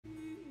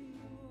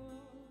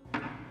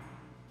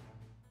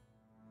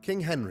King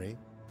Henry,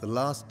 the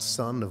last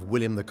son of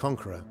William the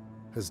Conqueror,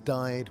 has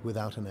died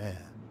without an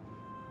heir.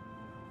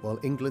 While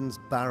England's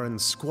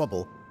barons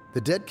squabble,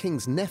 the dead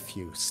king's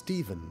nephew,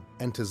 Stephen,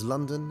 enters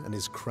London and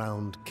is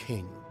crowned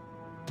king.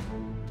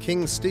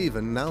 King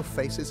Stephen now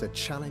faces a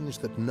challenge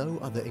that no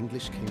other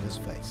English king has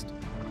faced.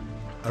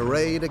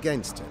 Arrayed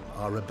against him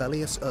are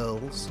rebellious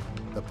earls,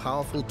 the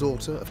powerful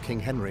daughter of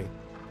King Henry,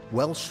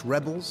 Welsh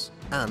rebels,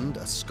 and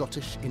a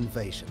Scottish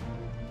invasion.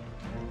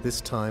 This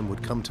time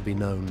would come to be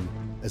known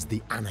as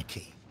the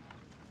Anarchy.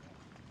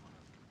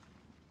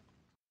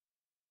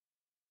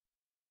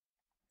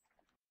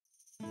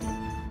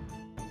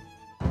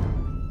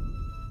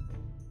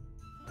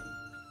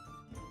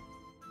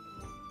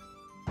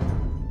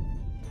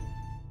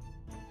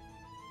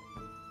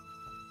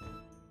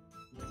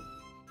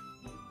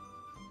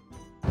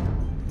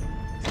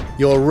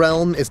 Your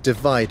realm is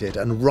divided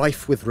and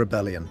rife with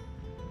rebellion.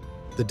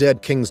 The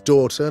dead king's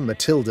daughter,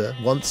 Matilda,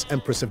 once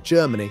Empress of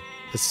Germany,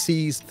 has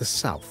seized the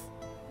south.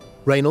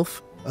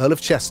 Rainulf, Earl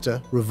of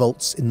Chester,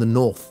 revolts in the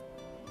north.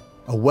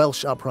 A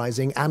Welsh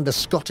uprising and a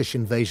Scottish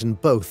invasion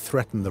both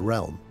threaten the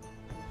realm.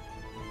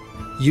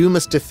 You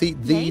must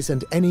defeat these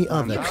and any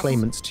other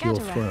claimants to your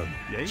throne.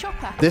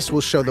 This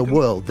will show the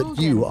world that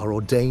you are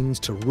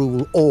ordained to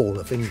rule all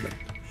of England.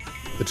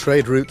 The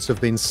trade routes have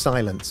been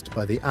silenced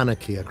by the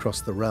anarchy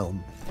across the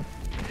realm.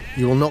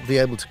 You will not be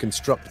able to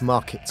construct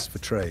markets for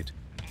trade,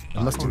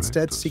 and must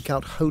instead seek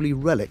out holy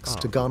relics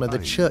to garner the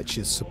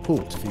church's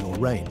support for your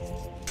reign.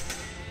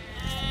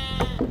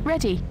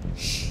 Ready.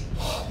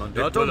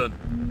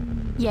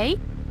 Yay.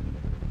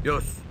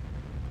 Yes.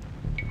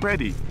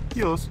 Ready.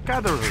 Yes.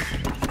 Gatherers.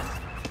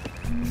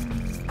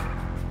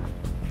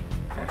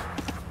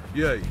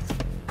 Yay.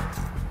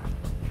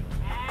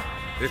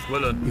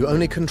 You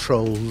only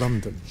control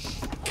London.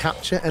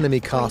 Capture enemy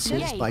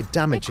castles by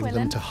damaging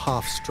them to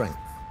half strength.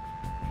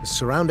 The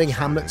surrounding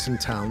hamlets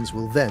and towns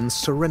will then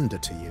surrender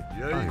to you,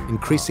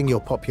 increasing your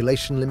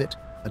population limit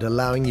and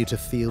allowing you to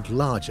field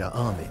larger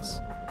armies.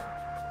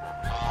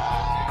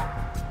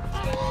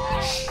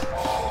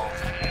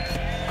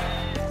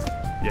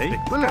 Yay,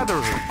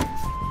 gatherers.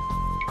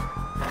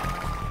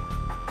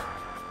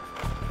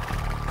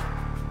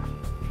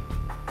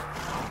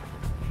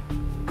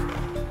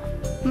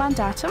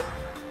 Mandatum.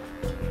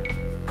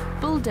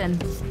 Bulden.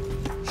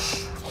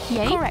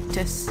 Yea.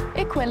 Correctus.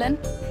 Equilin.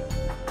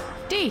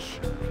 Dich.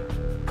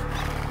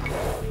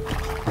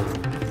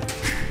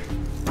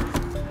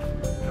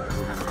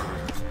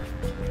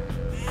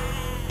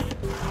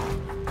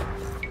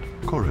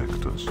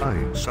 Correctus.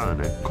 Ein.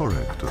 Sane.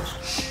 Correctus.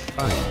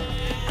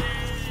 Ein.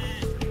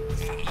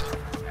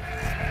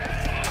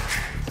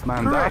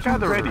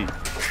 Mandatum ready.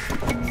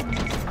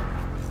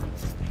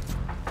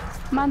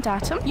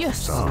 Mandatum.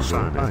 Yes.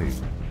 Sane. Ein.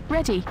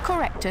 Ready.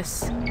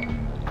 Correctus.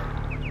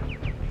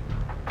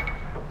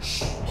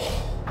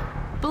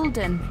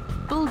 Bulden.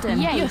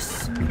 Bulden. Yea.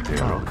 Yes.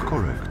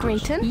 Correctus.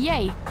 Grayton.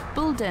 Yea.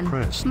 Bulden.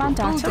 Presto.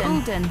 Mandatum.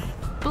 Bulden.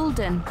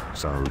 Bulden.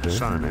 Salve.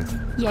 Sane.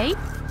 Yea.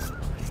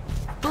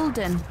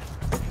 Bulden.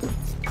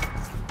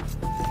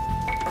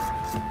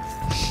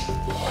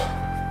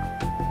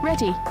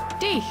 Ready.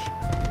 Dich.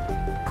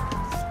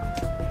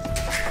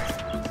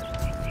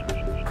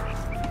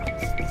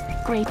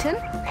 Grayton.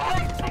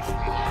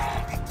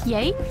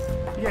 Yea.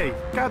 Yay,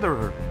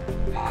 gatherer.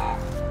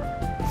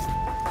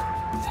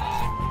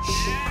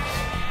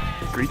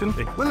 Greeton.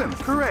 Willem,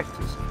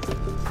 correctus.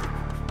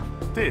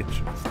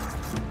 Ditch.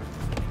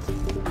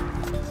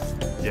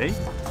 Yay.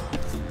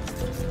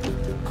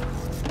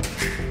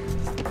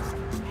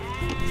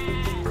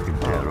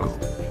 Impero.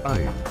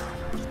 Ein.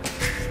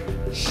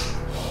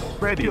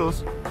 Ready.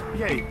 Yes.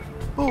 Yay.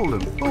 Bolden,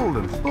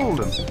 Bolden,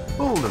 Bolden,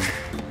 Bolden.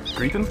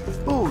 Greeton.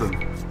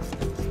 Bolden.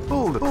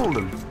 Bolden,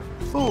 Bolden,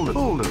 Bolden,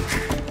 Bolden.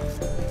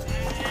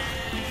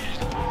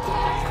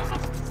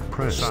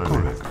 Pres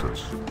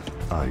correctus.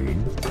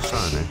 Ein.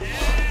 Sane.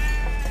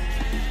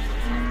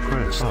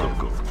 Presto.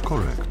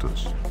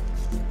 Correctus.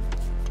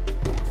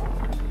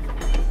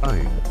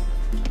 Ein.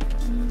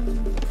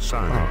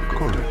 Sane.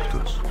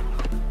 Correctus.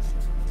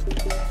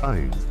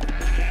 Ein.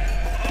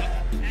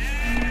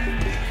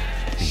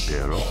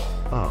 Impero.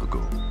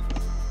 Argo.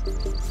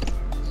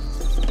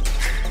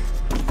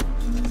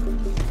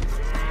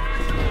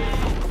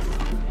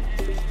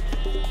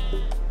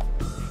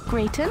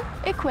 Grayton.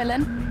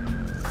 Equilin.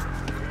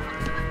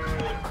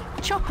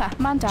 Chopper.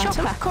 Mandatum.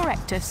 Chopper.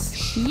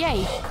 Correctus.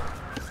 Yea.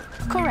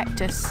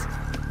 Correctus.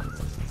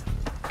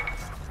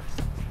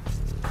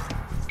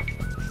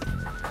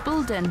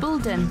 Bulden.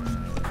 Bulden.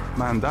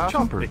 Mandatum.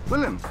 Chopper.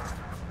 Willem.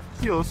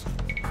 Yes.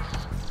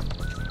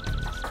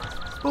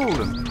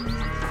 Bolden.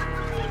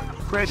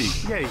 Ready.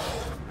 Yay.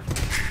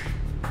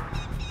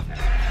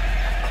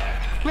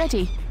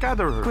 Ready.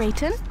 Gatherer.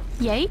 Grayton.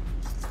 Yea.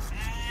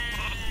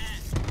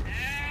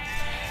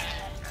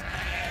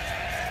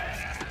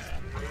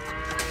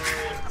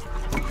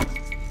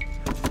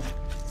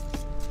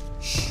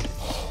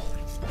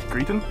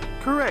 Greeton.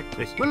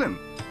 Correctus. Willem.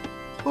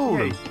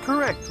 Bolden.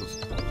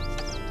 Correctus.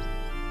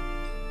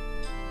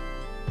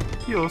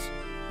 Yes.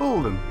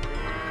 Bolden.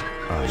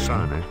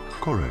 Sane.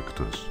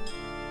 correctus.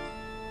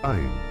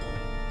 Ein.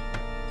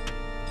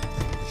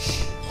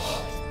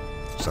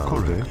 Salve.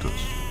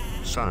 Correctus.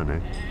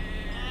 Sane.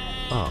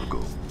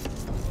 Argo.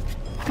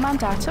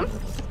 Mandatum.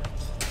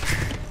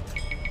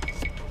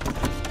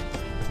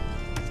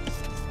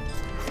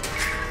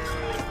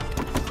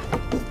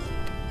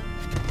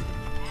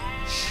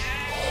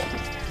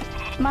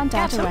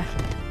 Mandatum.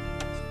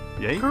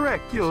 Yea.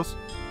 Correct. Yours.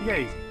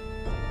 Yea.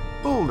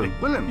 Bolden.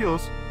 Willem.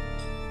 Yours.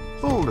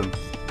 Bolden.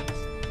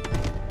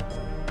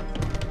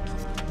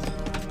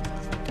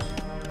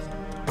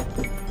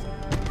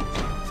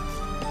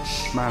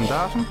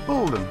 Mandatum.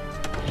 Bolden.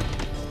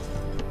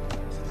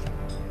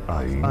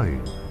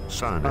 Ein.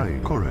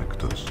 Sane.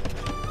 Correctus.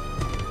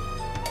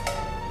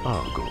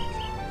 Argo.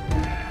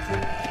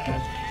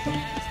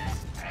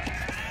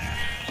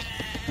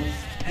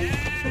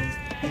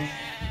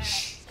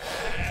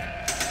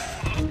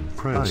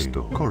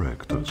 Presto.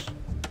 Correctus.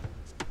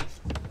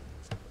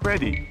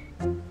 Ready.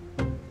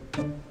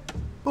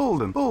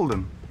 Bolden.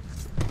 Bolden.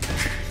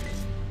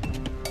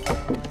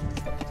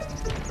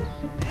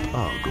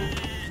 Argo.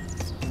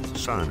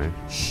 Sane.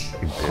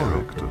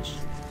 Correctus.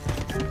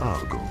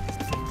 Argo.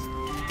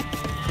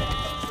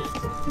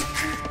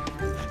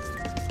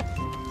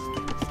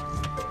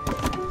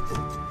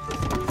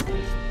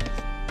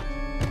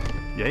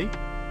 Yea.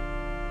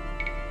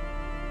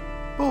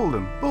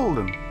 Bolden.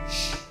 Bolden.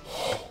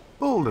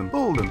 Bolden.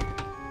 Bolden.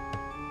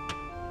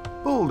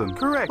 Bolden.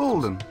 Correct.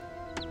 Bolden.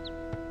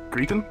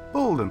 Greeton.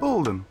 Bolden.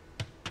 Bolden.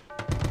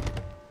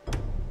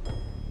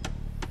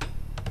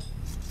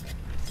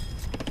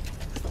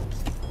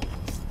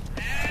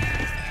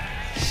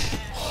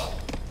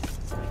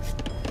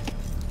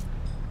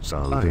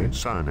 Salve.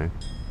 Sane.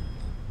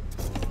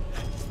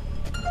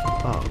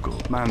 Argo.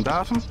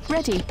 Mandatum.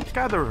 Ready.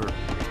 Gather her.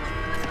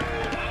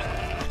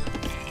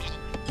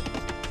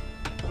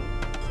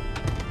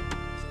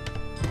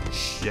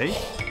 Yea.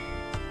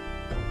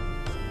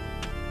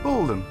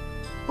 Bolden.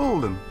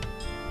 Bolden.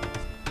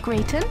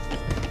 Grayton.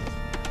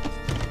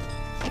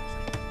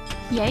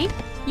 Yea.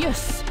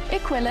 Yus.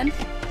 Equilin.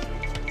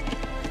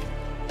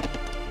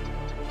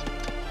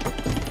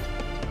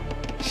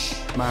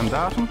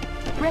 Mandatum.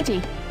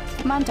 Ready.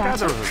 Gather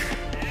Mandatum. her.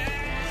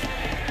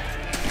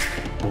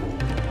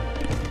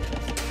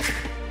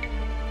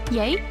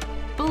 Yea.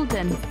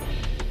 Bulden.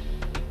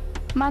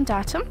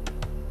 Mandatum.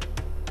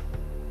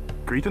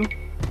 Greeton.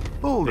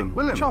 Bolden.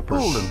 Willem. Chopper.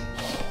 Bolden.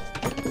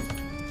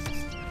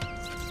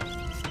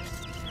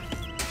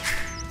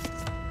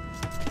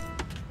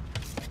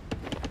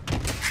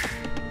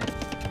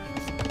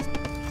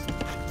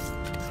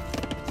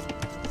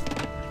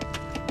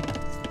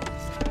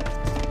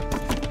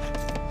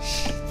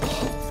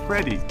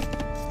 Ready.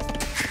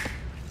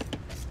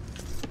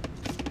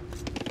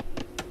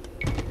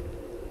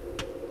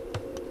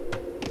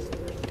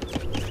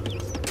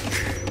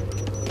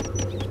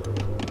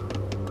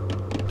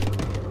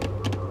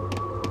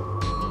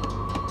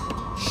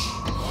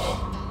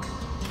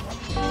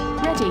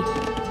 Ready.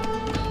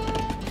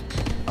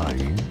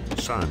 Ein.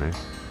 Sane.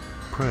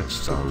 Press.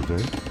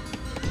 Salve.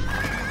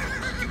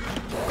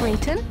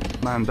 Grayton.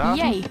 Mandatum.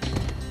 Yea.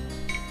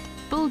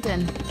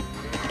 Bulden.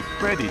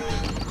 Ready.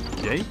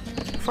 Yea.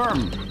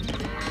 Firm.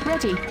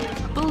 Ready.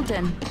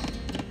 Bulden.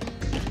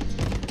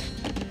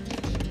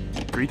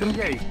 Greeton.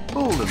 Yea.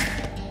 Bolden.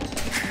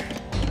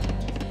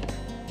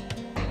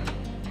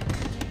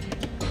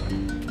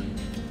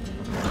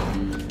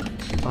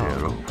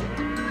 Argo.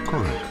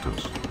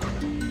 Correctus.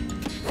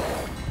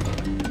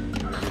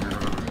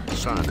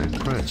 Sane.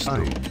 Presto.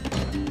 Ein.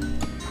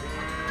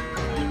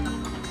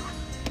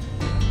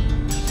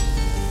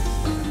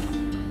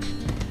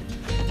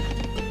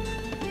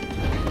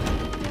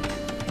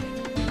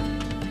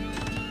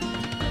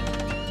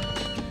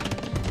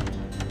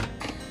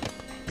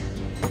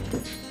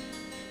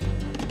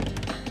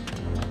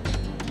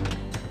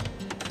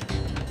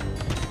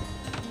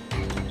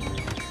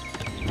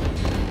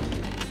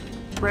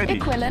 Ready.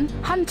 Equilin.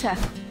 Hunter.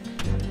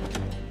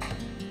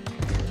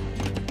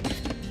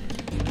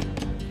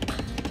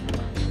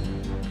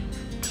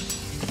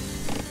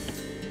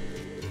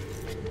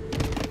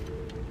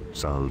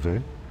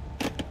 Salve.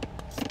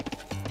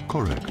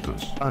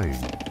 Correctus. Ein.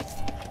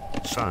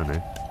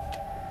 Sane.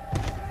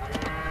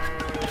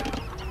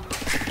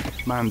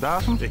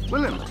 Mandatum.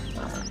 Willem.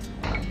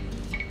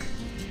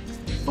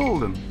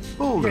 Bolden.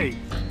 Bolden. Yea.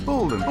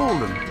 Bolden.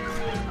 Bolden.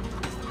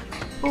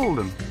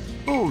 Bolden.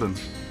 Bolden.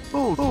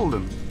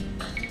 Bolden.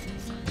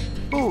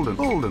 Bolden.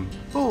 Bolden.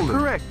 Bolden.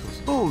 Correct.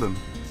 Bolden.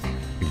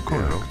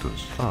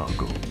 Correctus.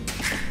 Argo.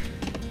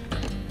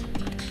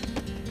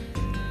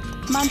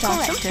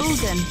 Mandatum.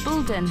 Bulden.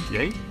 Bulden.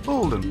 Yea.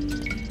 Bolden.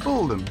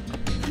 Bolden.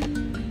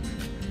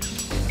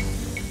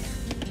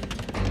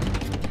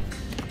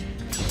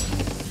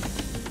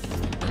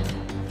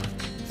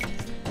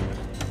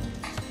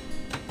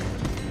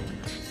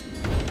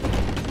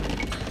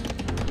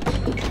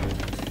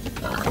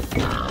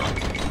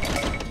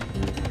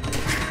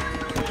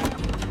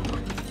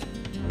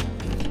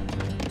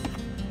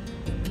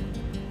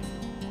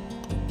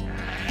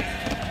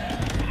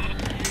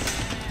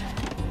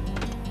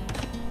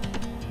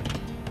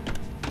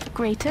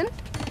 Grayton.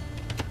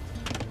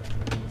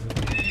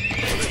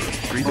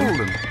 Greeting.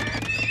 Bolden.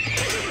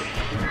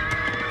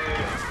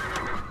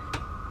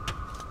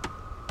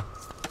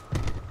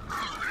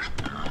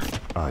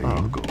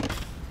 Argo.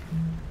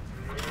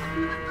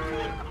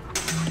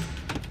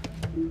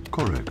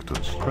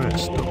 Correctus.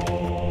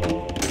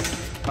 Presto.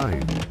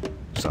 Ein.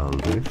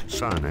 Salve.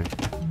 Sane.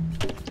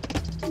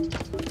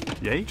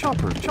 Yay,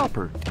 chopper,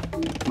 chopper.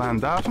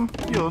 Mandatum,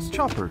 yos,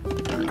 chopper.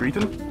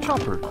 Greeting,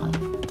 chopper.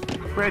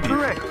 Ready.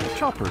 Correct,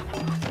 chopper.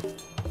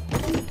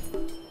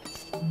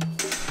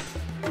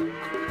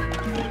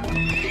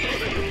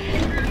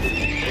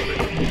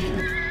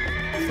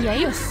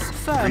 Yes,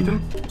 firm.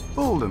 Greeting,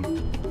 Bolden.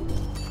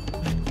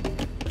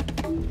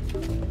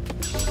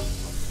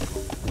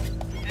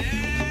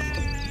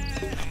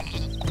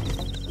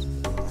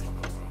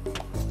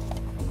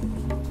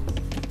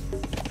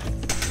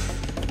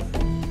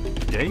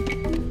 Yay.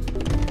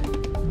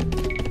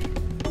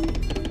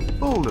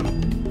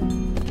 Bolden.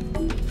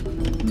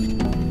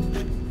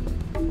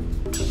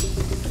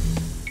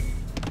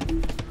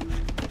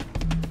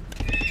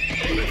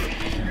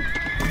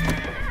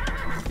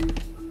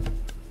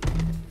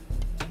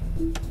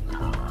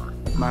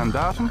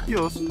 Mandatum,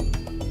 Jos.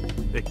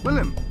 Ik wil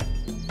hem.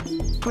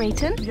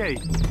 Grayton. Yay.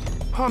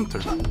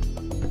 Hunter.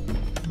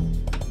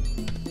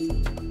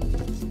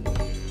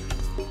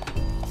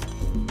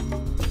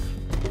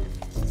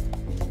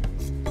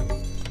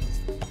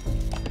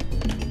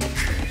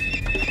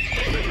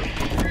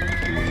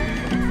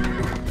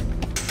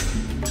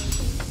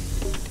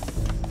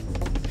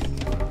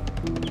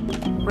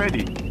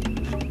 Ready.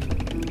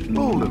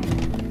 Bolden.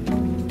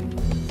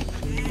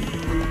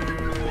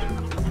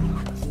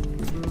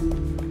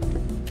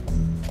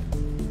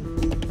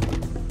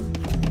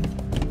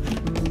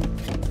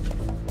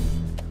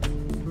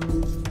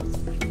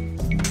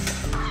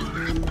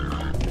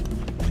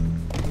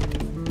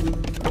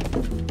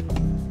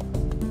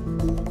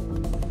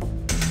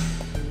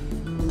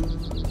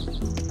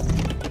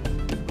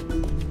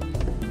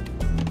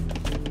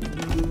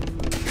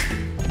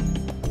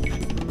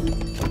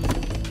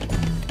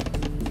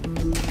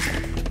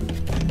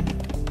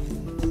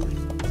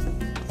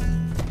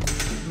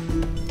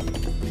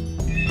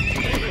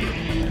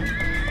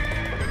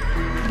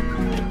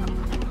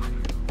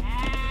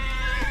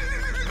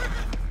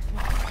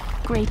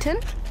 Grayton.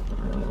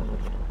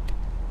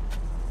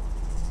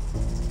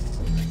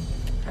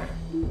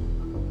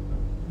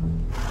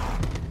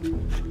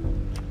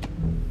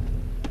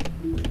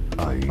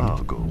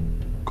 Argo.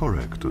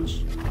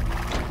 Correctus.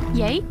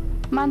 Yay,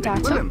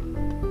 Mandatum.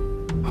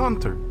 Willem.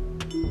 Hunter.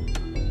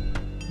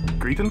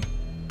 Greeting.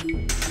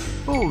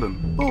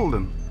 Bolden.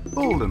 Bolden.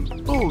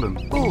 Bolden. Bolden.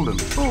 Bolden.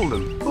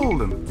 Bolden.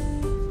 Bolden.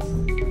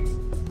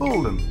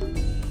 Bolden.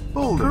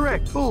 Bolden.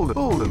 Correct. Bolden.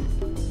 Bolden.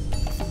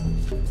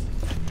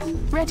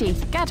 Ready,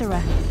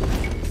 Gatherer.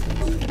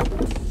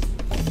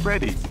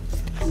 Ready.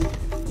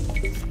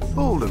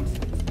 Bolden.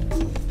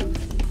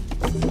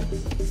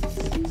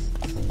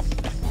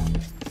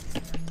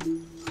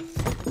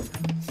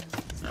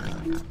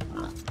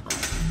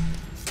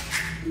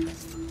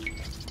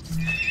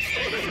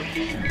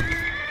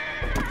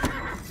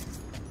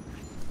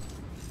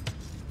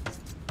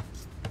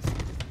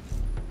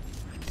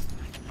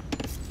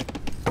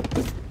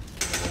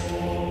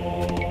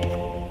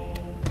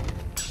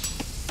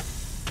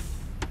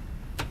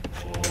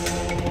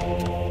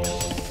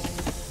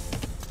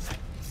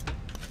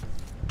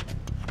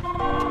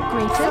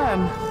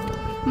 Grayton.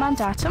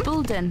 Mandatum.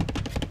 Bolden.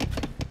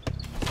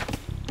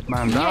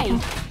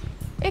 Mandatum.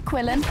 Yay.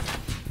 Equilin.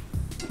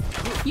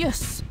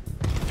 Yus.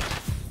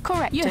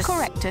 Correctus. Yus.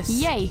 Correctus.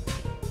 Yay.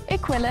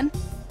 Equilin.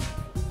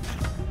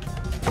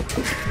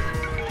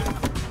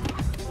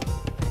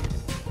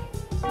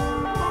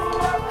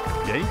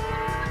 Yay.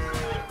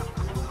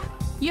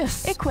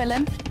 Yus.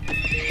 Equilin.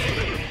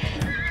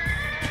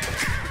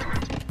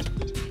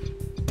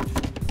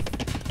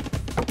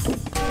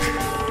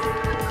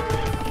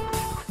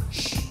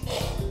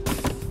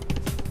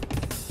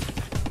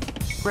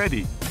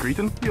 Ready.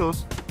 Greeting.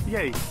 Jos.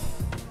 Yay.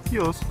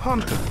 Jos.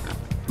 Hunter.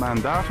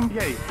 Mandatum.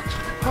 Yay.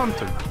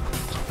 Hunter.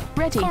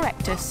 Ready.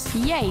 Correctus.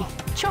 Yay.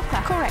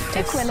 Chopper. Correctus.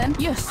 Equilin.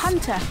 Yus.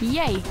 Hunter.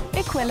 Yay.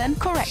 Equilin.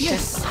 Correctus.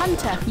 Yus.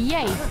 Hunter.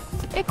 Yay.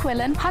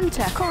 Equilin.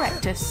 Hunter.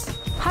 Correctus.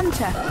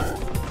 Hunter.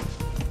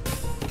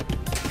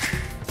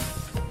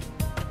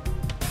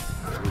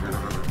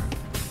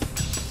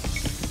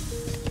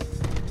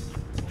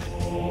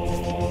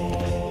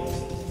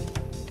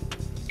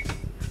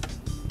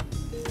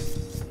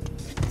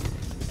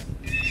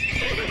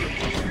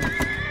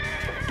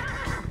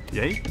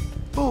 Yay.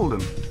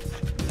 Bolden.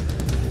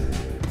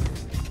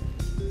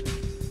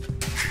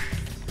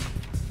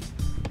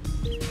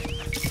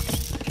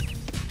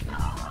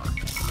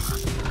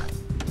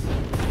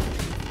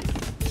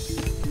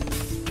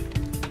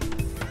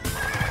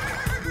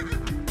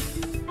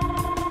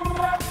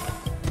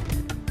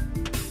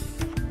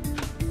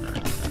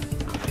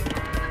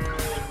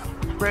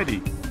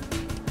 Ready.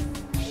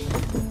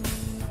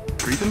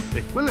 Greeting.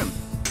 Ik wil hem.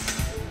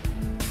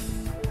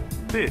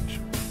 Pitch.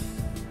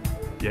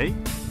 Yay.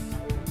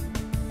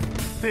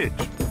 Stitch.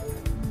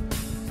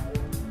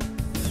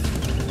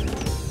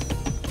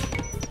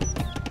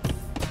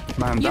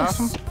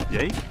 Mandatum.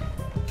 Yay.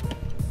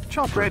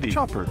 Chopper. Ready.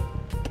 Chopper.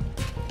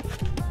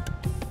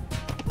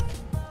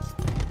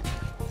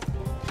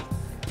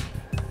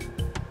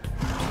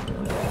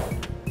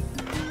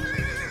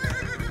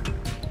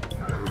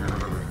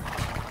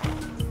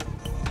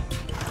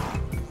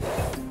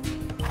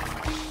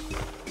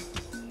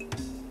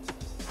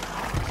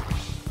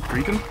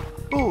 Greeting.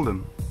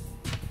 Bolden.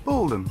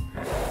 Bolden.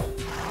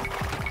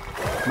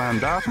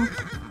 Mandatum.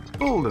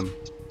 Bolden.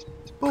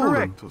 Bolden.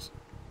 Correctus.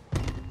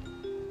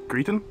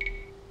 Greeting.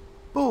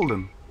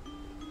 Bolden.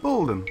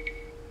 Bolden.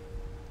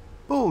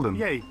 Bolden.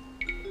 Yay.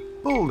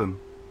 Bolden.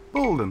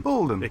 Bolden.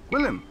 Bolden. Ik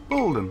wil hem.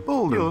 Bolden.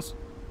 Bolden. Jos.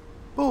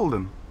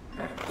 Bolden.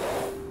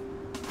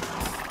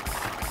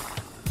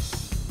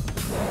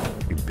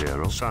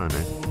 Impero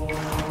sane.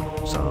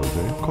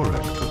 Salve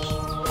correctus.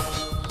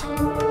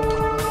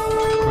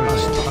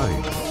 Presto.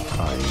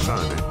 Ai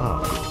sane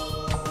ago.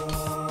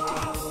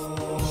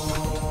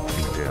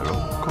 Impero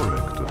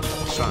correctus.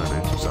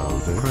 Sane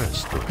salve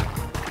presto.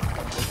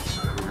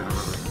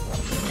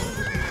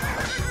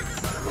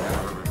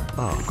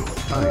 Ago.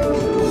 Ai.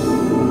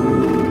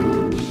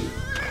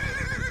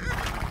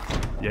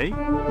 Yay.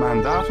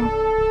 Mandatum.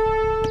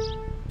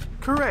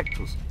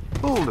 Correctus.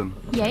 Bolden.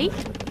 Yay.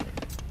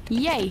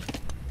 Yay.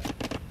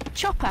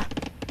 Chopper.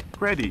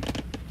 Ready.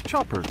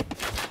 Chopper.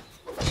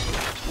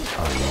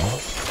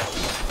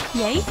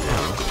 Yay.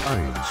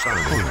 Ai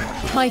sane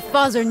correctus. My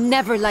father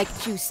never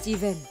liked you,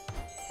 Stephen.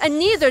 And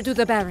neither do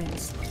the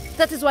barons.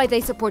 That is why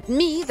they support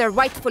me, their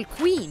rightful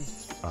queen.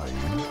 Ai.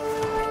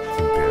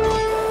 Impero.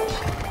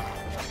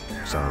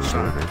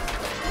 Salve.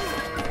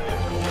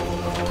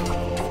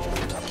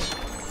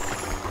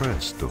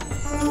 Presto.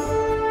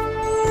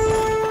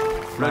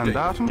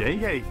 Mandatum. Yay.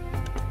 Yay.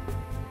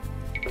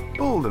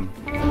 Bolden.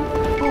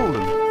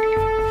 Bolden.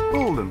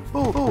 Bolden.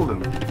 Bolden.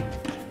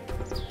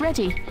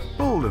 Ready.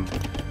 Bolden.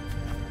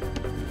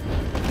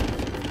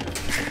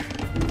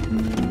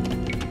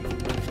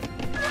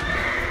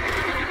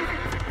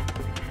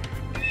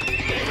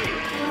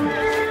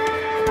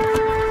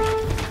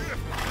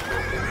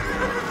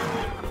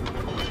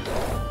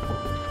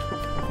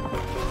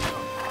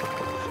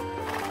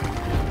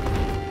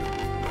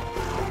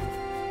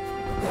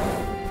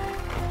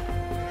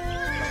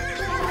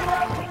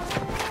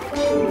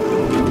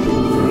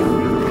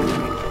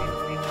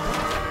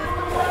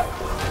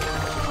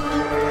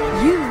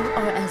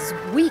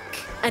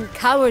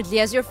 Cowardly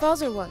as your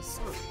father was.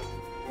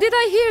 Did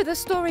I hear the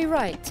story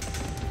right?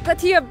 That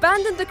he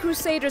abandoned the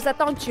Crusaders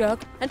at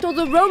Antioch and told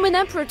the Roman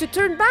Emperor to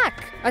turn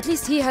back? At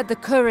least he had the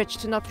courage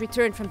to not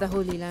return from the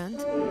Holy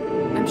Land.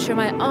 I'm sure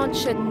my aunt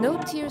shed no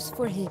tears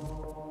for him.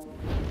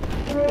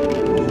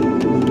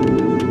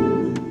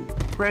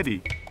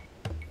 Ready.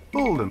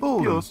 Bolden.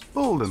 Bolden. Yes.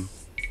 Bolden.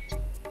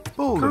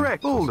 Bolden.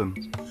 Correct.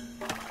 Bolden.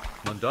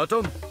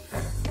 Mandatum.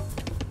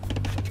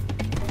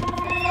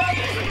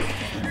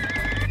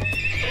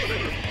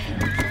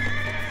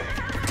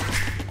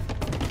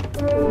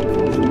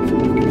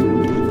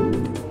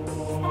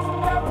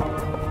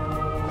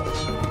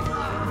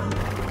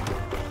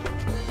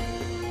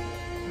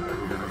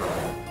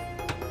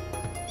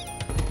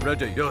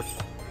 Ready, yes.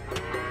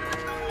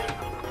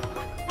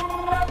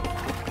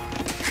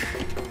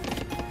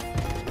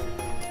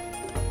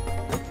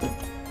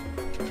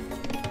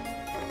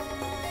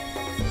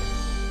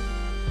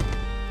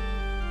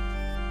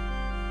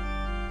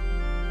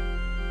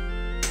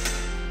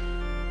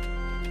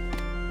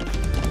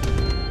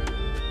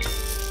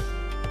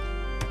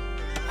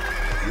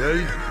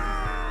 Yay.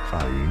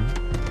 Fine.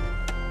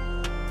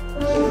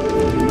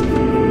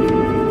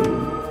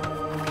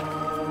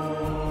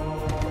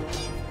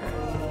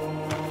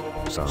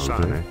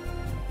 Salve.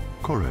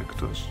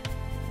 Correctus.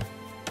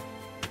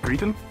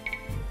 Greeting.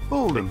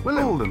 Bolden.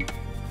 Bolden.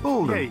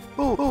 Bolden. Yay.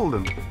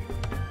 Bolden.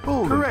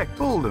 Bolden. Correct.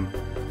 Bolden.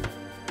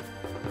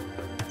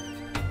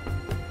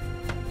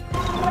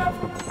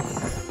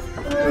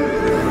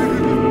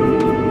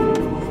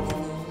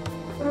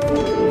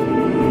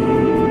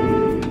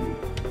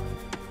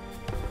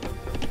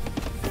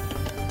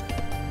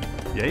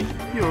 Yay.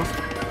 Yours.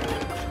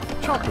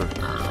 Chopper.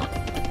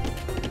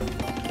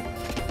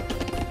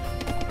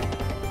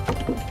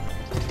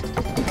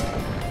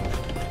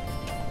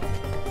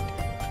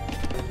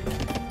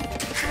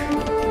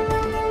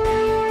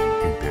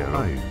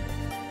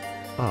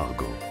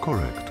 Ago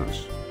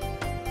correctus.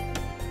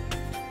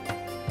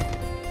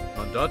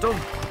 Mandatum.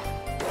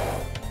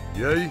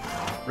 Yay.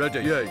 Ready.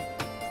 Yay.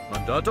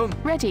 Mandatum.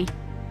 Ready.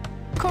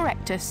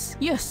 Correctus.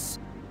 Yes.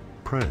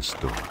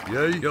 Presto.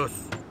 Yay. Yes.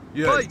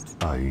 Yay. Fight.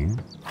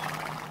 Ein.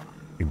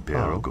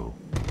 Imperago.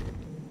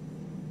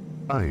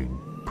 Ein.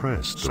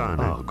 Presto.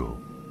 Sane. Ago.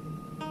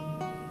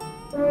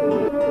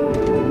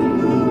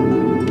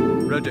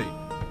 Ready.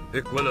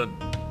 Equivalent.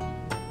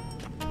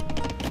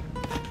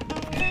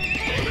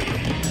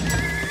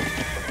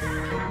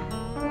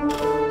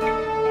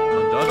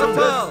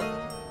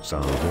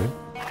 Salve.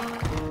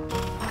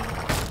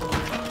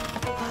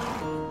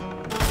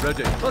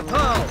 Ready.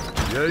 Fatal.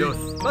 Yay. Yes.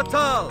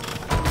 Metal.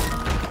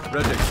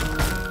 Ready.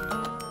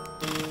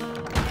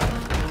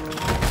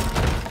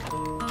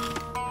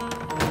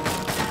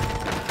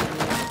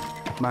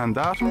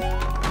 Mandatum.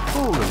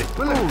 Holden.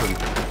 Holden.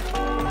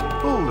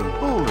 Holden.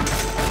 Holden.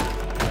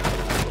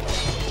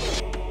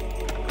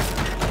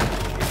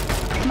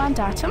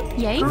 Mandatum,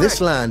 yay. This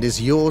land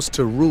is yours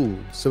to rule,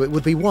 so it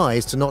would be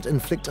wise to not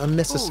inflict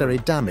unnecessary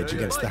damage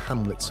against the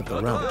hamlets of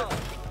the realm.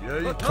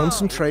 Yay.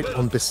 Concentrate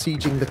on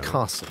besieging the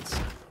castles,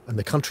 and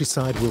the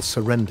countryside will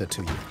surrender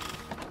to you.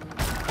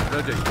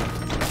 Ready.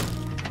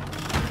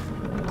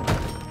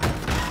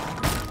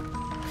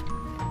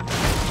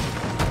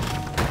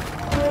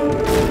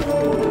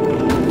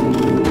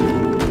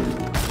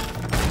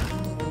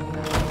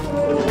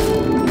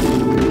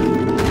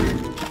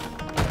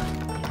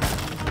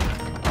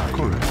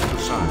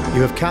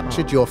 You have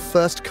captured your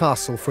first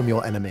castle from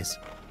your enemies.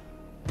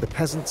 The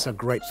peasants are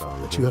grateful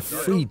that you have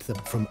freed them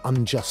from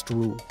unjust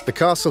rule. The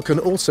castle can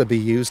also be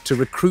used to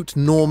recruit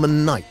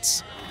Norman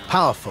knights,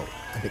 powerful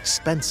and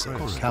expensive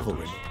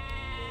cavalry.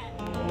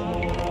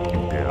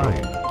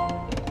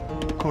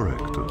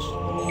 Correctus.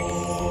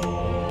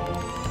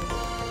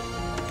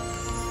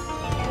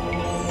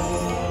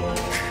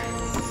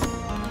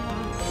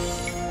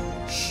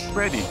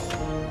 Ready.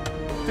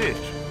 Fish.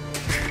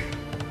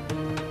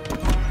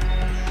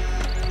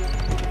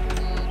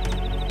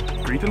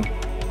 Greeton.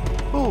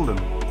 Holden.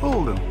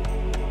 Holden.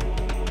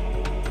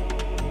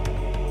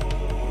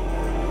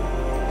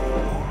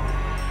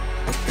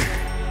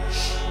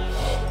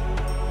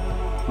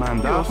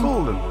 Mandat.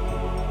 Holden.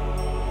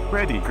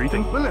 Ready.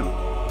 Greeting. Willem.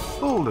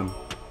 Holden.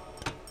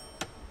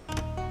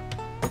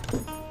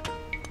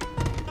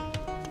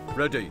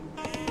 Ready.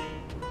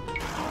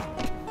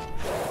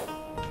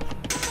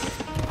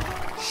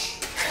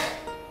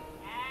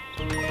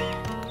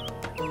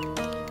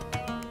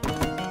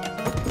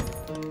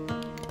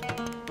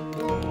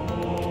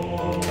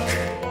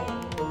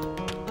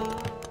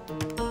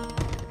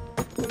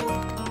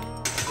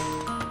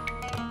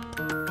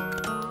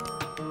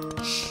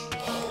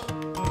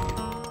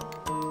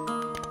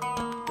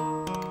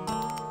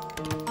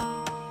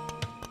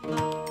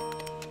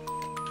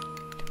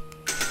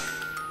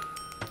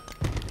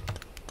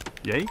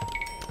 Yay.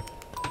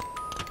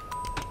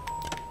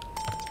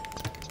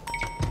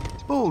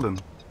 Holden.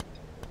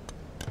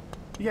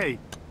 Yay.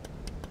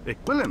 Ik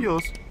Willem.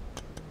 Jos.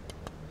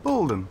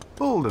 Holden.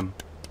 Holden.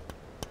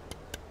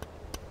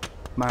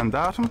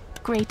 Mandatum.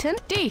 Grayton,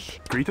 dich.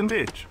 Greeton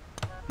bitch.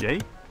 Yay.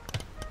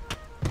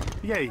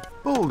 Yay.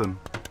 Holden.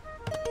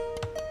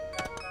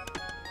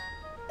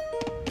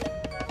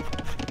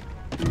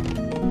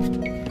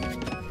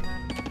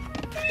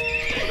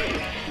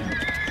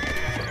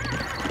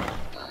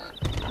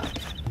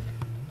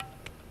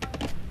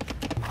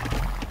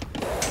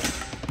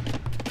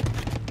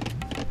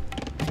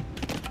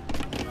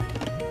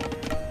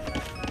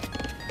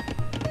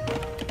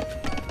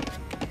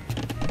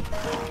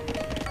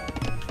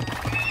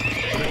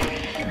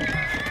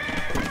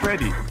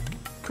 Ready.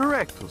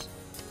 Correctus.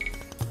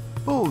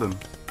 Holden.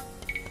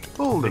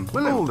 Holden.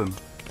 Holden.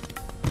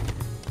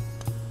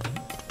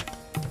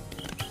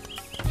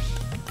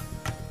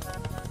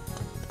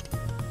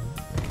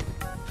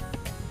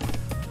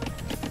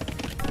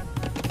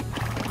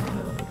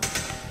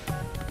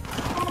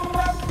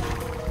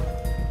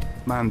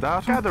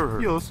 Mandat. Gatherer.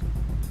 Jus.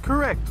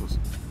 Correctus.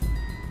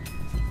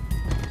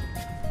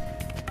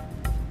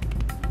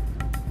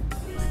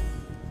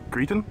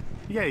 Greeton.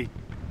 Yay.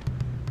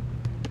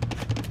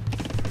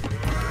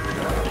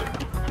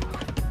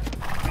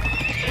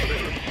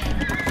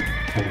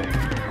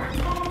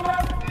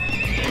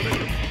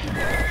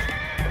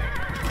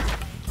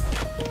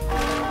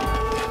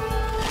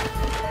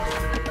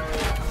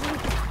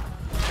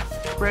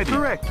 Ready.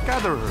 Correct.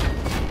 Gatherer.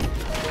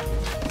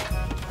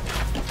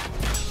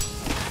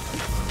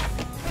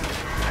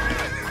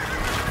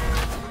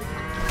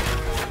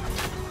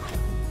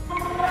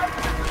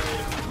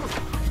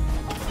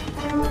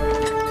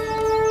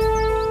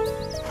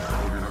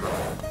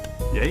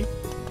 Yay.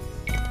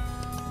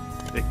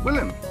 Ik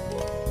Willem.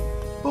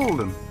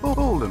 Holden.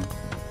 Holden.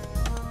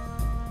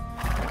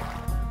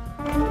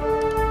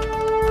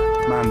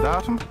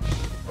 Mandatum.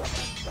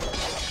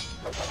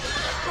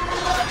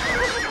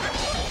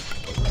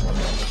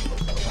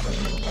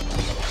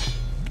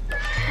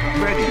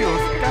 Ready.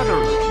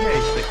 Gatherer. Yay.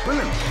 Ik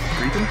Willem.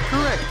 Greeton.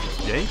 Correct.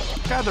 Yay.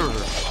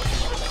 Gatherer.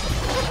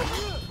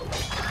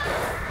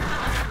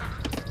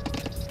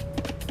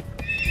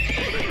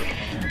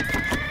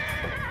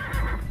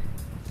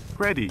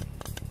 Ready.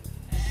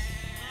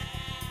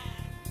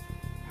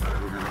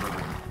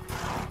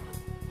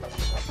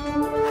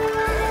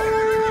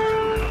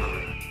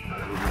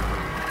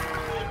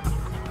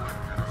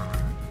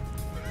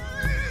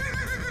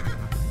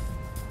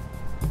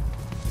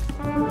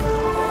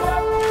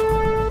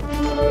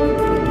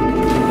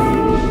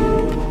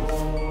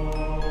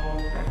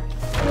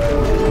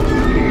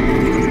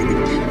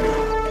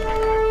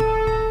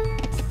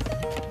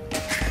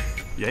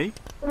 Yay.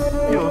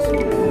 Jos.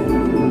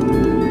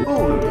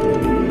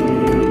 Holden.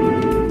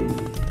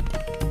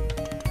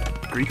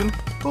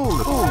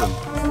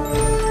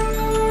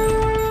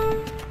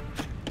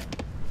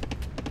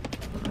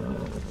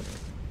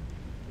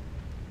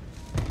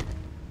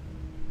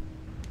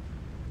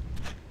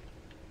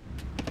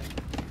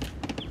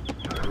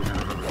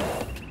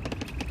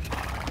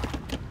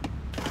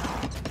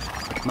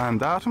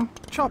 Mandatum,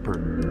 chopper.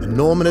 A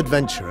Norman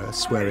adventurer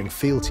swearing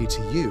fealty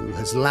to you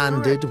has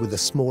landed with a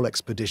small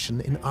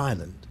expedition in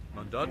Ireland.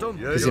 Mandatum?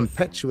 His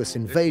impetuous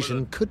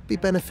invasion could be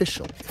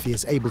beneficial if he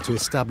is able to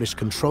establish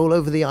control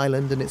over the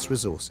island and its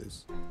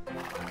resources.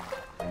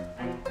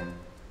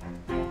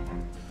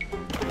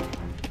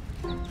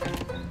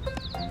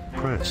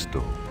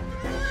 Presto.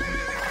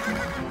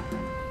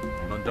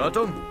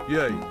 Mandatum?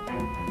 Yea.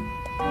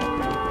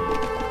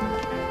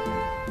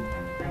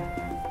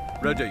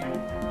 Ready.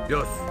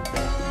 Yes.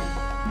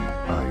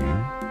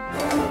 Ein.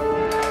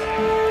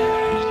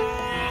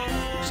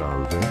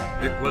 Salve.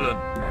 Equivalent.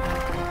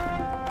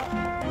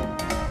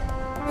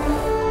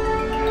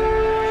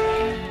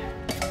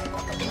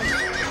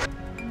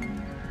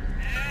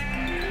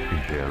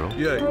 Impero.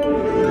 Yea.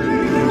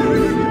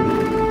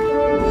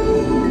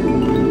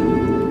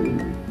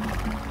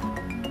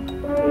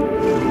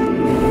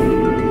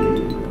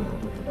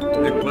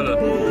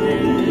 Equivalent.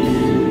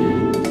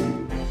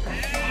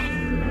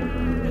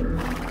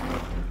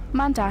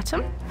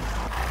 Mandatum.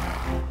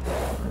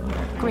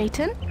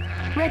 Grayton.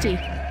 Ready.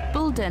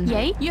 Bulden.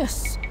 Yea.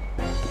 Yes.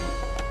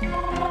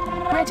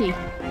 Ready.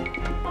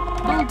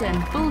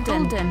 Bulden.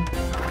 Bulden.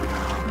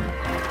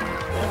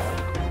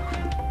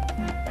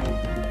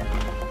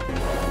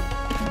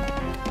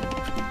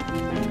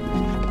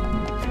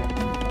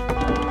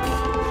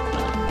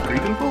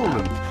 Cretan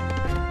Bolden.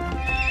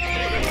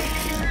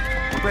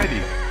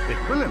 Ready.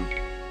 Equivalent.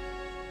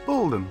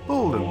 Bolden.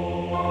 Bolden.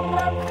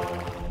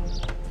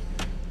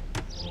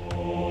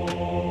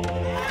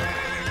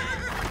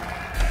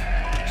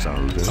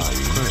 Salve.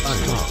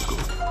 Presto.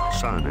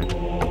 Sane.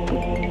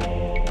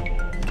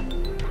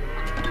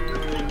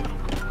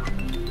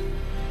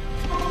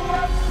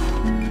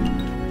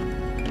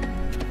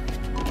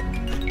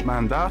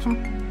 Mandatum.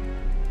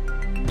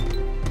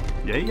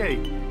 Yea, yea.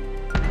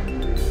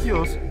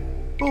 Jos.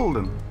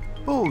 Bolden.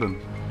 Bolden.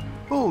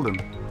 Bolden.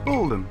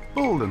 Bolden.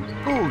 Bolden.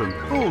 Bolden.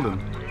 Bolden.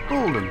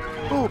 Bolden.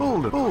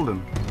 Bolden.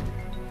 Bolden.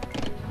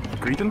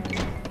 Cretan.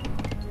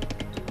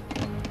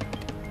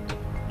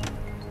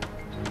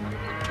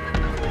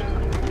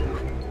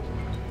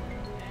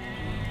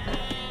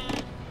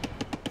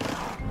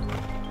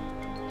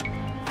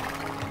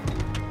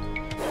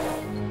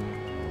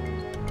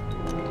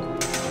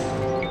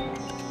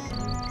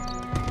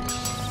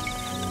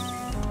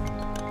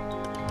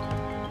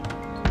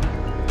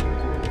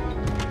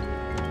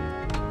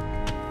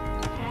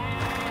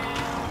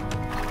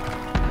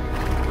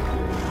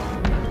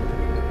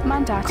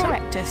 Mandatum.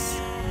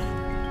 Correctus.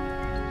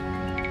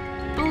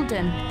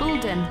 Bulden.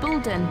 Bulden.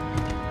 Bulden.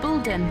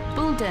 Bulden.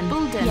 Bulden.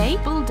 Bulden. Yea.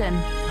 Bulden.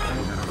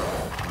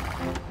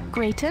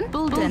 Grayton.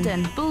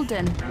 Bulden.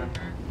 Bulden.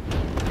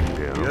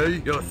 Impero.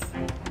 Yea. Yes.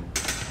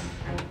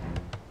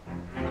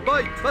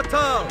 Bite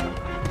fatal.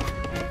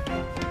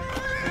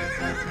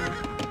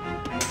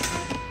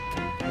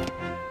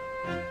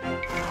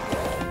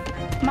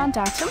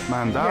 Mandatum.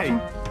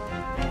 Mandatum.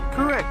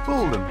 Correct.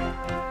 Bolden.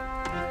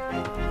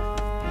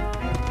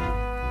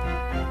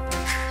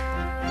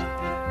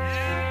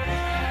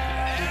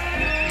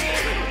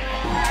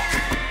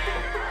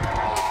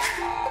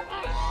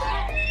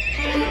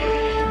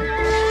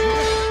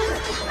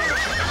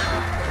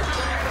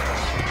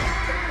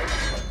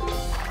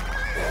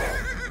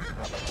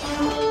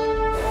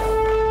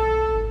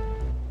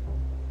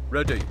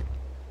 Ready.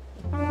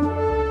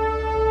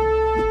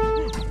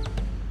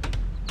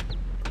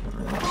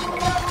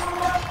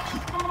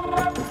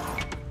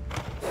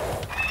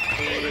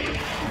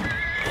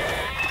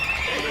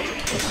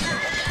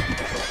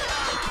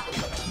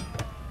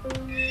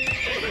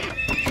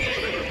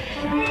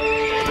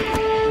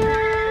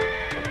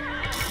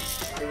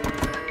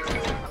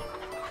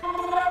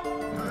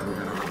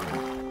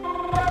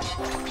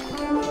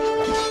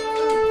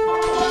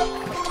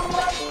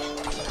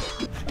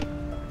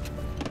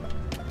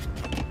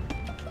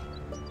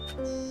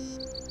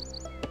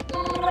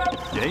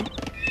 Yea.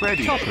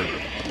 Ready. Chopper.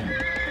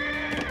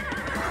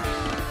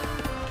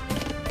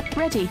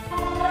 Ready.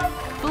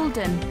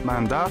 Bulden.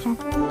 Mandatum.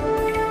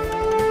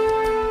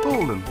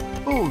 Bolden.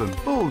 Bolden.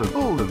 Bolden.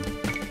 Bolden.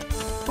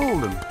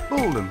 Bolden.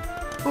 Bolden.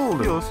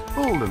 Bolden. Jos.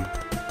 Bolden.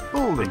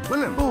 Bolden.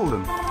 Willem.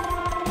 Bolden.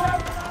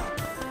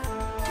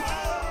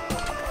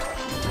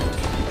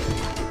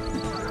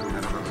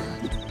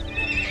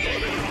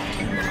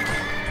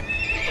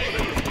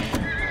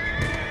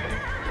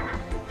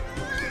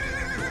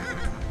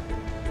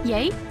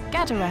 Yea.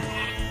 Gatherer.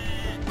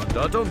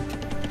 Mandatum.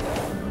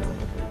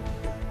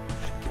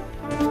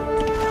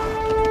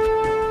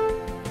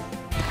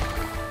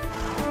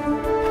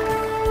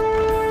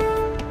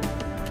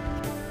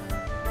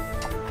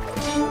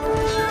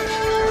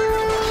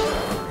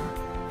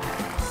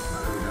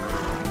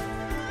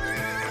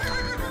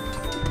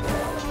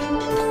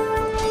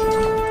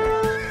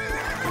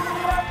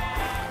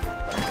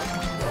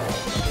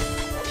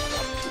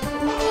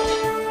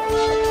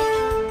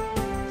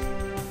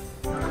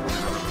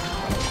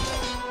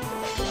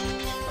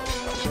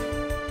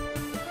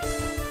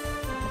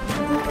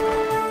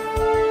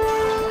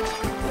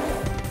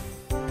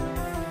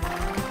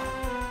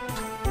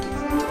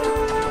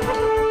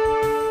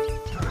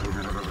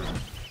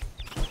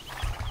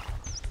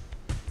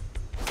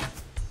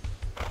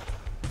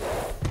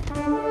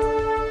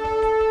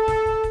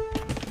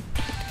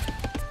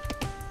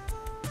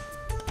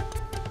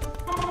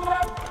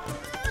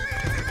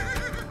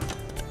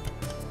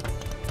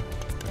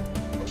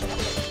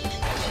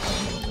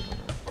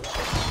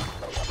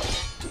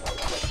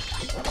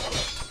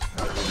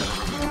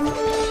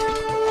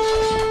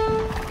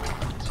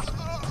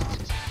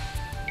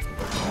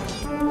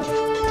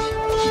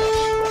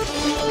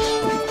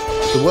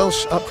 The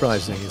Welsh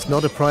uprising is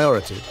not a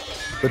priority,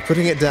 but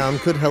putting it down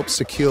could help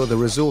secure the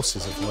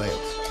resources of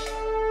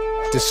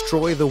Wales.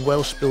 Destroy the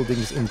Welsh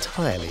buildings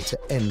entirely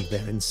to end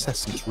their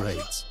incessant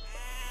raids.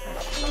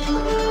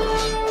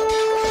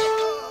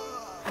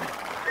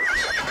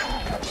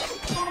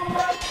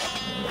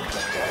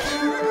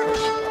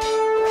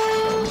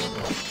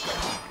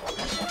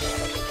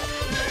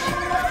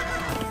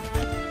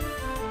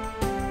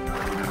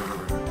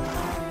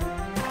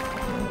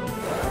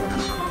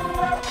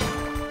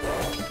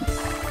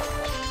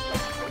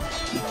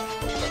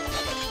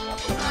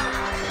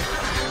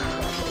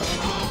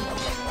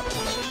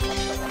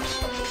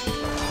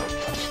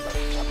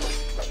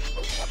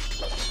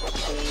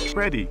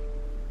 Ready.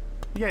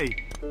 Yay.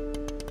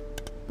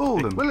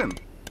 Bolden. Willem.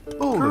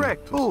 Bolden.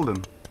 Correct.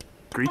 Bolden.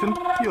 Greeten.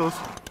 Yours.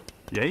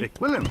 Yay.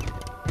 Willem.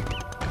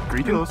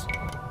 Greeten. Yours.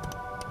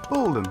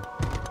 Bolden.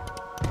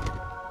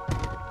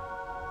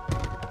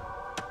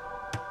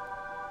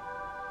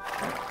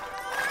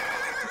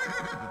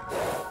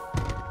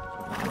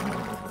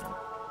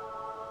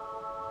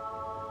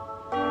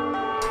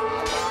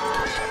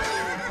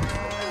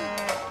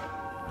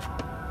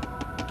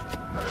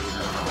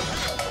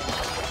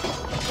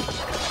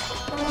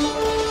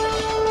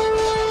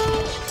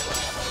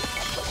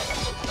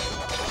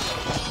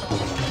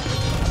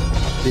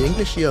 The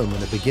English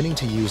yeomen are beginning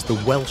to use the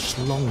Welsh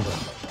longbow.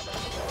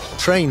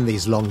 Train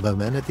these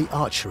longbowmen at the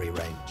archery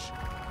range.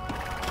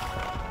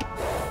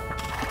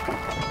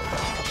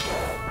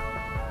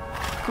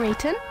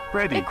 Greeton.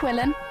 Ready.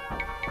 Equilin.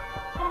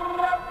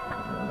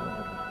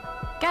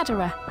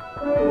 Gatherer.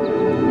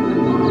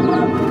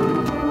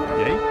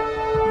 Yay.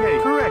 Yay.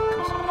 Correct.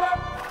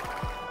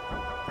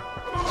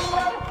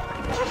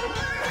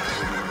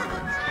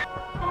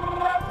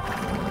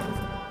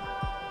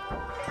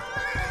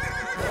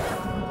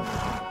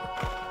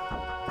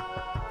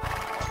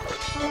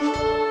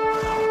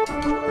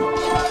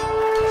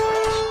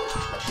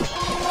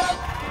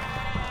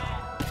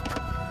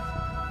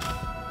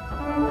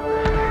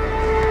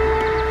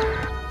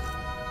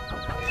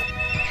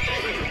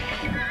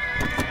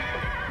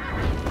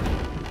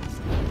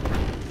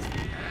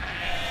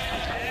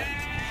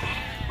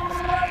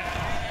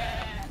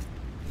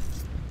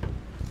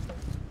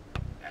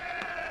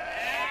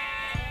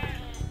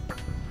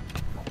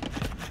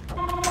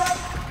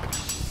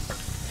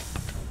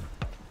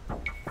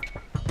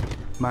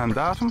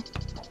 Mandatum.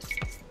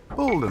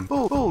 Bolden.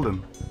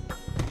 Bolden.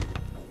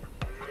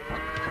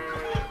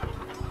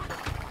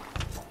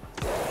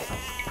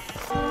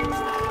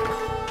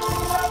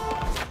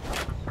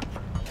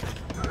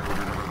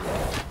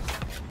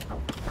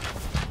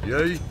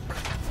 Yay.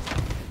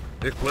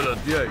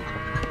 Equivalent, yay.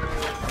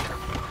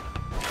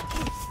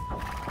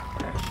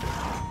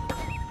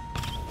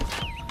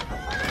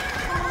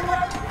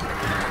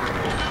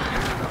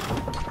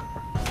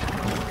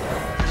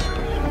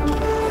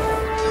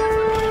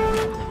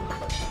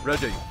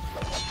 Ready.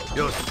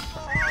 Yes.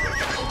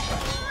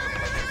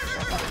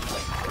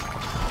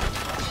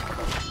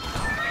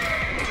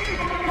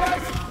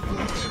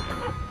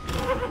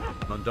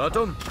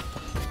 Mandatum.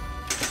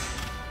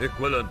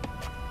 Equivalent.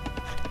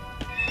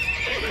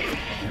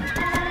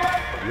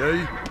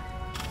 Yay.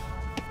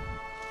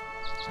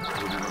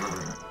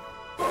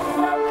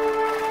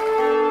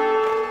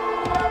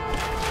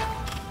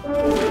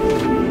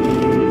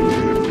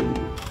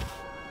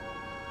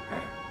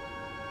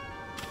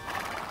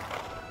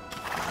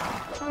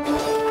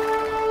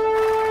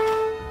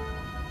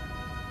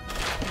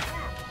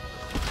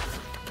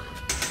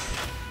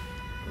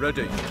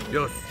 Ready.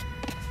 Yes.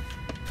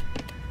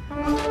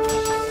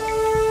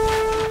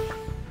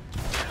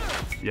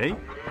 Yay.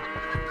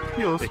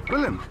 Yours.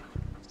 Willem.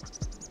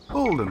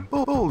 Bolden.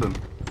 Bolden.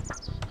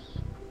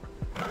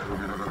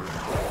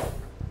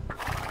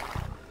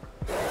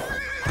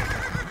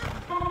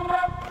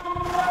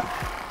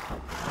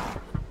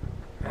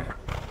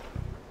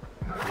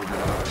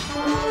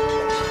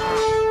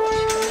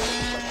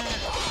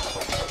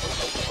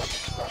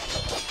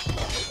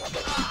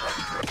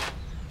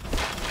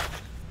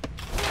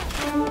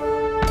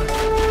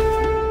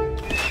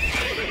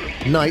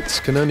 Knights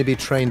can only be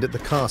trained at the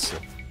castle.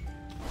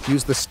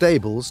 Use the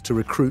stables to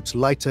recruit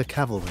lighter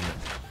cavalrymen.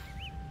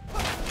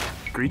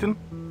 Greeton.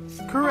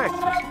 Correct.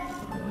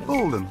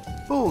 Bolden.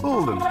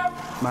 Bolden.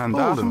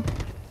 Mandatum.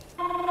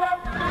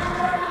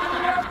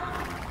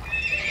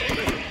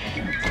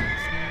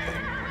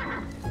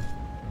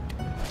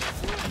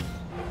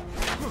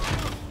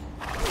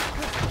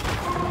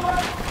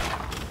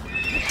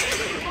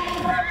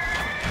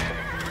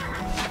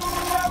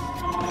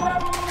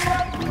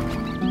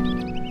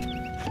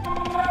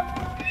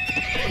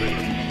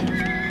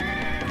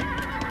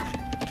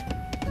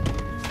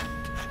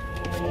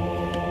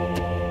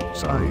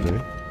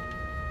 Salve.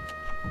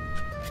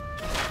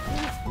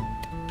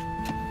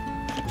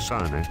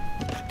 Sane.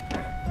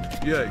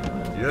 Yay.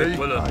 Yay.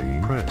 Equivalent.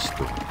 Ai.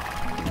 Presto.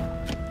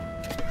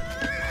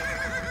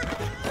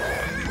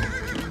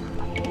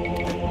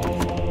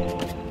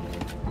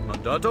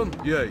 Mandatum.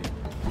 Yay.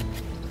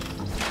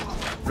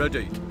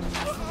 Ready.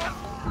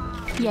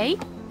 Yay.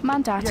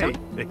 Mandatum.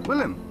 Yay.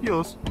 Willem.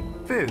 Yours.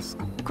 Fisk.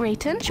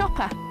 Grayton,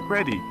 chopper.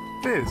 Ready.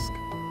 Fisk.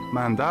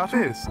 Mandat.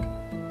 Fisk.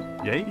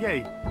 Yay,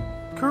 yay.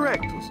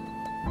 Correctus.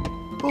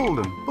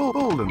 Bolden.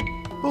 Bolden.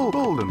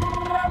 Bolden.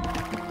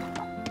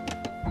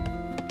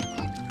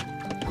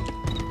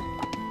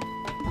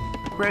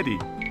 Ready.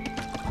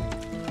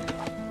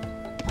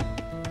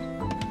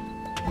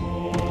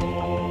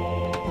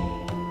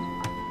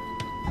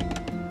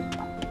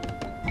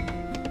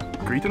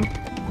 Cretan.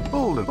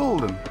 Bolden.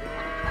 Bolden.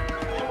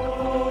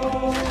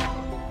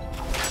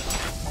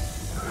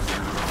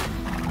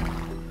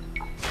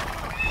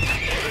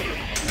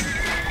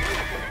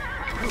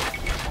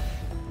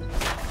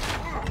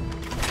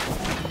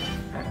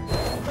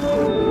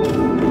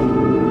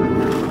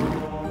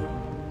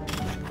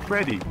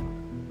 Ready.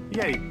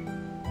 Yay.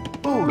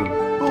 Bolden.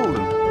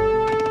 Bolden.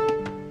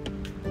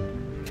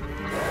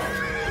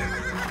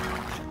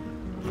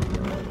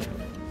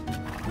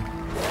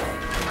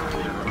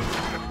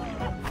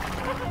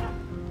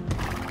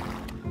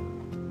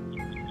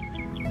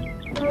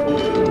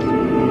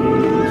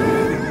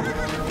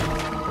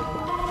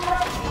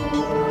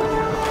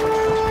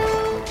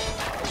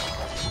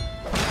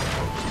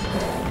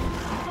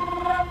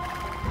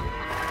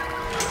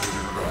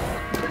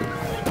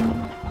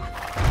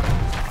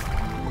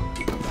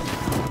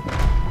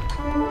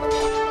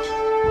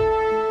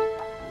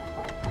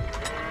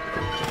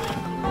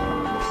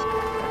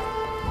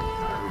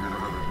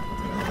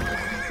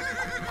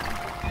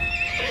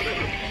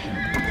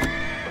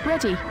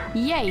 Ready.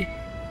 Yay.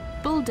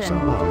 Bulden.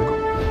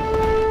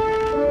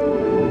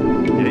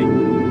 Yay.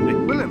 Ik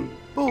Willem.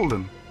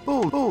 Bolden.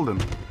 Bolden.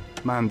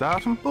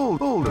 Mandatum.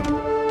 Bolden.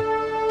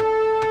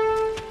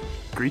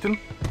 Cretan.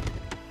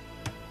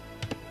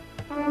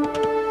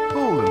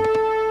 Bolden.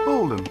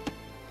 Bolden.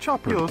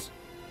 Chopper. Jos.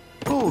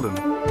 Bolden.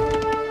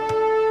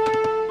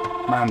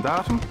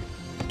 Mandatum.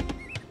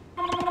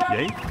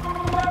 Yay.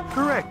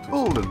 Correct.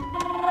 Bolden.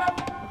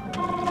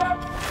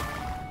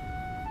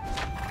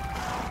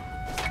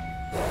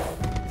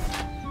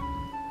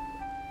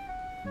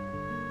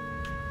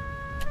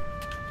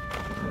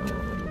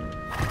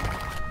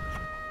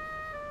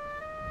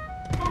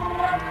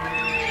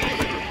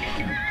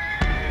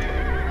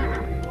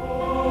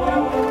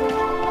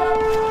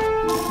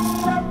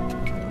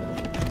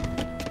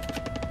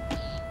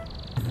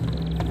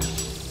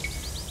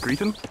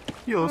 Cretan.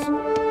 Jos.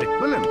 Ik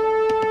Willem.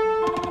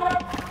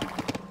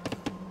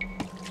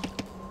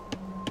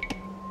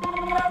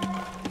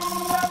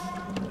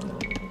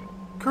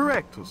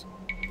 Correctus.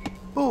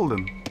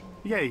 Bolden.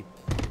 Yay.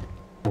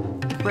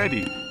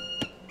 Ready.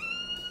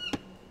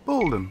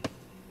 Bolden.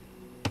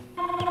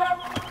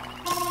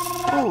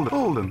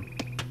 Bolden.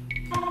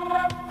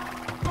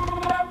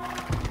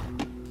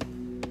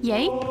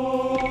 Yay.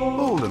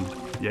 Bolden.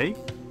 Yay.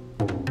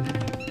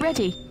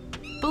 Ready.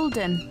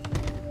 Bulden.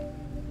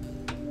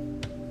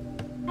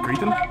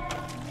 Cretan.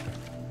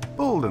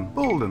 Bolden.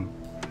 Bolden.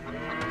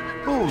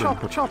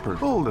 Chopper.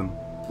 Bolden.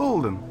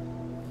 Bolden.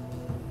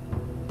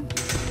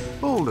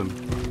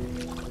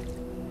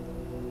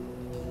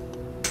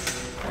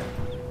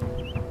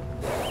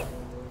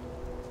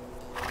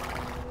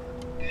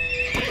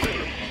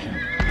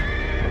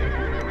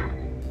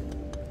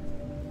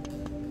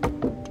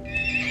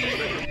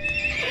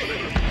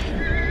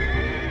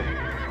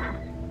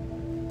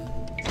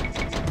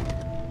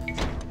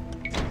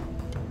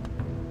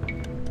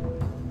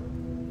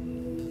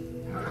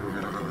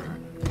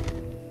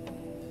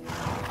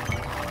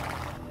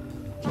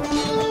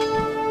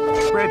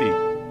 Ready.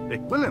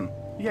 Ik Willem.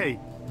 Yay.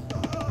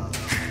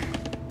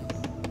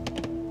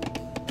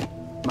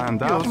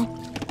 Mandatum.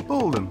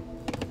 Bolden.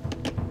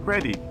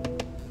 Ready.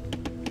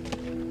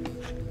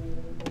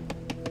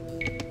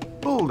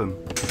 Bolden.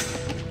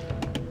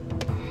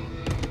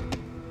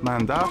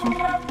 Mandatum.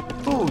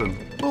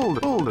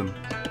 Bolden.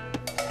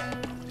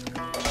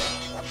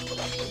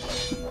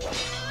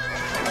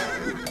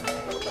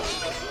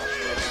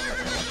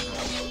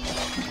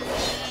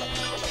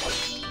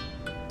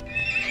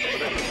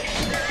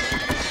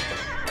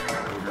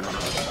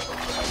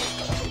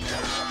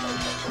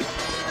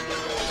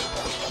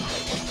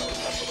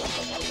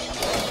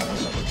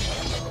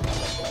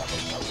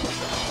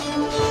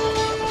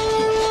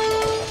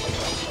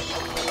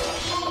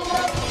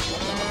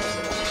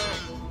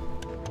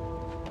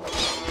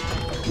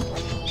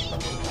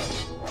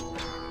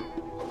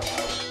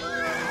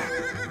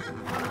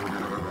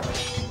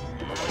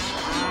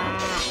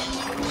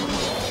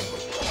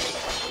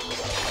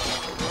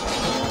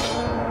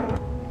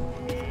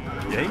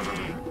 Yay.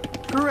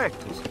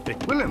 Correctus. Ik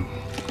Willem.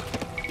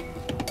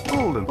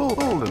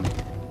 Bolden.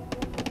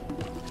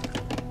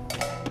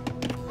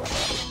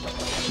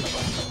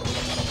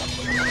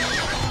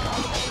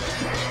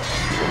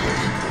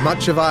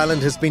 Much of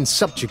Ireland has been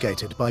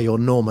subjugated by your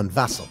Norman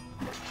vassal.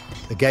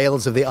 The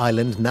Gaels of the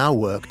island now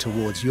work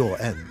towards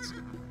your ends.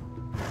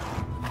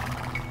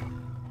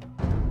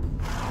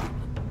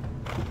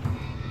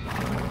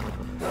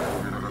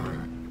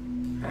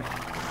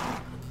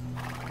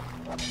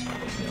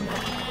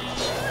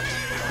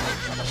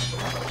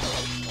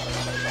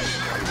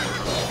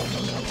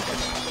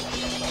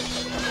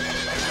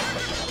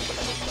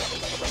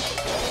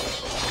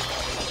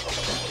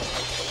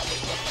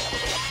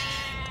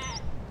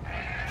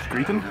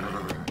 Greeting.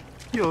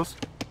 Yes.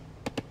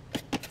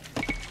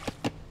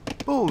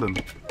 Bolden.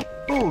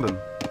 Bolden.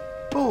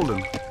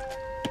 Bolden.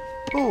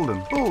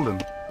 Bolden.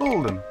 Bolden.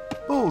 Bolden.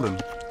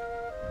 Bolden.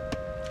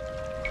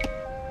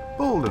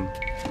 Bolden.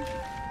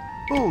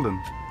 Bolden.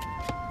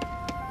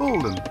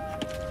 Bolden.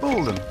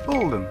 Bolden.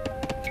 Bolden.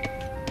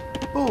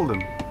 Bolden.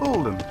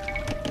 Bolden.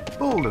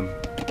 Bolden.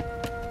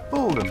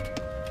 Bolden.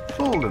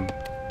 Bolden.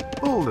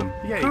 Bolden.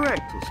 Yay.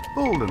 Correctus.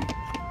 Bolden.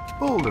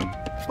 Bolden.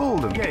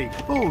 Bolden. Yay.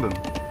 Bolden.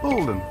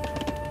 Bolden.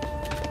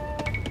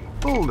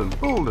 Bolden.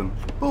 Bolden.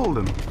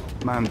 Bolden.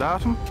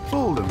 Mandatum.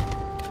 Bolden.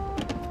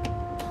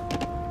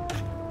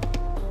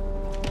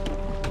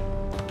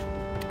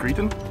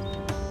 Greeting.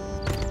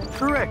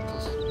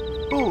 Correctus.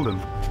 Bolden.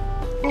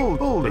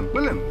 Bolden.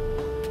 Willen.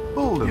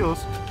 Bolden.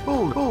 Yes.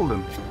 Bolden.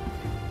 Bolden.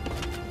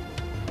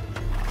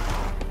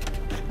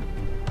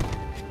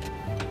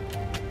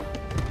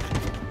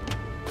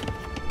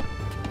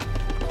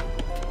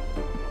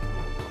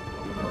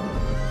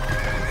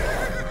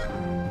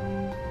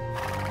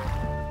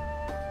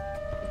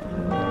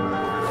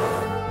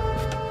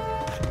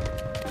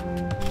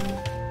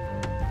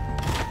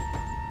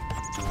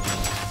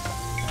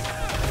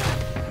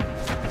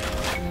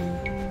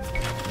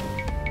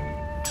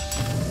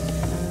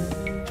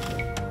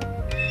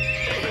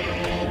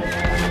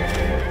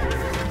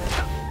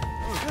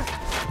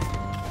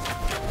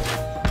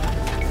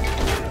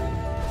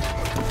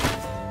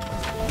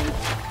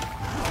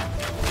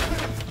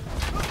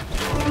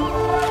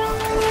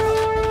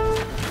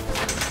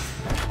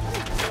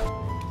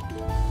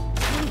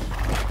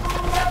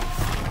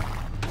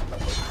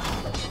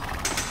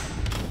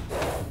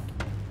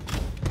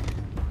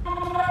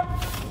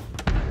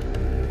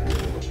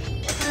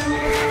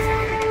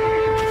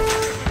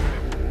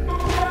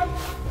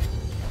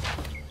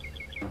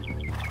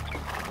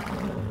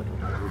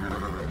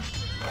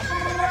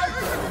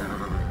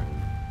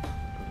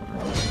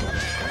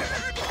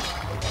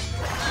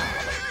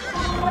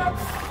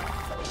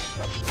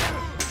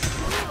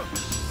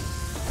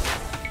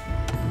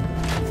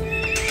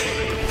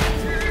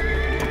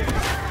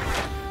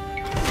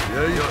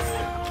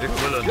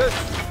 Yes,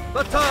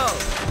 Batal!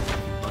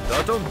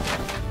 Mandatum?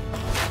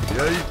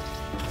 Yay!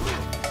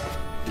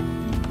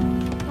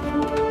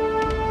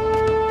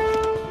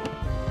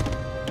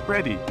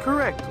 Ready.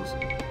 Correctus.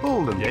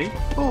 Bolden. Yay.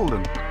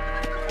 Bolden.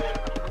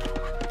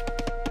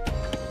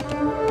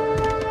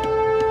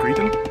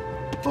 Greeting.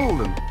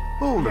 Bolden.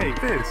 Bolden. Yay.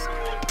 Fist.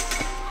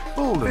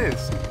 Bolden.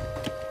 Fist.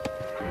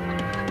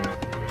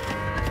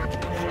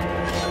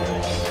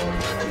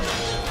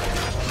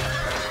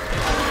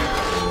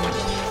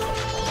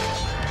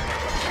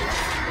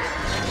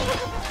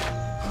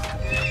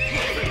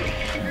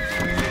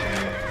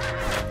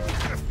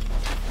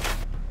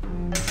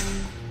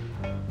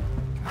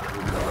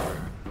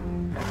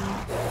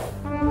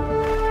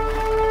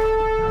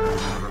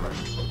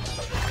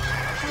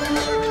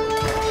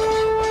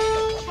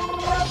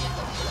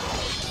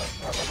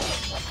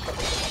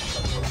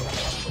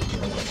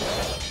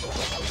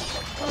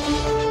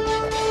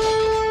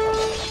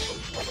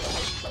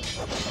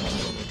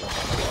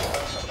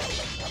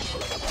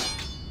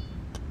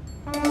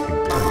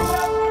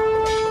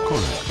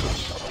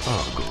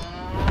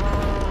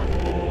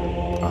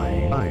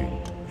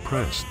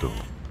 Presto.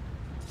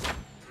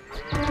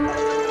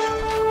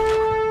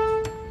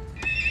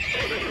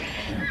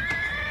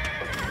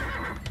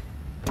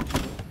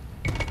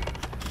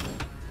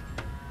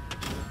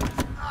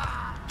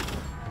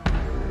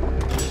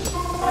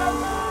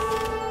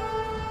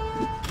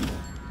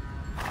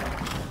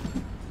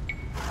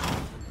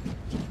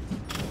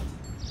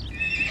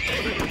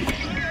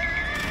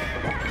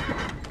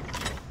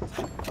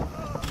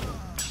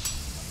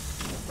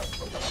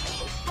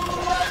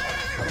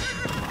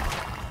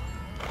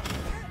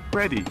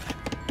 Ready.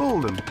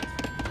 Bolden.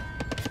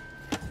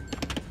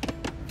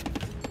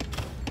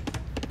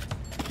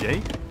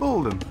 Yay.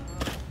 Bolden.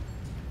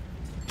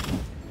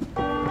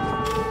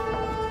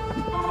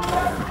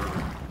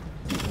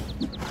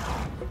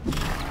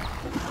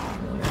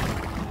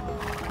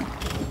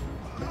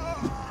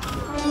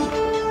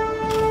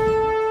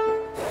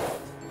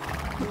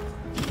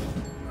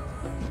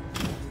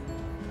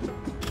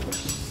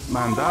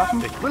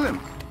 Mandatum. Ik wil hem.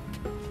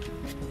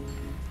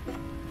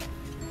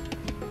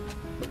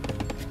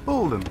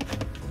 Bolden.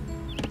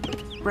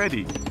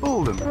 Ready.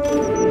 Bolden.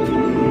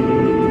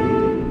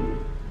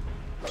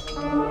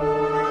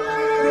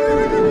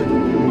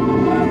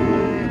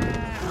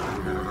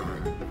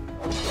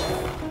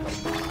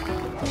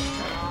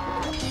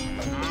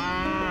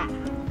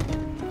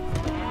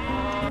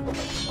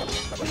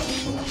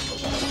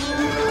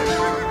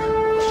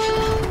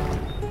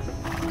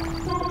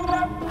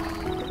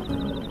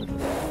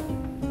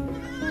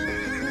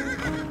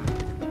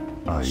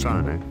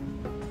 Sane.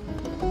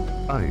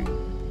 Ai.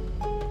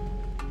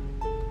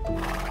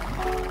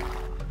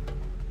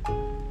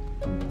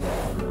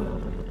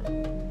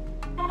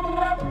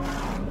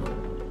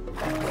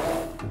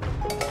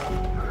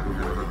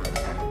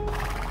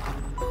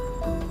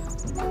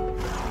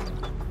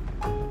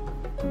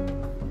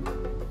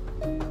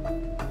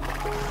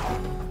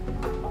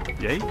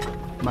 Yay. Yea.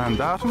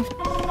 Mandatum.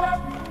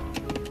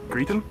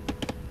 Greeting.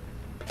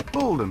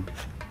 Bolden.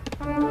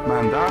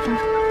 Mandatum.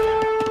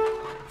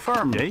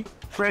 Firm. Yea.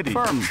 Ready.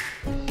 Firm.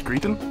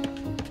 Greeting.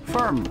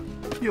 Firm.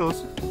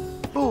 Yus.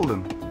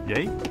 Bolden.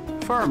 Yea.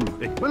 Firm.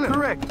 Willen.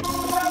 Correct.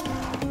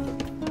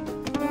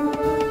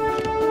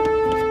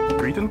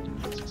 Greeting.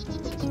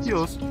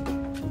 Yus.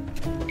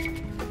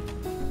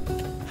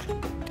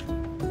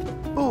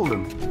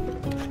 Bolden.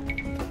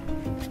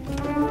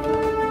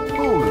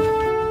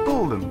 Bolden.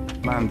 Bolden.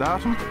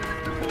 Mandatum.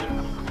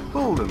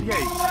 Bolden.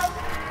 Yea.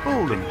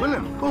 Bolden.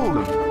 Willen.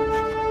 Bolden.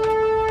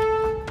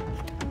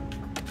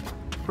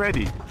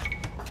 Ready.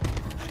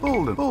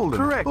 Bolden. Bolden.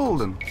 Correct.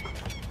 Bolden.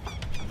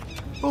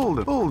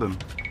 Bolden. Bolden.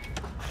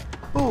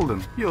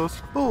 Bolden.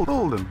 Yus.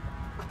 Bolden.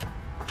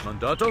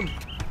 Mandatum.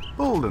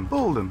 Bolden.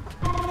 Bolden.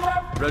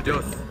 Ready.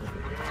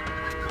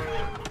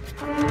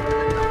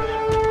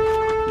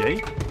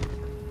 Yea.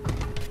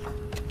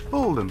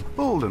 Bolden.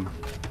 Bolden.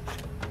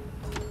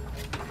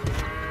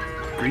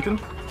 Greeting.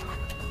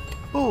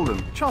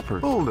 Bolden. Chopper.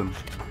 Bolden.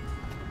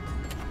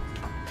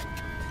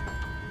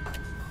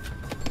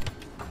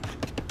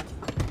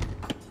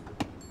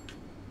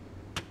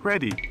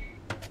 Ready.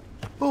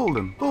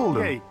 Bolden.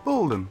 Bolden. Yea.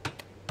 Bolden.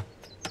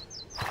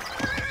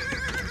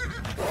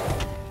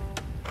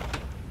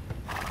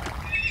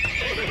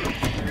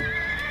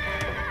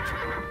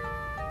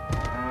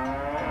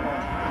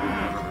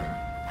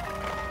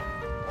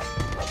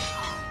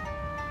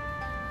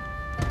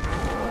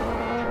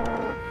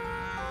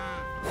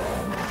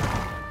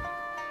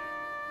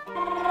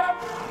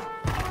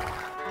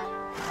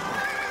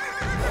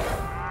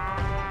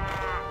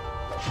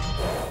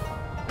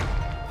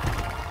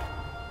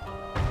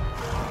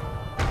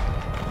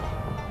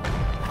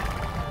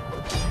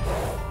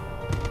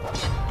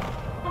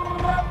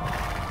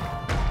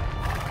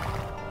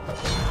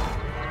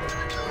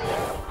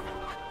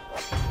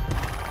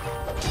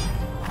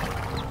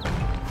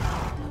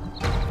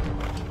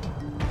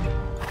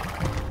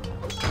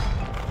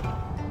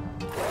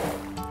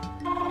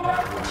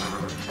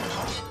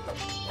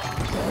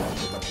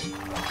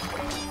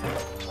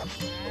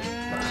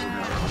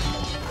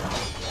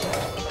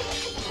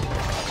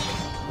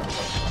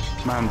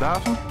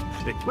 Mandatum.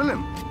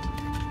 Willen.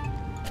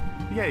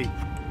 Yea.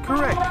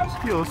 Correct.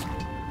 Yus.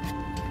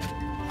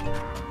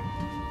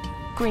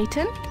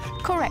 Greaton,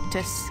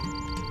 correctus.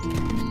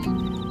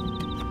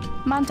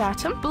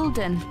 Mandatum,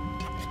 Bulden.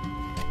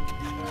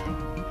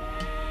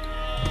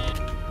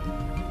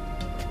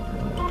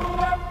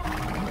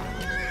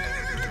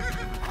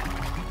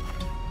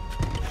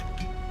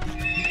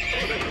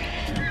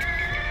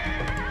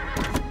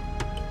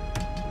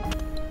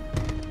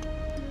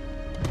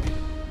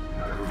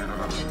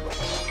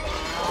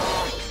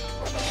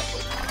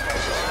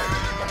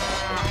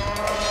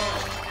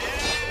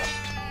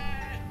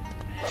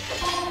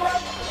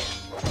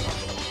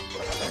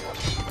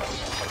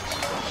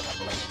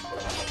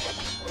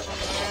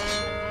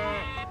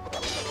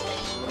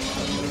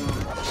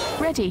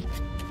 Ready.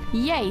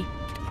 Yea.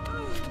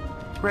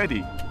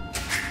 Ready.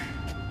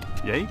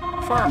 Yea.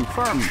 Firm.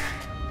 Firm.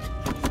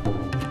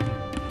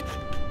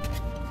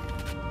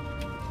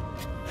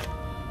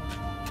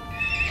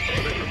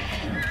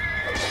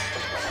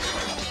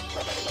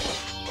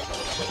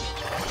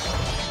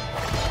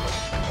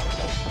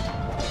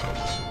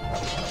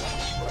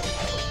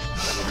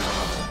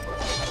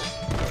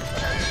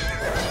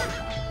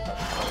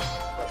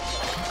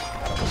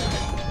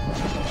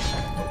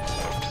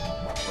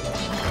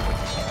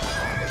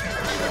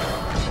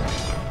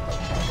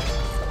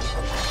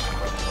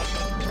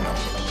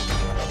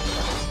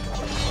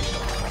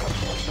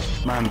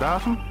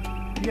 Mandatum.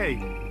 Yea.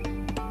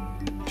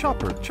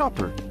 Chopper.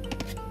 Chopper.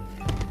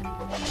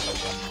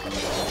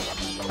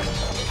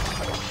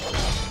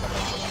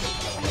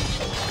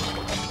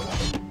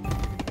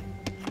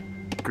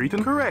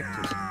 Greeting.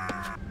 Correctus.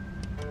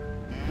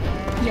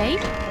 Yea.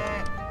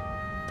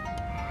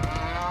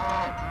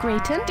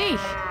 Greaton,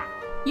 dich.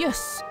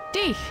 Jus,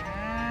 dich.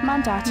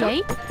 Mandatum.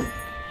 Yea.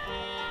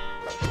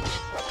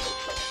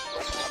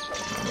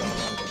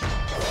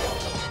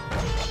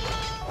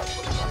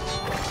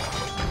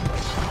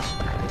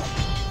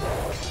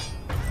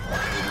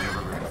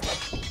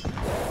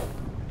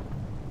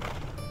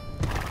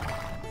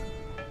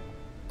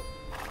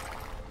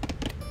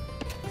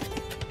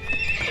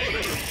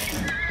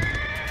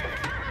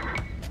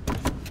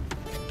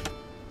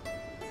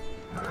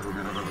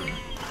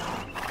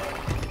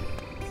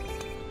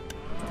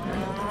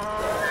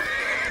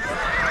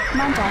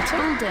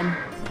 Mandatum, Bulden.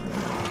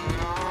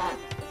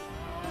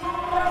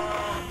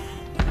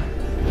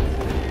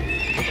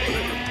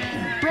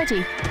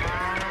 Ready.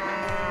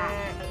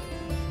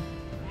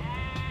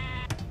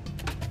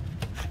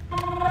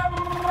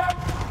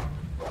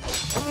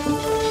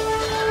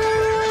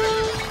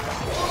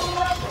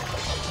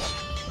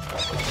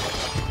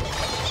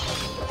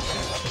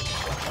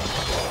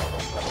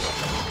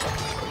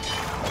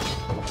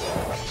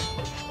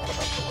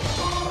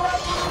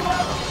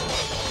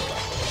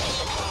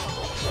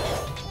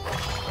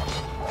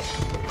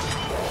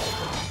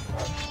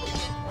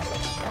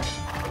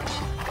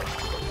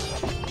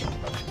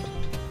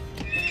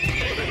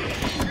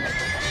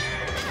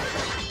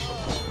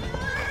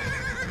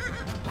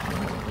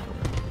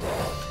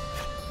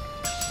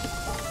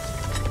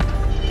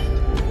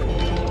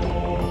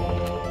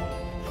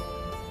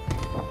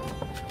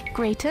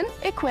 Grayton,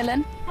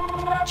 Equilin,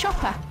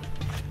 Chopper.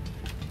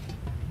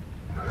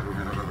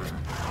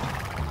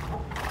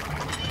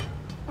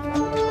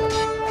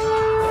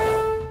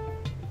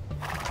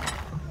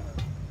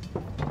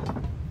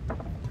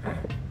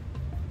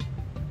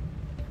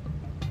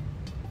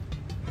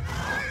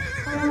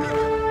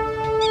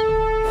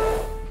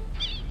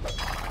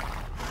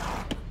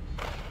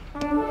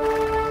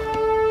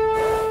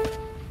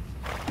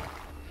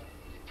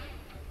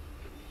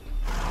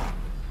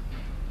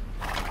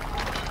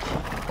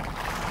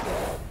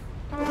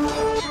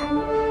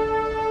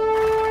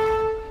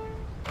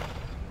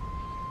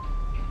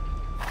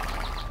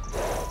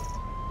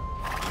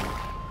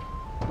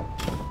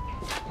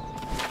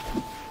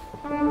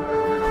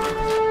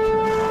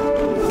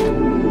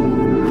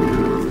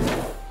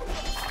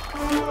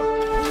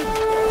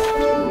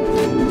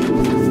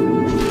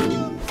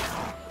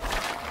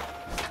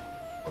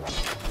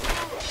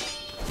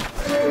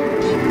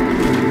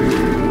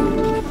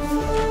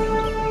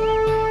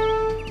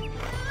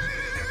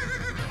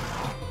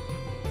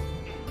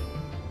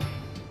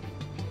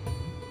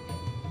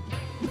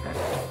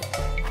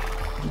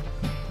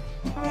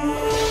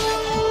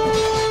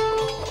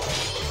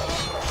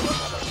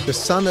 The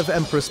son of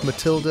Empress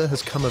Matilda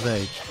has come of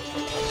age.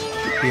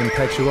 The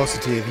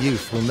impetuosity of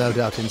youth will no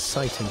doubt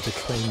incite him to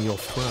claim your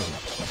throne.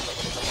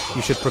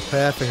 You should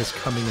prepare for his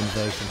coming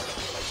invasion.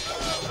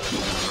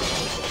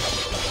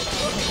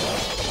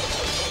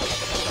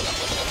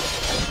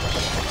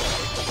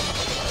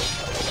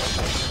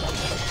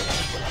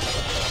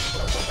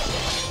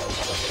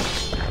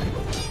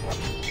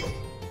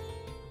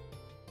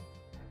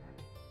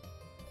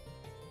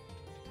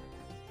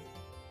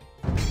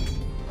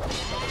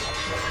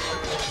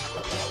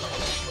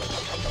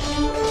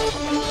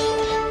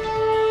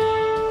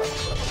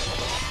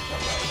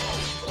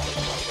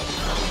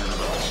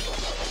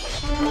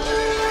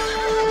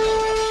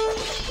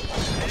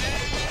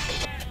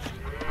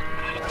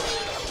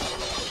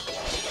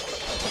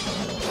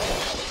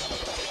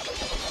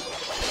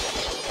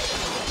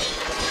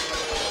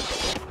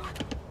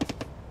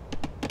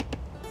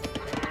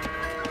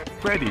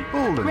 Ready.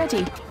 Bolden.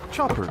 Ready.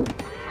 Chopper.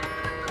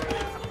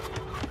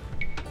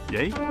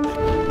 Yay.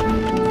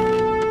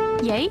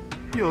 Yay.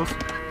 Just.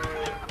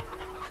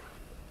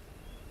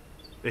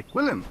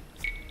 Equilin.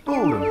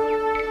 Bolden.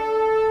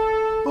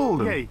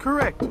 Bolden. Yay.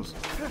 Correctus.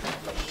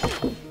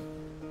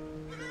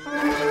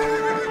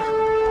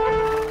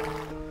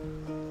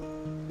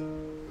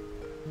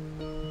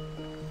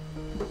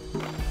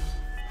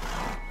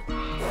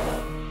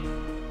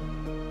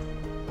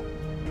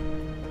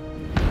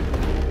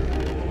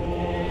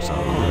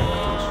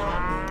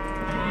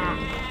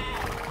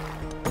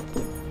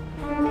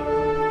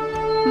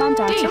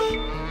 Mandatum,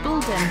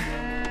 Bulden.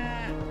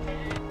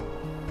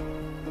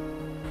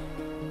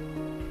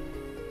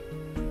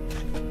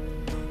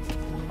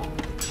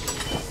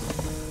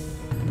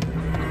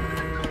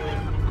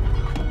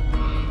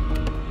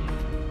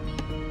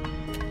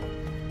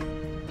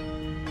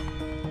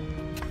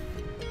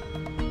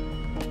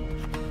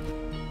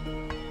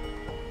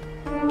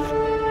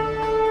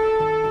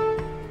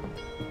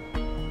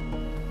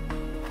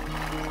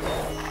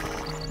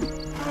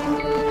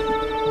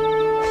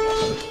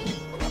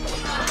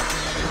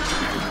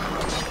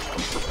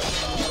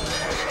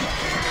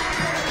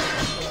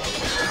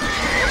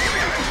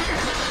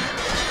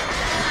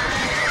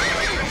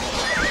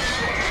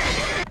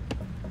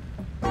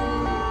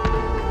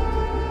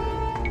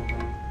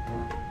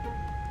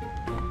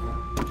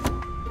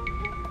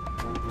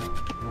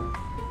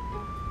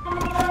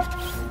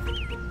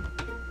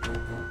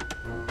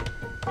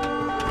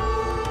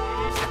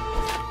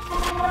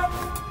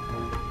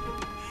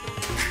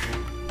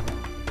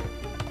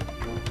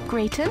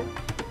 Grayton,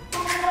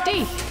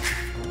 D.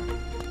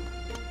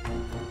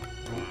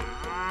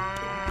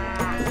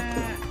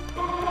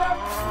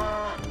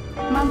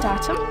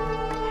 Mandatum,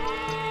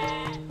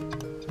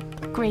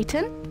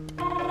 Grayton,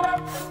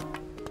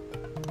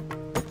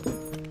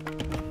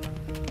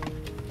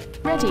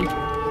 ready.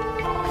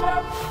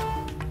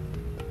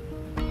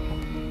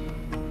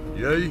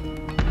 Yay.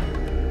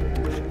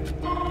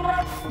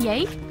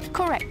 Yay,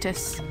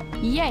 correctus.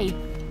 Yay,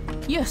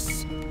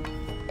 yus.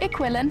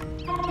 Equilin.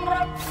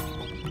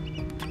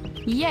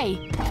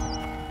 Yay.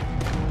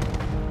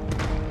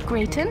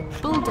 Grayton,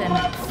 Bulden.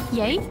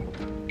 Yay.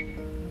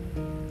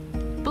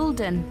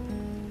 Bulden.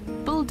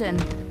 Bulden.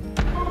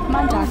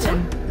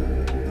 Mandatum.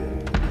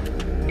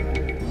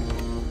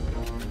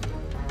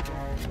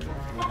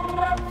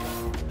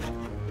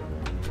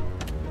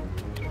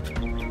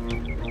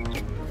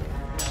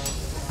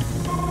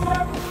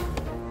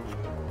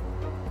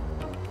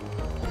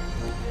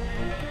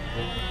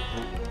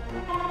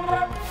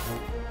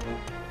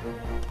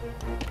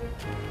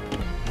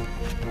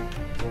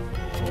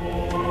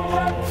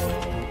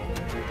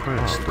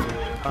 Presto.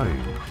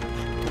 Time.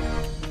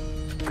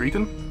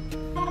 Greeting.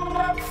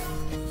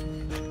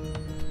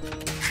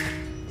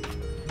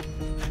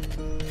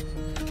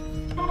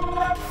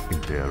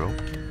 Intero.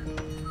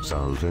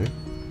 Salve.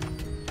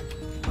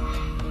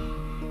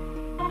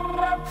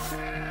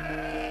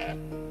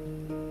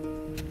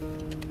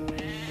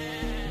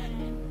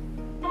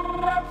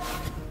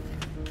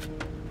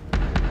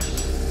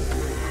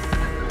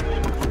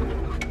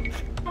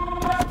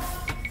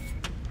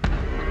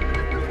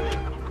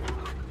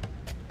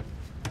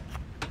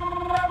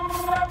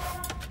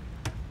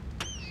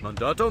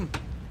 Mandatum.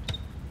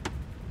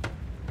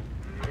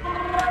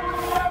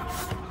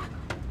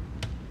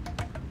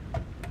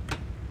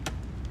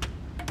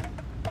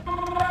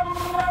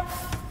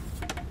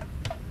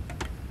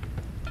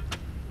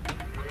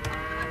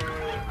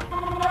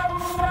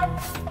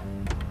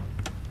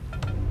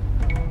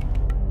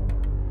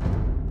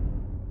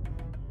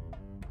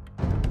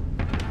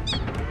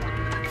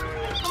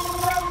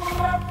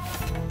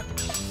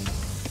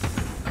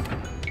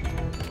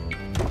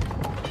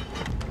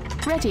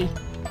 Ready.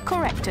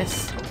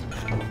 Correctus.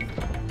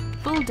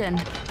 Bulden.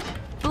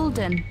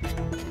 Bulden.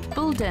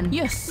 Bulden.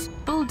 Yes.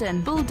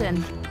 Bulden.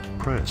 Bulden.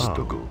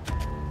 Presto.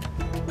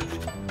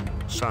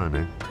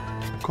 Sane.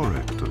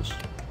 Correctus.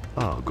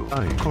 Argo.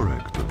 Ai.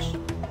 Correctus.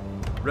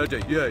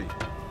 Ready, yea.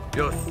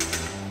 Yes.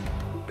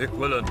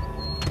 Equivalent.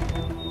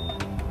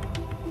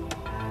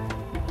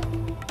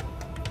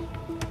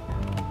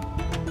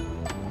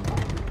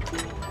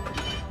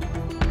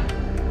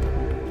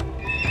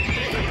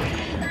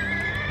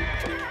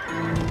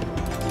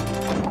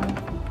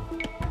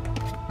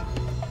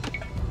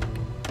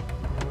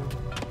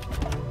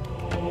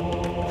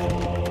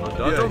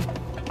 Mandatum.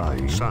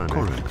 Ai. Sane.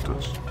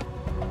 Correctus.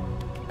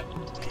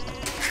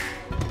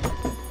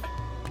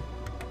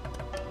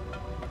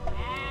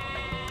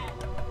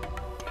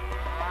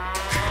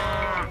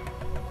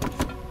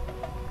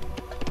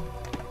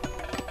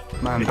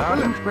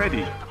 Mandatum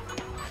ready.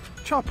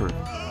 Chopper.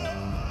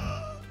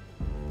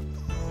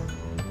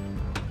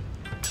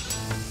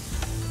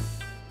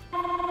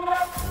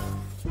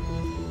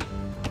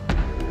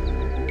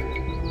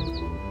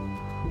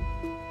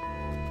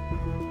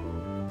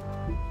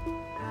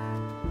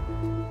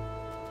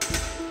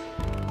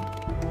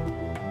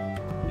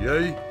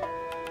 Yea.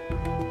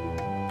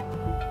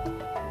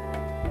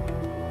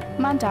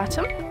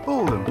 Mandatum.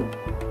 Bulden.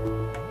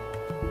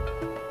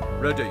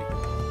 Ready.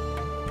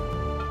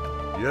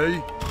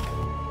 Yea.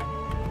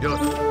 Yes.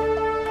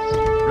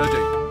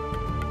 Ready.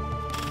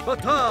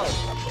 Batal.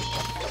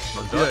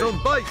 Mandatum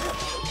bite.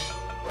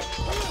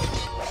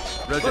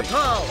 Ready.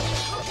 Batal.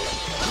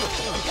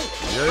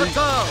 Yea.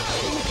 Batal.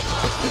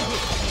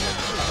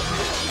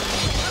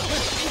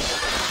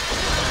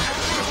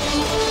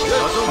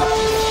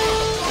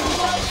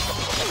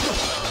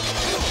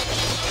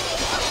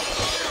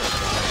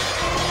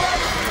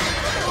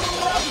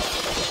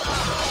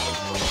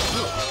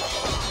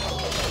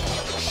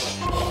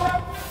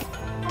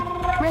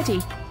 Ready.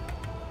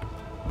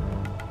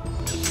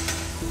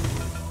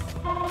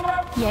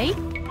 Yay.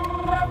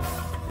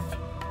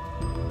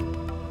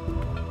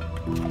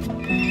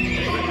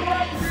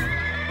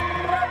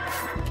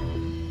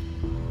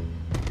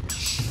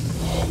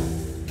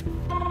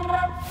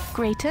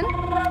 Grayton.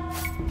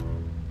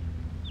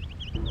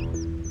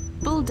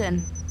 Bulden.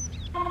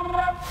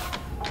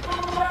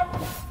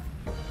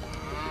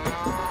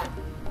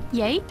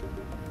 Yay.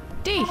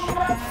 D.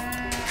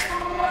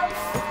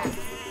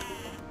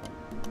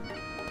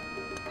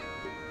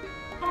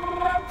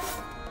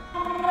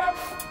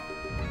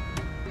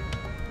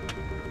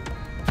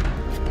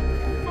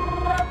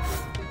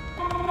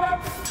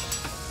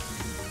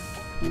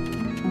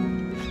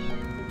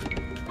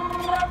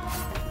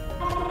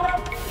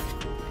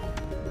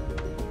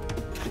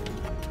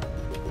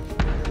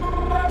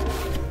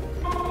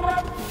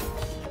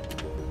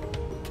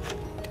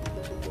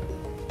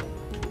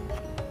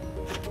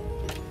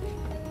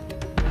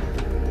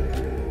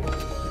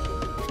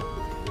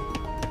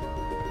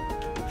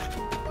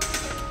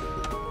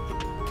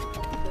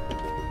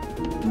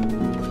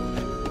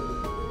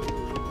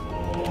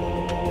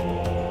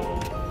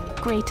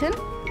 Grayton.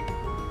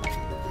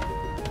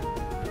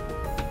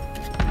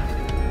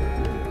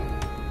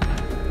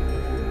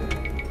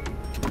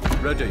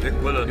 Ready.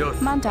 Equivalent. Yes.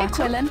 Mandatum.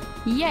 Equilin.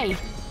 Yay.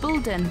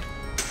 Bulden.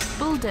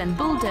 Bulden.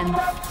 Bulden.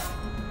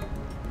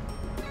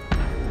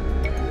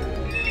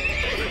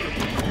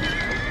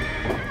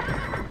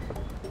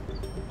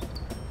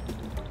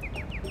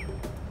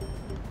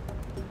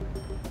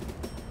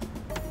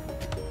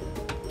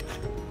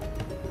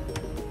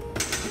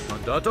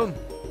 Mandatum.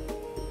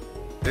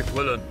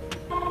 Equivalent.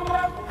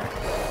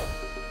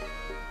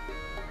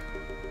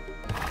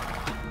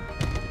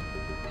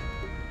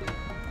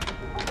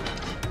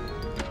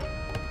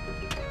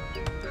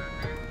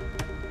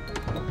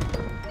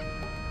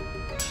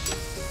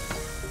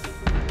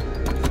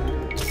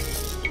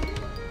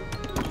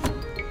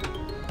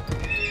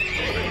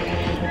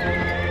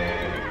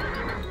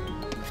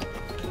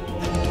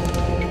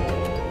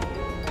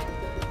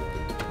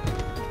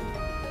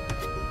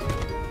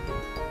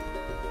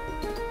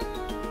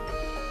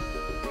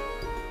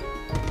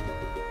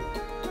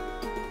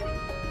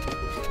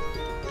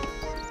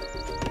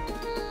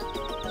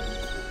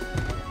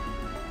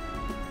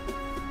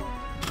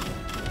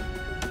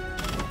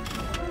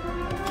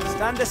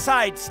 Stand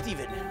aside,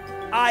 Stephen.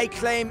 I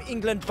claim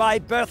England by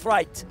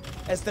birthright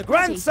as the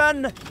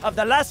grandson of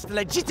the last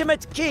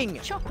legitimate king.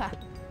 Chopper.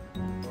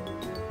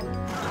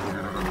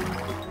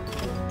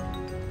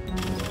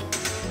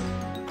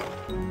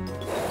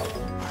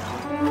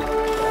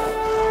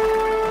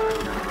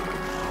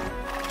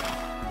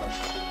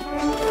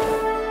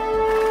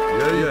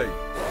 Yea, yea.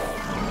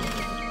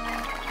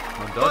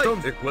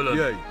 Ik willen.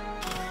 Yea.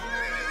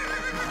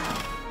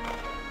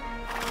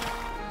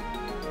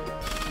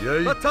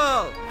 Yea.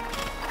 Batal.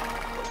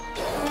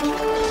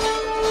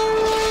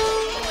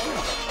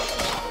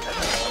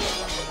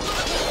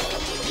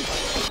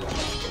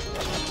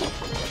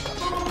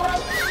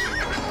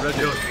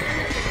 Ready.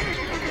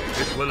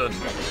 Ik willen.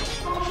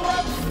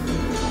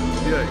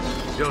 Yea.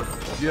 Yes.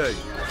 Yea.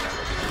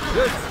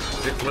 Yes.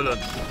 Ik willen.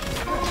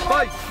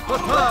 Fight.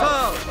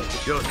 Batal.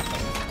 Yes.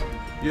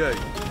 Yea.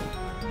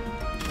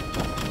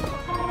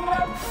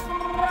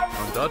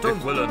 Mandatum.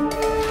 Ik willen.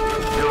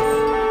 Yes.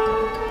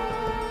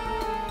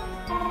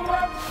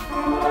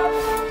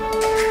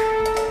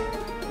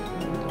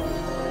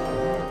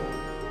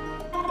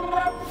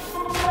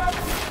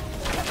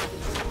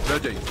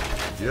 Ready.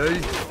 Yea.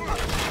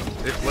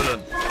 Ik willen.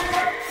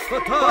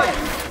 Fight.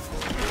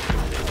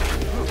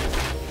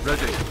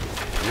 Ready.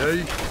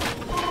 Yea.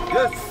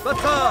 Yes.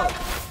 Batal.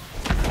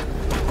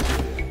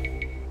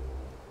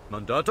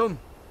 Mandatum.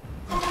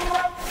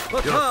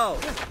 Batal.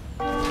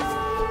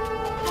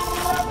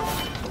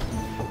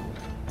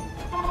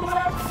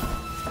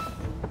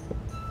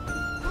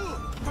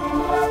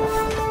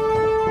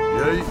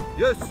 Yea.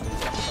 Yes.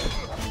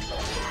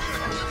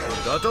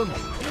 Mandatum.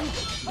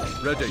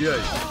 Ready. Yea.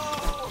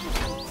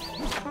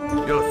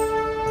 Yes.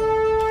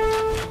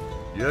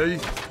 Yea.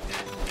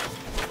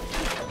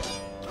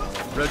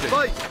 Ready.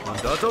 Fight.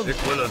 Mandatum. Ik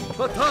willen.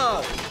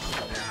 Batal.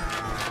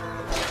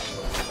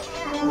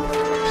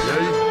 Yea.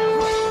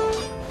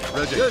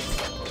 Ready. Yes.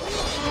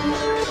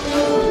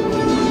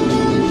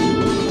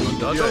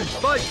 Mandatum.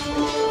 Fight.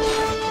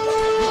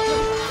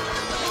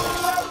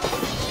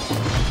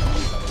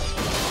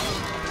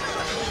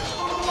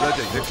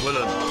 Ready. Ik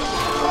willen.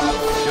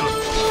 Yes.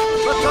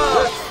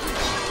 Batal. Yes.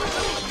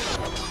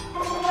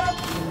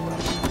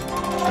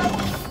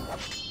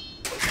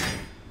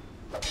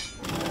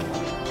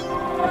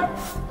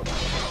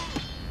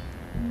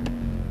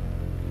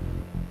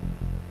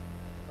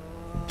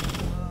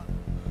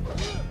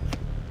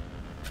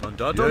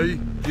 Mandatum?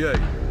 Yea.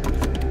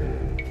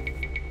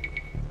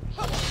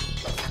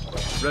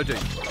 Ready.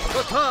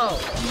 Batal!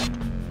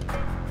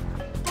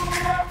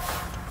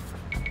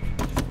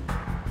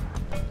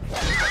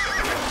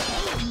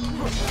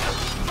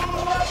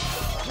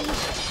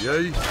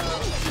 Yea.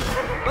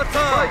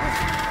 Batal!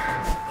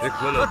 Ik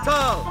wil het.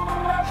 Batal!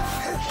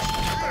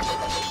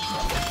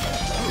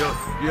 Yes,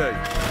 yea.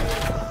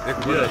 Ik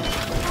wil het.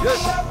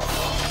 Yes.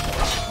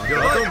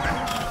 Mandatum?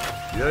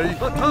 Yea.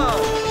 Batal!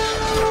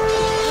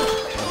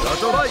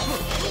 Mandatum?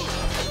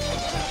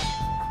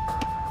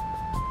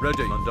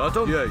 Ready.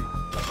 Mandatum? Yea.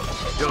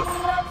 Yes.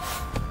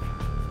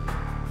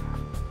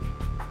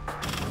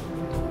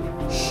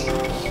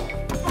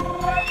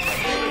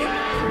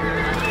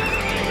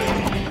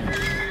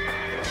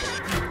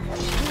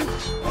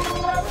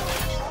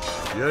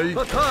 Yea.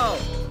 Batal!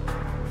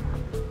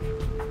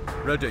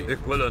 Ready. Ik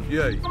wil een.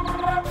 Yea.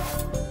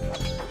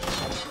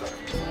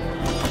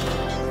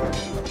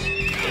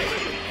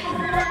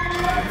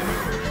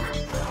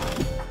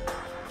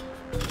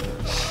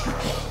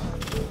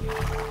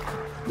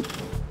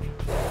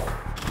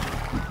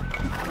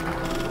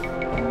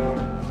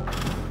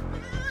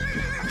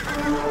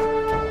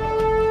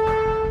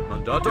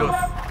 Mandatum? Yes.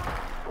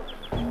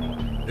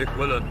 Ik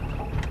wil een.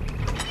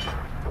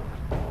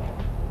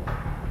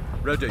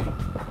 Ready.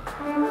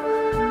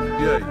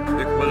 Yea,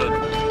 ik wil een.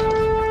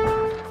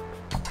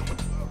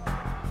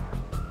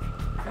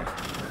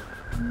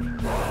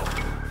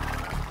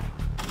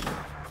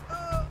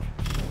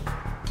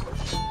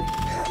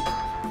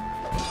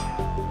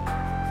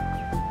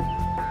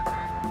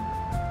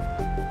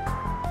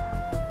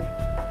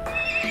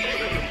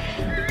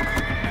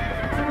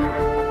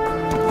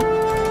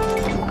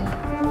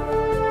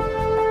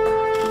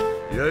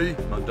 Yea,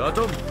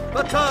 mandatum?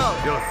 Batal!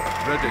 Yes,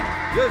 ready.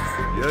 Yes,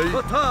 yea.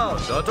 Batal!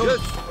 Mandatum?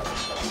 Yes.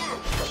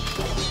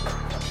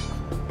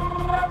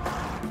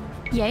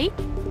 Yea.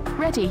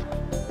 Ready.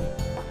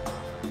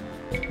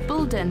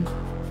 Bulden.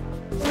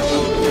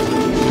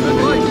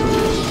 Ready.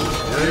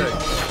 Yea.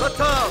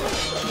 Batal!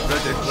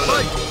 Ready.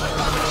 Fight!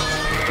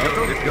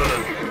 Mandatum? Ik wil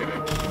een.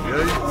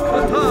 Yea.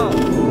 Batal!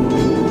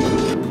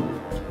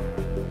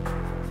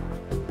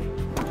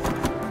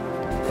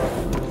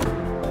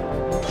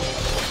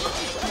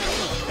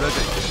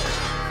 Ready.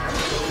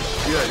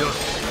 Yeah, yes.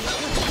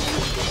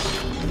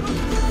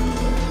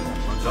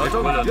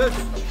 Mandatum? Yes.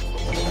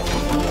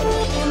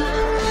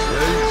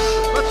 Yea.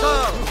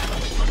 Batal!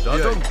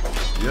 Mandatum?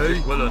 Yea.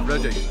 Ik wil een.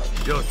 Ready.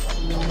 Yes.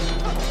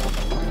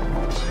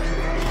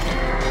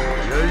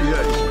 Yea,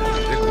 yea.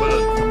 Ik wil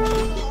een.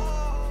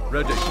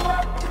 Ready.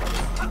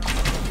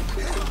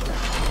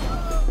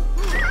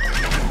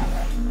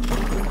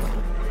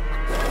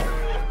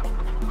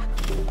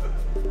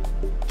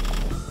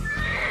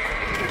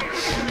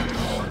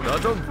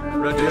 Mandatum?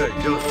 Ready. Yea,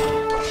 yes.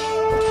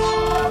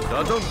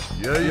 Mandatum?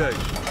 Yea, yea.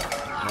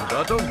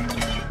 Mandatum?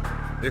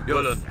 Ik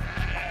wil een.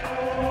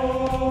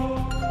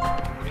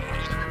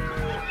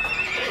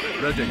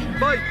 Ready.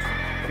 Fight!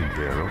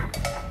 Impero.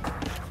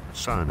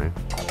 Sane.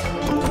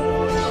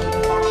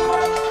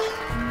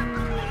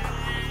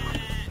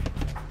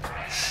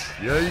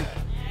 Yea.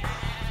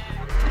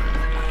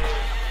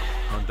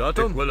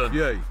 Mandatum. Willen.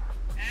 Yea.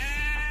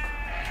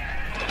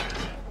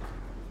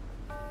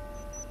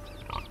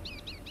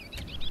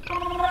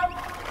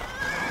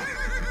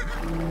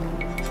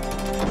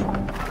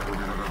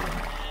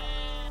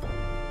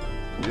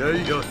 Yea.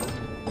 Yes.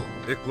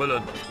 Ik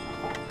willen.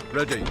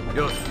 Ready.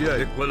 Yes. Yea.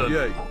 Ik willen.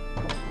 Yea.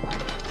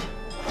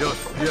 Yes.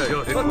 Yea.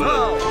 Yes. Ik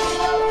willen.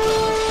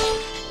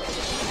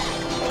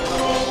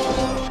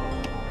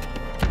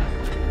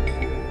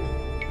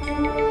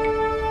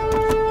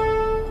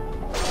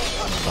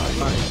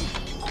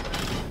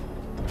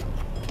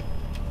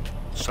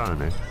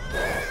 Sane.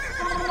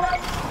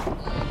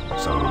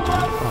 Salve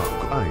Argo.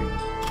 Ein.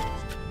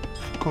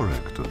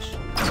 Correctus.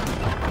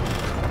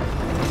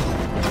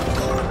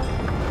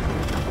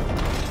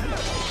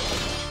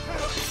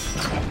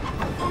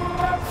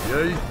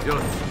 Yea.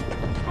 Yes.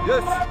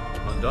 Yes.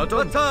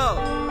 Mandatum.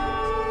 Fatal.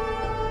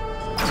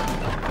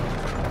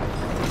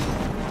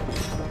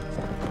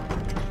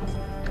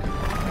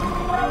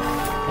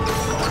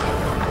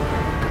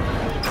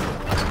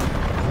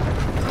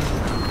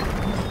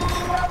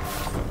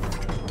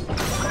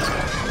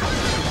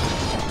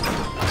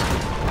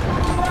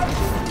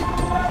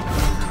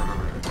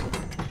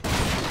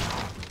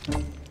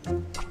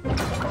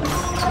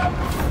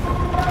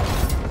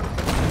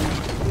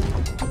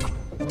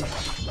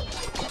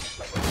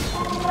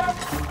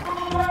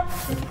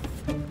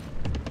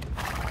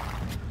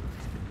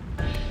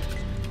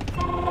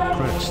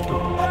 Presto.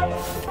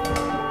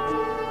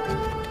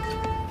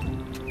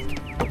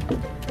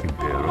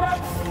 Impero.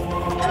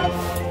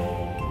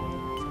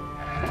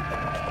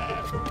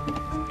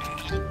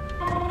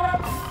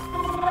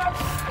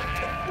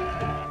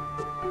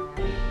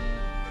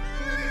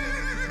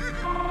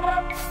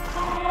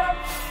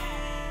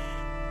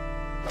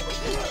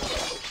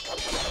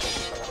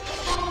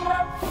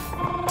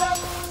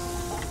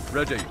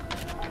 Ready.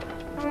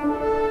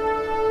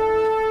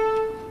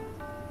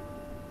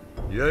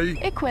 Yea.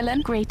 Ik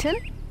willen.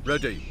 Grayton.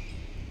 Ready.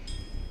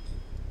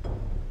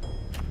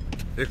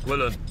 Ik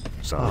willen.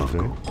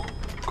 Salve.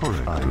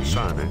 Correctus.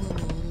 Sane.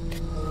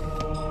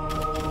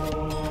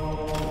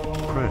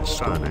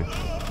 Presto. Sane.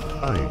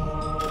 Ein.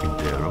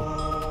 Impero.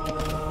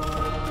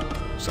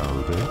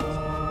 Salve.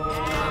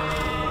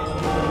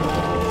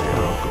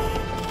 Ergo.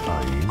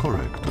 Ein.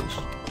 Correctus.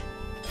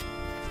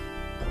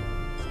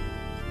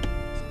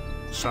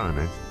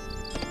 Sane.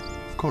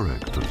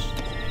 Correctus.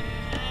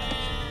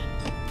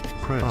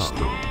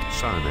 Presto.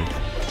 Sane.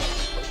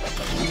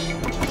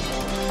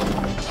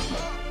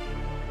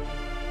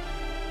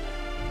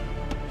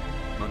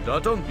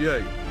 Mandatum.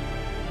 Yea.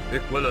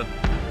 Ik willen.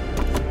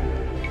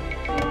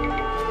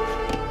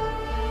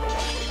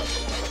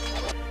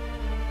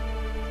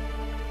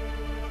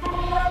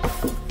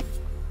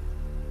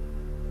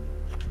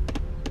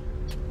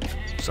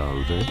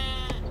 Salve.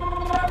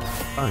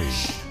 Ein.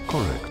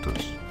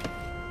 Correctus.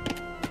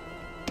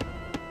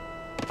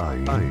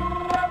 Ein.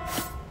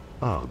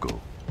 Argo.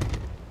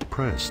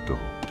 Presto.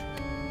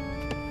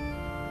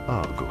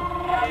 Argo.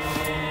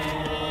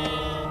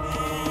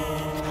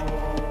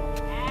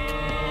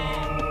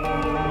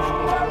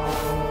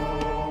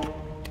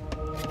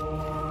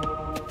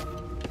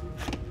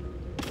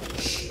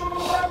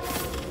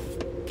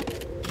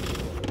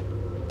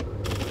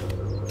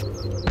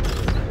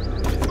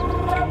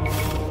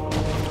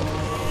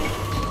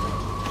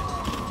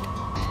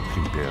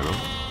 Impero.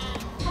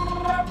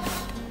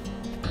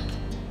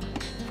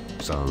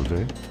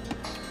 Salve.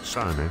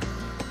 Sane.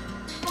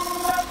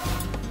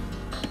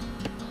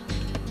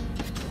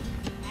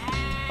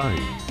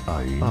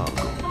 Ein.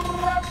 Argo.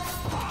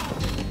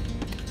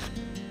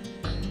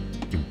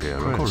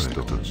 Impero.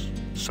 Correctus.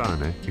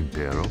 Sane.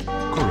 Impero.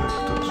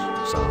 Correctus.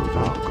 Salve.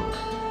 Argo.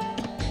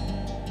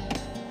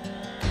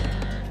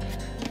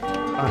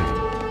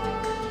 Ein.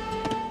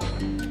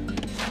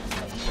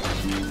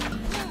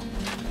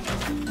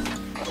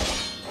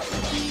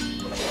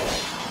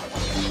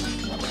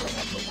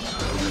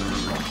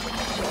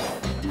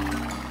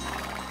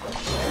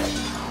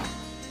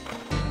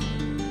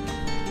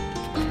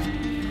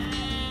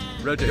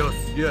 Ready. Yes.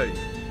 Yea.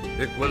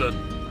 Ik willen.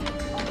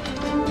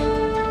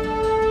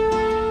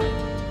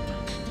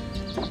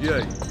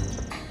 Yea.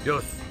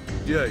 Yes.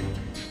 Yea.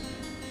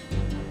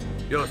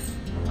 Yes.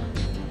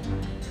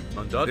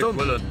 Mandatum. Ik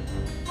willen.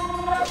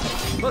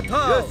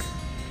 Fatal. Yes.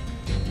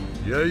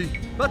 Yea.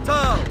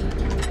 Fatal.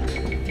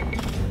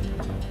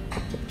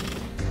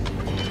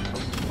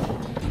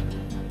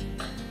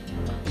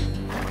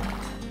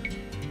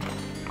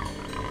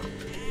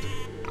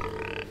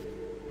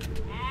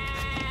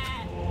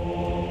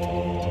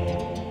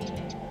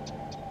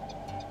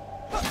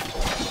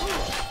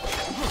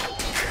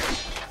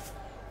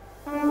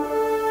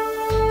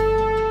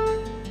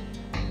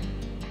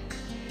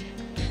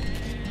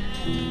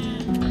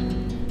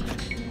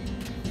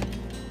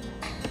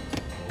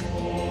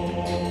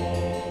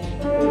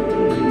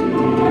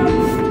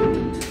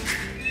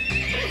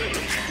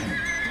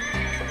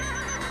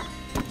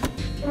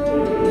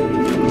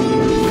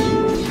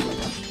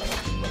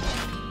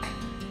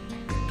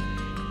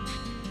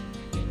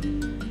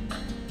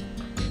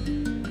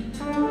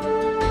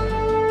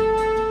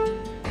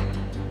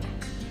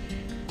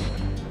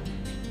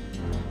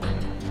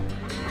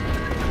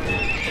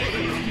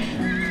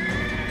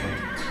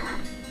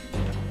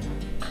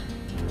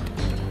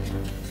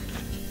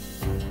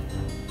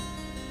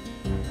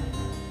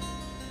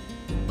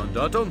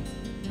 Mandatum.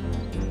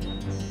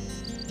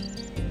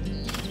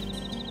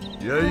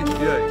 Yea,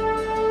 yea.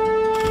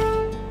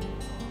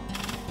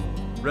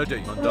 Ready.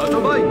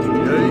 Mandatum. Fight.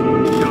 Yea,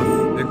 yes.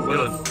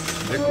 Equivalent.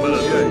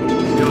 Equivalent. Yea,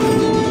 yes.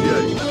 Yea,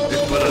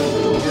 equivalent.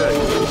 Yea.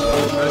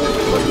 Ready.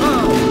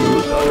 Mandatum.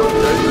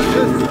 Yea,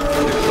 yes.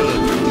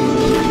 Equivalent.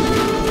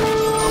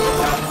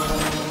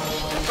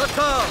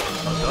 Attack.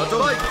 Mandatum.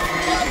 Fight.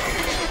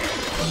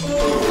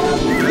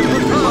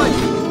 Fight.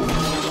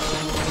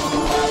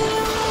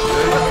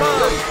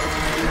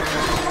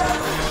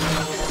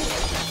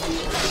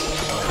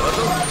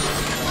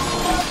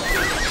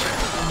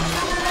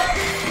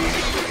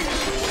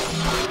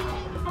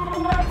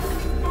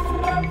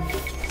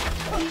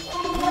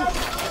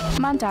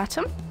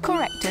 Mandatum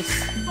correctus.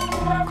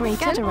 Greek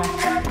Gadara.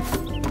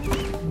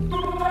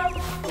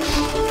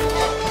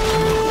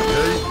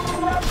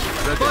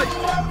 Ready.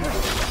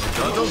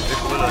 Mandatum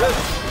equivalent.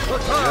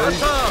 Attack!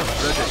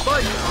 Ready.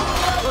 Fight!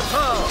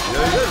 Attack!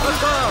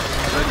 Attack!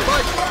 Ready.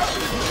 Fight!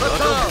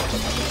 Attack!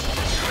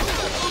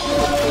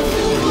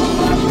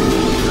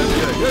 Ready.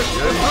 Yes.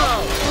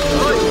 Attack!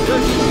 Fight!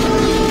 Yes.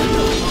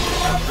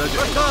 Ready.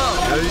 Attack!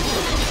 Yes.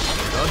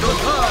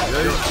 Attack!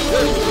 Yes.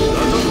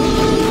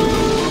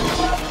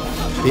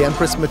 The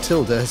Empress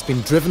Matilda has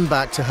been driven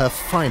back to her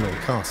final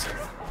castle.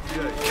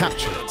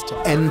 Capture it to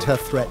end her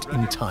threat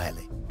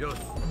entirely. Yes.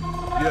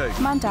 Yay.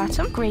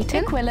 Mandatum Greek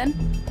Equivalent.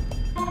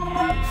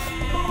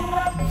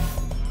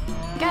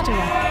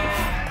 Gadara.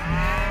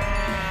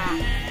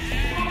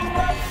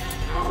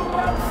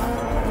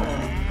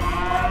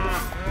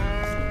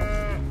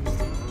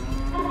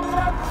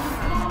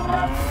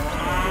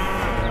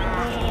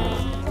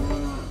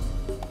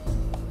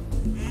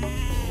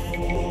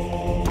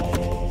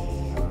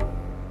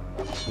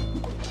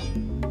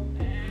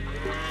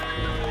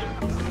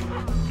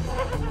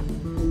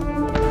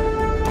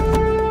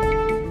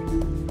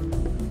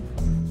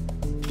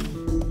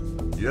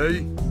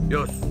 Yay,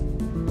 yes.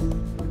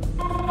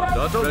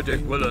 Mandatum ready.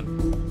 Equivalent.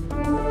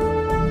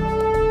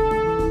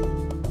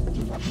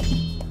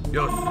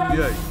 Yes,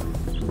 yay.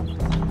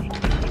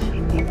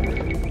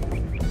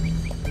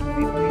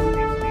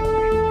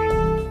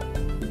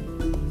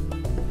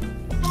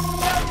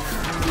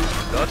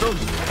 Mandatum.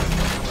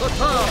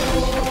 Attack!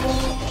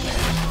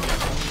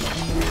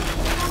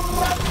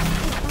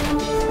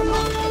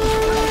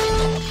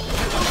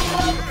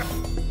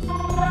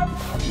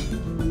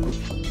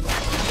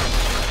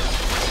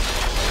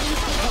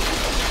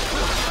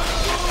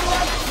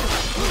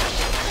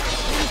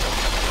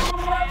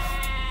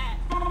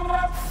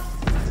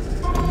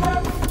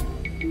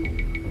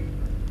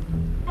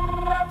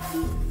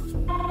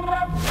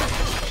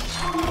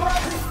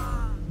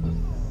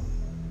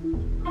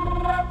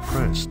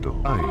 Presto,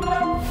 ai.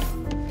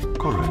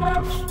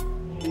 Correctus.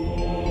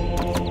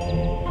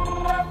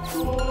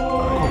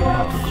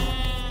 Cormatico.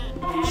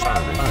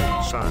 Sane, ai,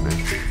 sane.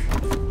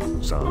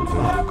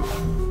 Salvago.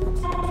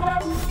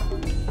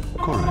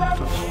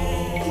 Correctus.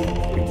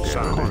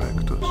 Sane.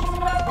 Correctus.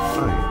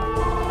 Ai.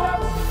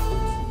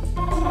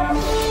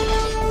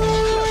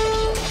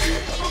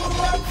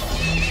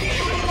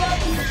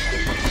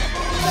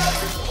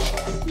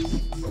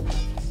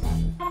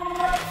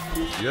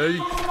 Yay.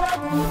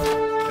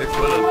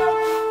 Equivalent.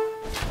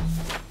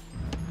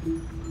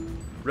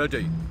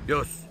 Ready.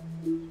 Yes.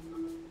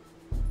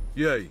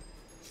 Yay.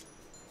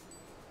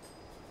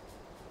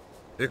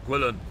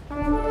 Equivalent.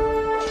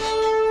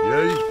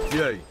 Yay.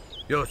 Yay.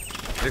 Yes.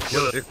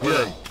 Equivalent.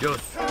 Equivalent.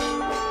 Yes.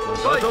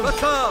 Fight.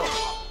 Attack.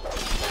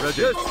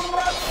 Ready. Yes.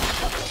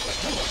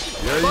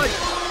 Yay. Fight.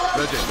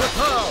 Ready.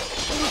 Attack.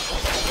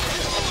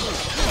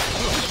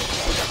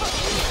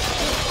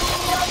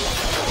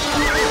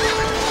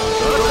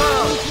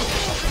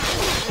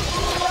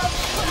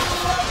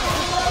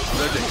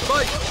 Ready.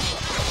 Fight!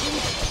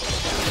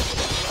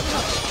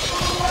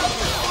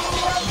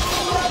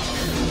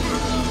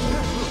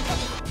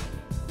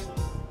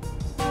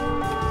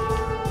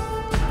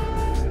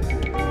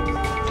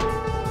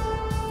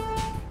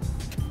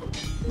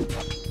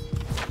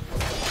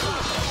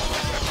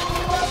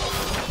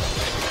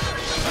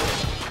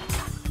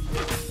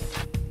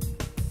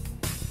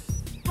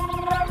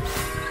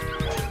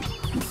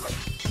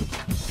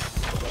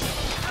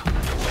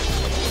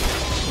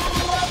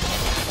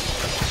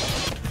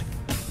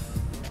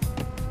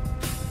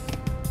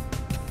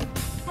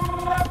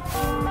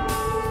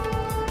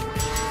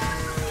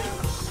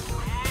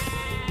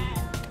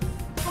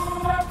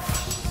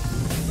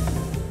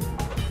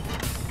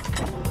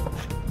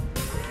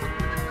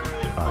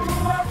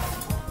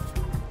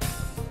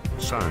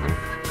 Sane.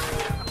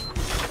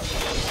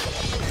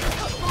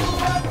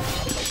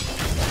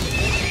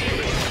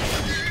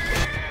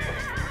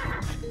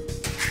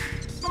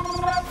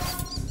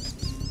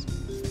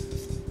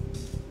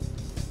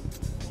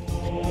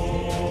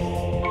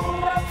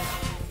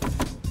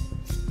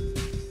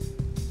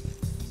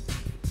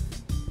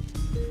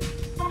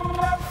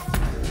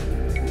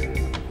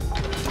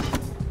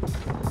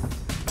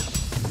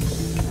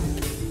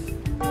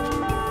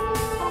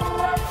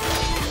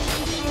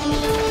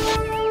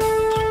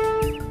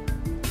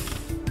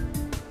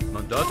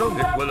 Mandatum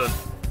equivalent.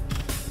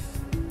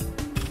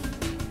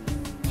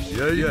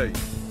 Yay, yay.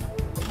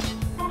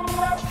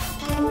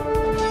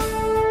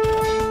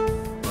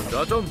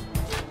 Mandatum.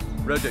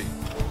 Ready.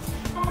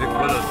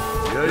 Equivalent.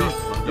 Yay.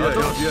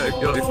 Mandatum. Yay.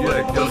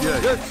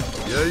 Yes.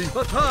 Yay.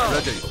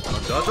 Ready.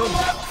 Mandatum.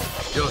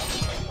 Yes.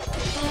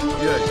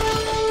 Yay.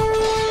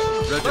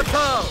 Ready.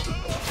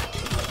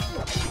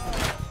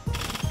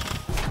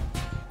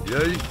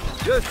 Yay.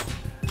 Yes.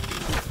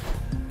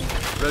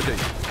 Ready.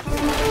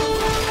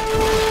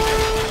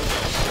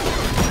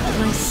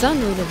 My son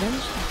will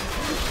avenge me.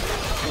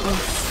 I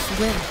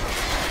swear.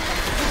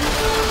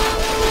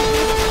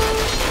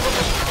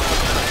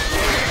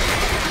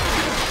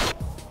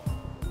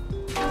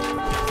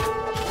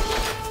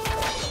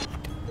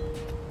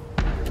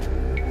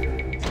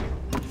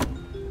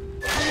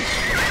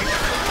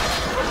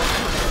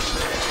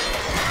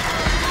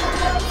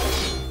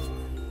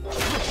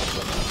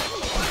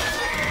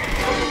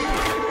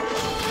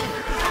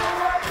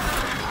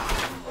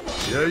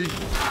 Yay.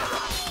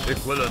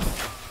 Equivalent.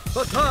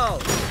 Fatal.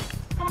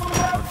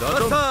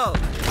 Fatal.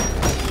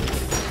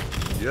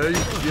 Yay,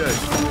 yay.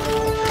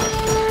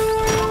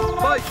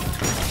 Fight.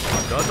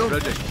 Mandatum.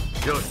 Ready.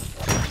 Yes.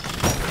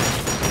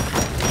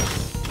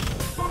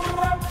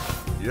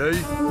 Yay.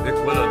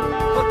 Equivalent.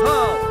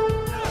 Fatal.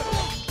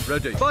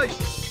 Ready. Fight.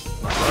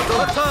 Mandatum.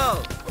 Fatal.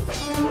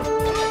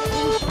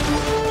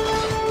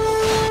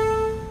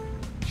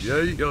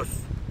 Yay. Yes.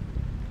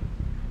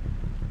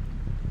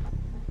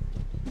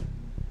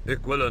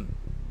 Equivalent.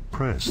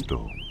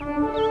 Presto.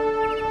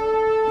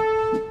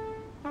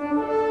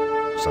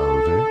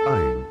 Salve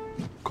ein.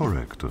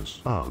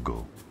 Correctus.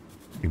 Argo.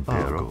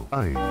 Impero.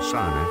 Ein.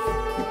 Sane.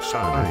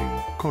 Sane.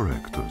 Ein.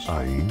 Correctus.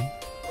 Ein.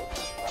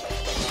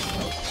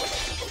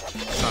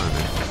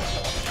 Sane.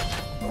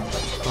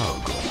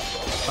 Argo.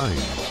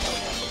 Ein.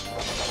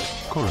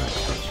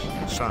 Correctus.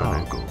 Sane.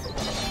 Argo.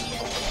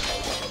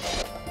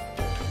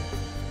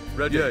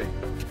 Ready. Yay.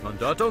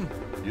 Mandatum.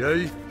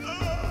 Yay.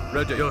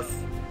 Ready. Yes.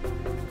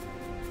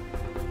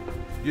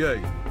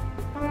 Yay.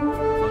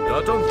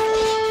 Mandatum.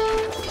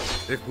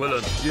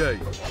 Equivalent. Yay.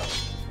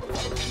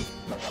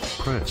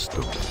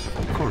 Presto.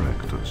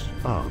 Correctus.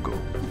 Argo.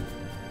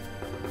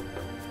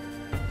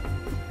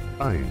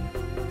 Ein.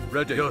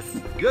 Ready. Yes.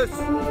 Yes.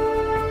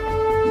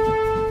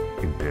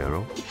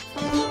 Impero.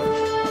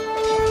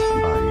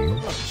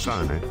 Ein.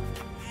 Sane.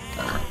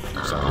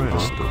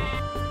 Presto.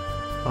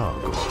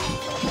 Argo.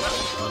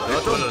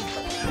 Equivalent.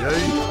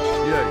 Yay.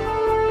 Yay.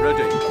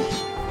 Ready.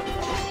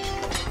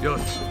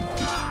 Yes.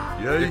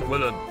 Yay.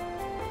 Equivalent.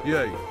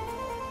 Yay.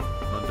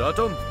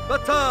 Mandatum.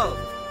 Fatal.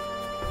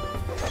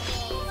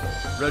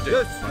 Ready.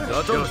 Yes.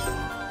 Mandatum. Yes.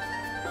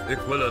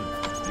 Equivalent.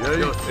 Yay.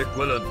 Yes.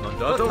 Equivalent.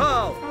 Mandatum.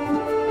 Fatal.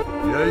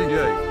 Yay.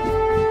 Yay.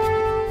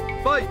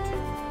 Fight.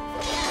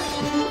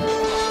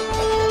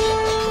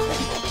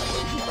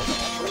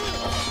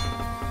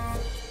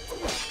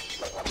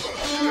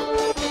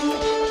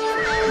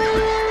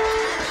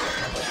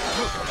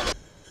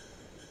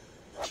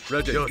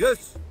 Ready. Yes. Yes.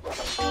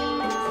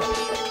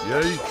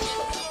 Yay.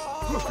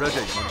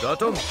 Ready.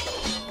 Mandatum.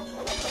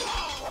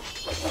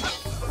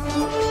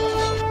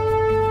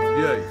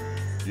 Yay.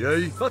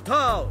 Yay.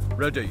 Fatal.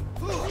 Ready.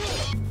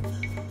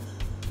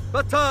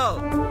 Fatal.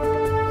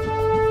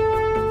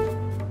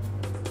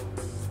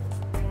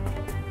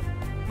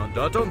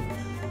 Mandatum.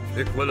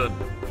 Equivalent.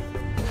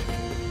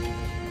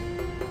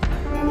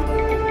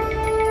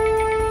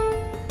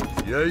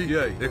 Yay.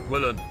 Yay.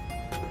 Equivalent.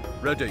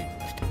 Ready.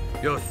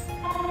 Yes.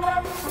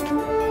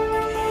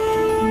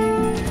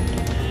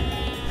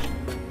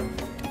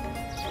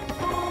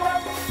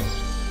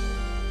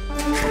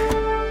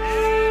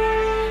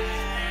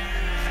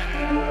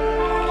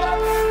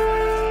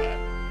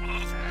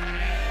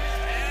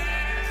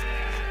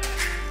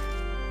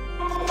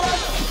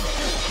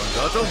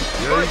 Mandatum.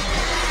 Yay.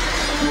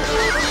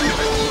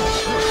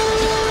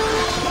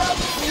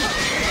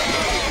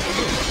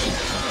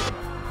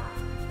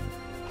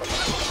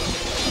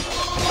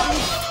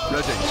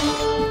 Ready.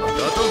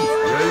 Mandatum.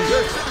 Yay.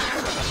 Yes.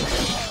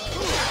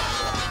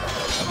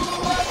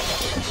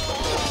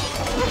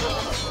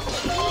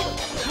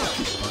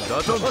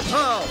 Mandatum.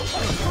 Fatal.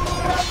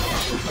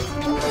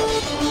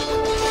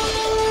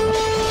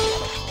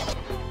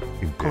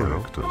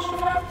 Incorrectus.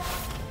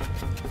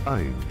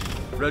 Ein.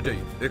 Ready.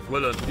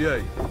 Equivalent.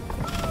 Yay.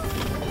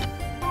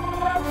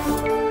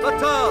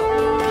 Fatal.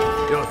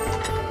 Yes.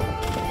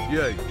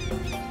 Yay.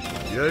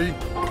 Yay.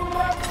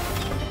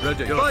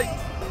 Ready. Yes. Fight.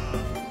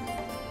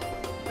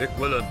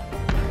 Equivalent.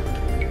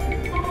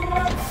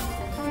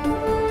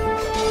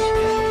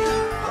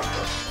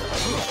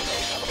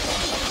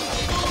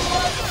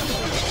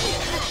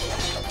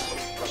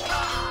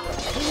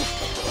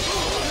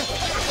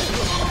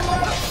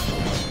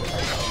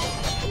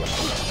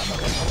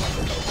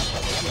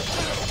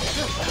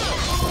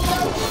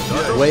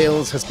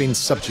 Wales has been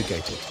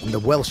subjugated, and the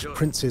Welsh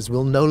princes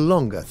will no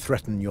longer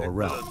threaten your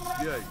realm.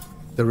 Yay.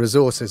 The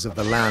resources of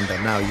the land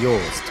are now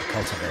yours to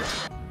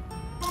cultivate.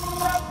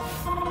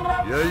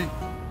 Yay.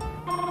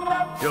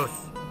 Yes.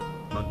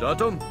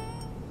 Mandatum.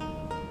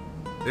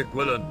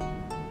 Equivalent.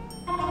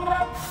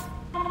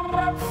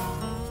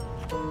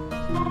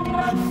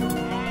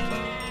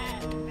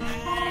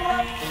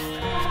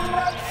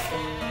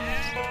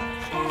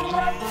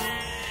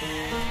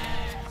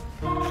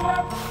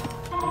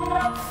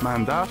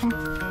 Mandatum.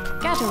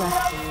 Gatherer.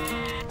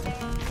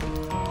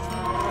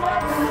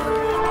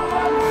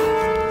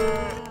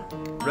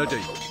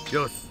 Ready.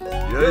 Yes.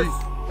 Yay.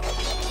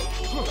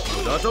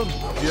 Mandatum.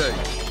 Yay.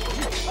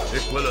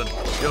 Equivalent.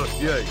 Yes.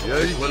 Yay.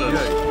 Yay. Equivalent.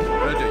 Yay.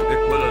 Ready.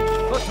 Equivalent.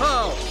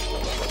 Fatal.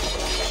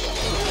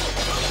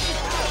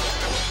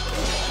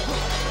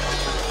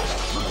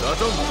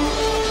 Mandatum.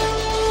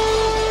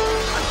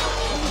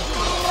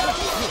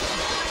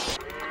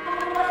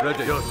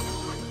 Ready. Yes.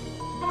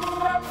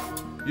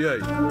 Yay.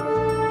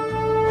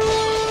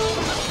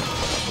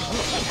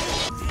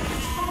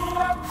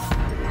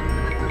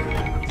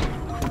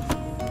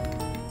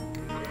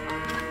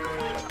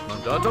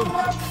 Mandatum.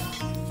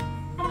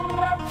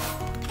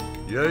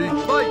 Yay.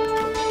 Fight.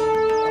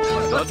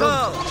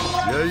 Mandatum.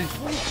 Yay.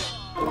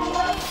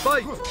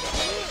 Fight.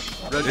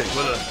 Ready.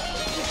 Equivalent.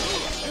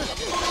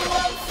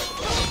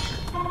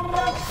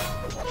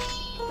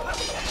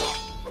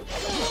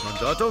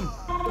 Mandatum.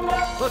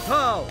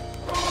 Fatal.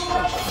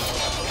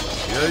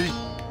 Yay.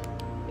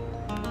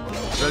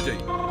 Ready.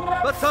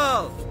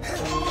 Fatal.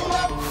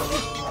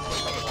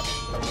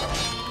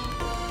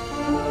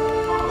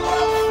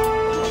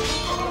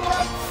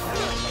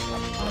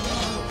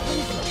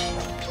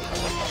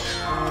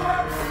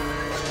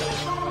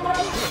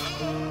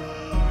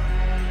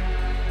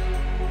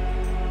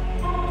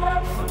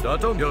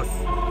 Mandatum. Yes.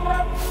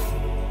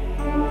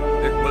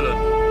 Equivalent.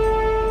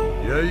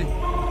 Yay.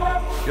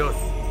 Yes.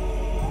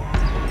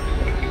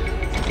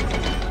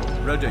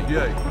 Ready.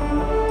 Yay.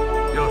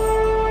 Yes.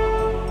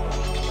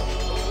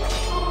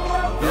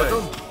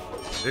 Mandatum.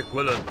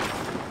 Equivalent.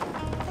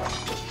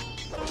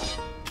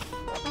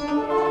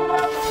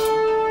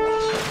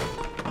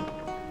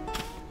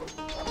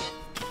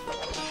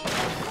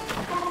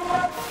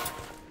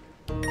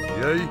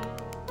 Yay.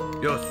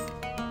 Yes.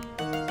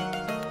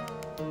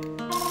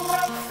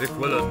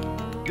 Equivalent.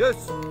 Yes.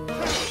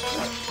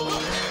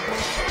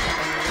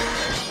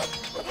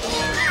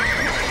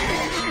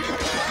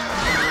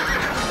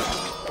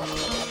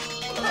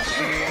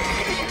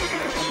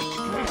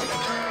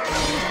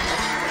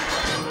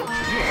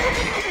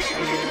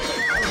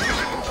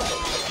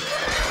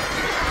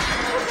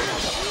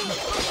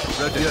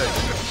 Ready. Yay.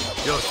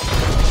 Yes.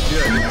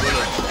 Yay.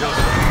 Equivalent. Yes.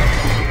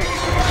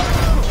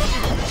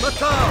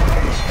 Fatal.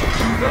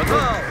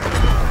 Fatal.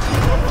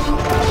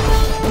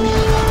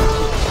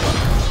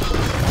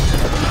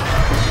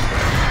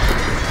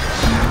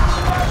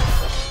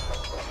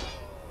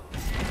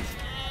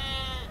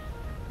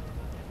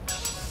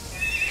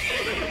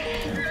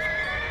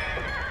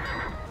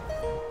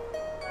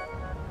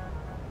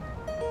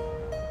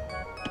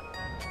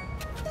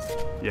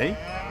 Yay.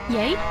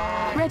 Yay.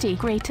 Ready,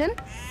 Grayton.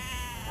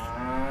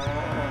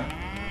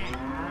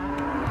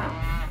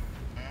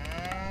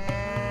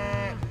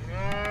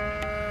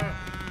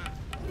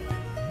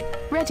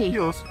 Ready.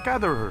 Yes,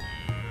 gatherer.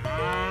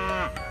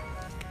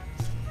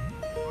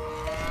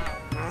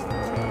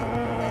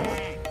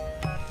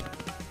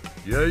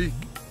 Yay.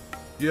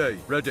 Yay.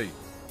 Ready.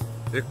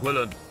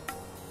 Equivalent.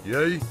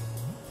 Yay.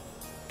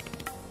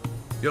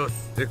 Yes.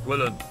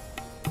 Equivalent.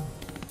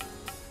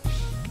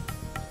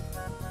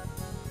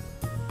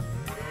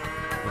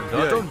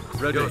 Mandatum.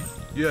 Ready. Yes.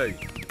 Yay.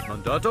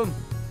 Mandatum.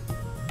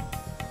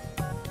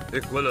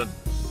 Equivalent.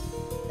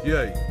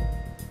 Yay.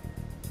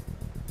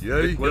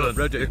 Yay. Equivalent.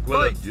 Ready.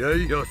 Equivalent.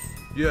 Yay. Yes.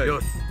 Yay.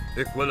 Yes.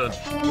 Equivalent.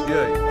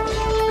 Yay.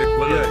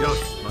 Equivalent. Yes.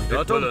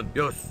 Mandatum.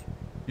 Yes.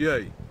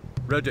 Yay.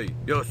 Ready.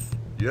 Yes.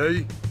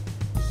 Yay.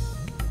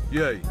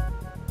 Yay.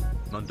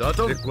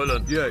 Mandatum.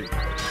 Equivalent. Yay.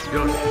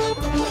 Yes.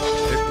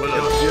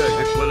 Equivalent. Yay.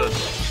 Equivalent.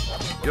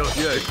 Yes.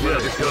 Yay.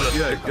 Equivalent. Equivalent.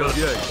 Yay. Yes.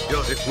 Yay.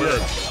 Yes.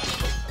 Equivalent.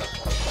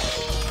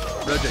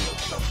 Ready.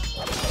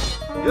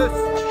 Yes.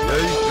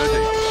 Yay.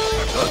 Ready.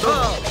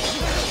 Fatal.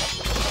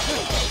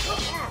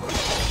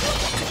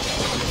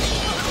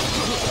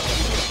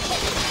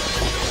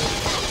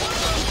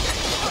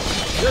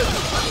 Yes.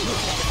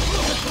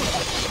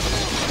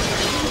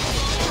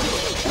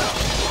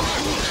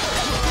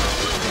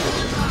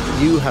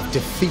 You have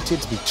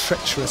defeated the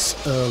treacherous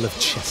Earl of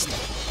Chester.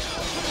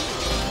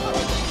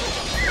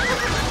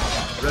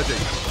 Ready.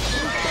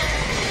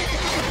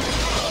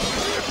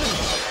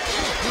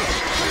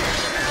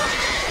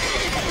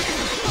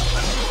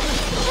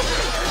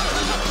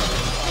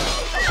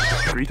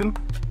 Cretan.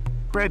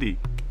 Ready.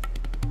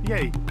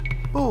 Yay.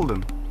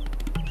 Bolden.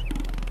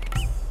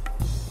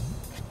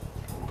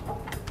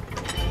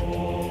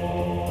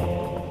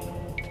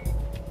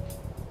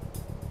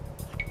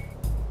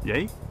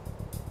 Yay.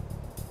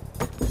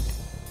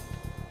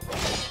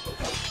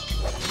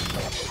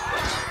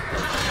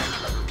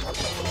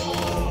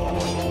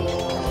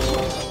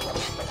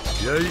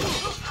 Yay.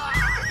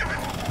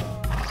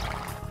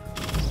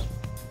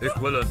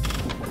 Equivalent.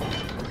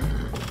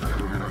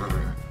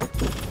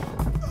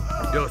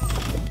 Yes.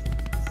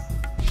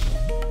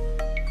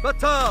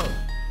 Fatal.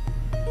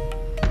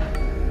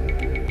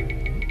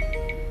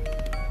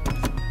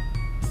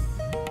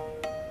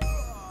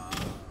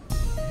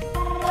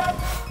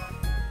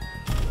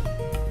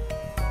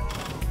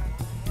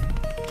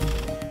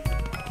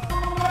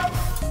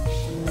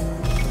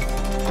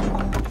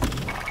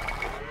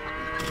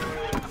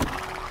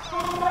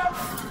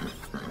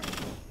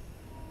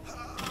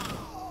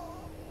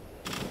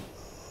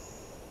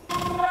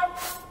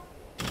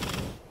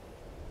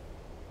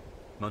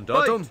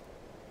 Mandatum.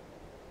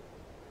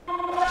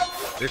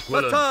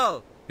 Equivalent.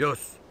 Batal.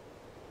 Yes.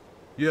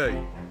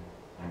 Yea.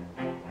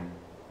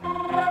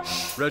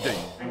 Ready.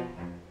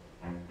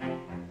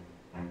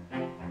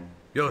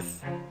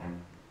 Yes.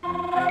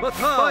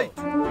 Batal. Fight.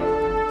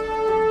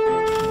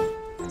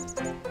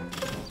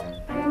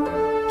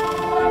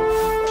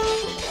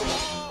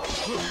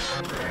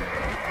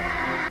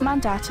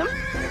 Mandatum.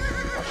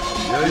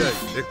 Yea.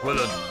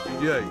 Equivalent.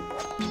 Yea.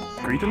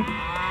 Greeting.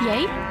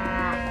 Yea.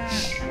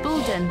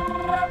 Bulden.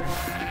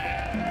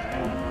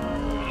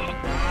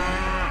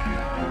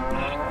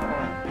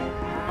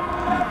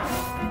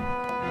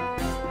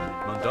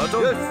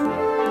 Mandatum. Yes.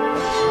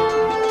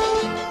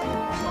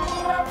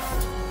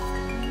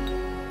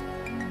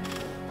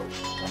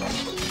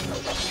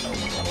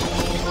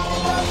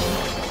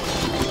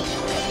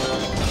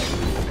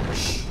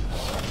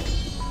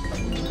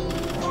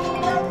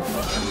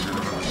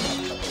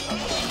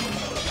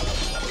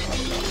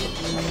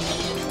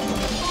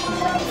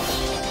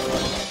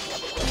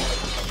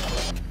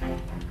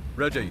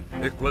 Ready.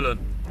 Equivalent.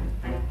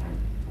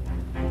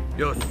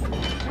 Yes.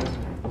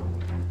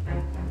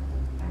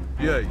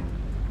 Yea.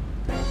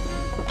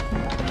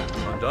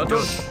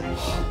 Mandatum.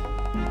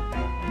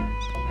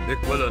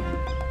 Equivalent.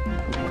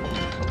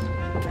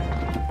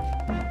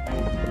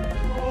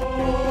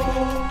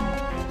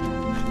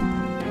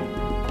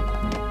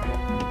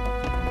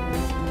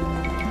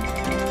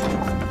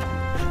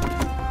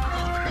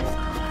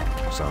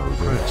 Salve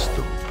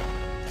presto.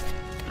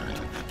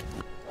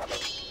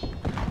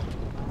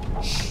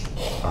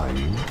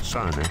 Ein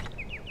sane.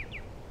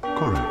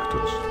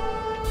 Correctus.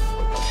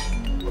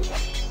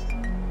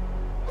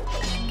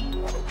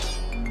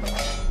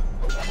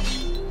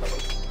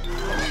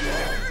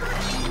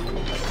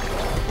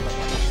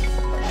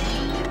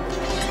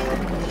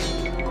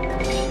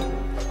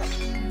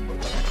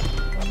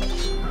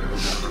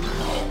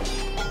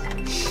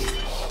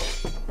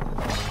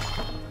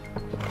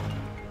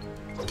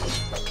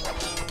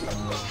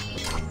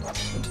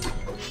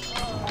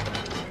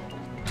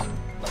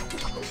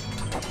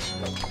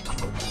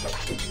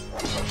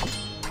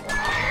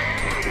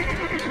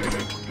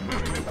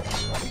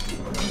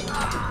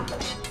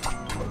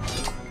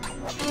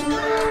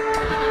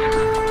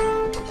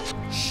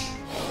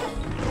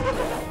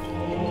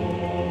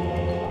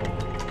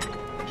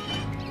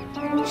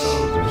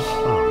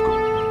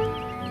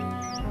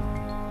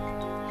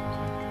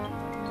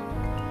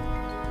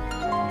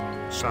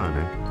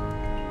 Sane.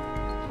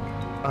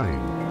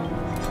 Ein.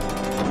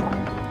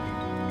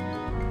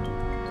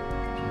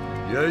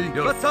 Yea.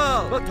 Yes.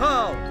 Batal.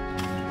 Batal.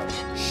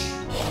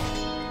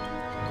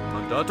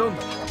 Mandatum.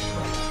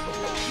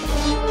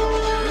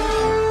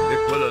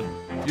 Equivalent.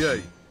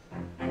 Yea.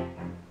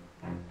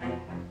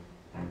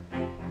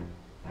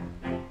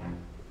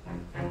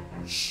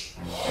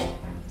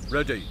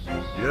 Ready.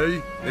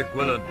 Yea.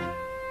 Equivalent.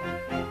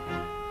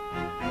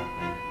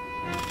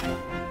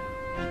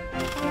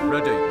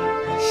 Ready.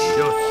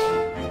 Yes.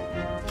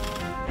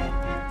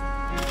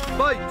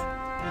 Fight.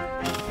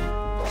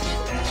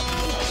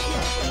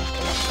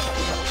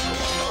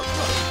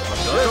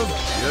 Mandatum.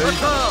 Yea.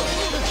 Batal.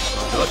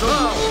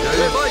 Mandatum.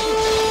 Yea. Fight.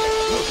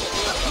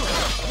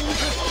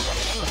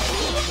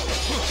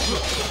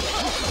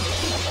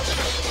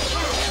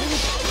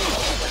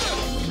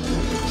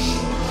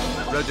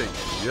 Ready.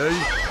 Yea.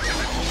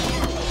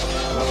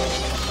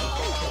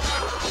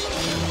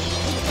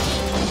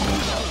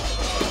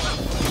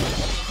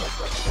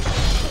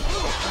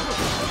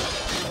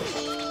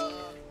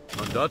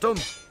 Mandatum.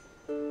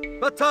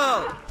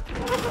 Batal.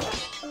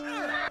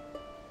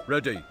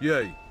 Ready.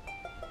 Yea.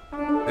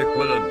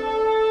 Equivalent.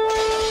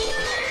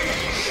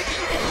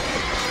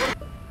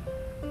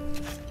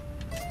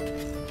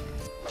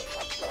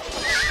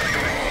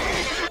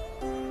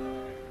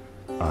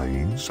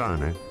 Ein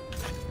sane.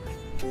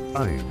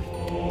 Ein.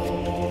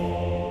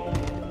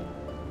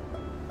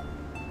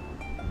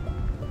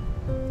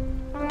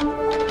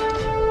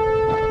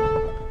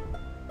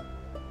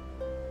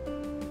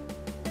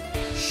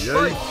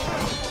 Yea.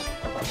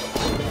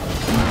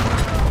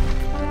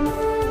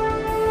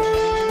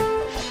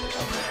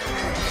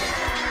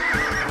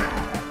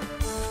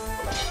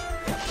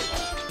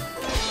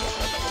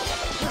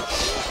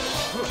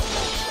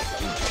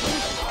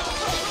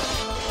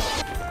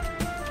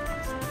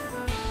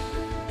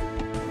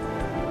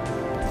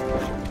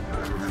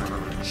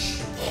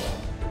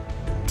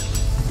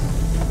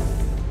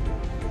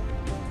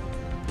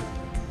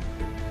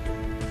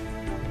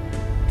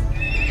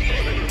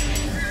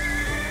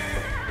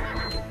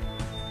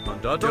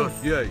 Mandatum.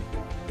 Yea.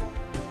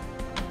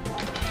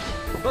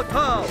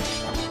 Batal.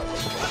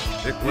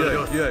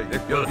 Equivalent. Yea.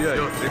 Equivalent.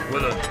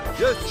 Equivalent.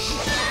 Yes.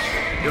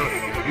 Yes.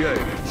 Yea.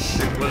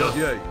 Equivalent.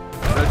 Yea.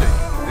 Ready.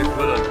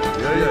 Equivalent.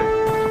 Yea.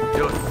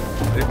 Yes.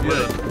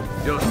 Equivalent.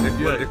 Yes.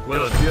 Equivalent.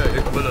 Equivalent. Yea.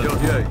 Equivalent.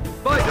 Yea.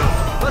 Fight.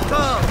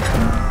 Batal.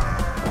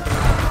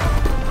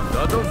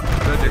 Mandatum.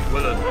 Ready.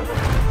 Equivalent.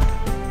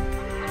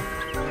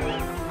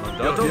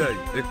 Mandatum. Yea.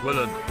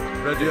 Equivalent.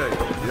 Ready. Yea.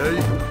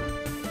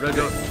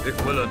 Ready. Yes.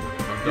 Equivalent.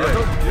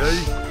 Mandatum. Yea.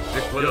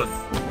 Equivalent.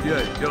 Yea.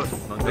 Yes.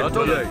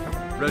 Mandatum. Yea.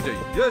 Ready.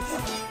 Yes.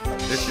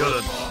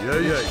 Equivalent.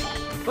 Yea, yea.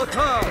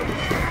 Attack!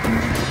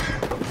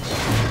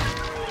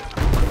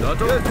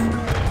 Mandatum. Yes.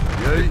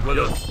 Yea,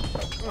 equivalent.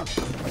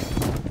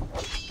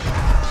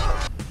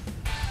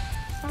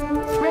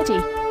 Ready.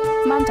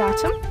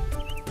 Mandatum.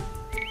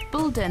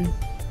 Bulden.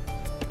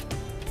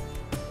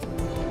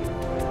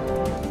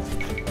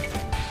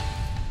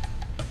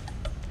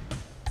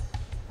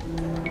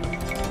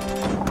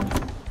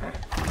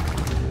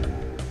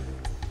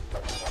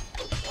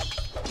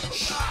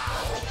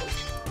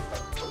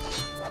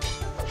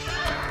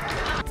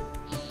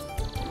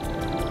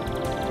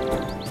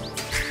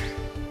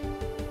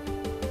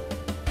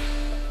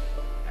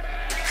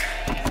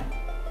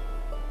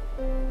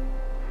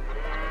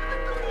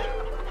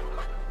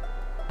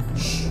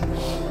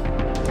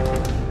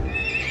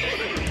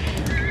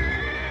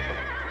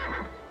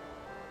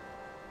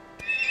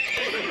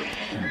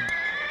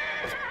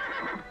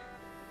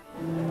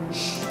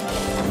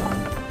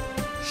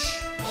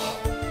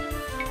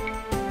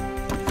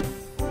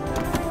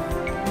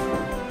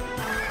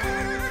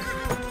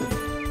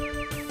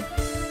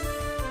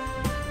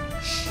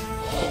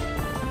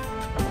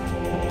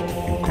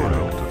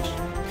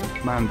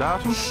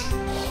 Mandatum.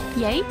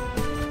 Yea.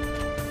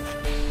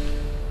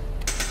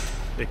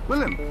 Ik wil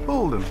hem.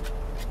 Hold him.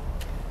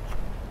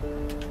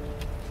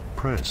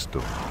 Presto.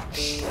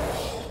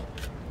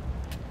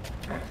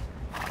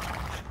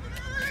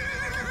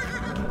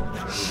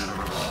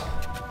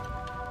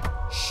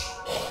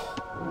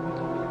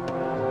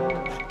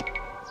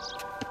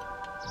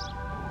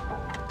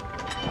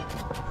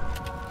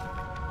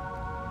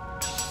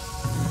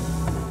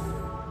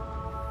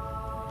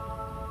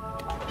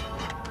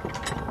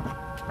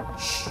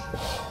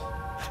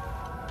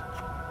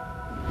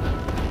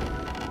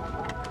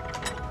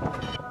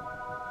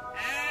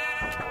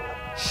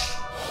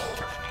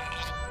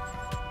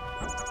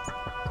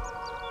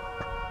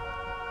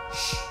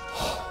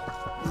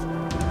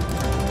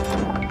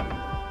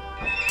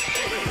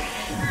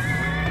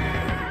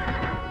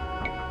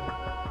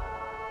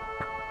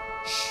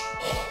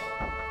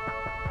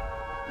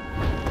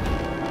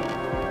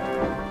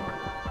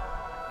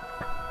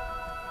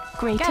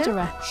 Great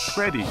Gatherer.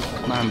 Ready.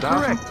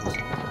 Mandatum. Correct.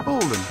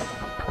 Hold him.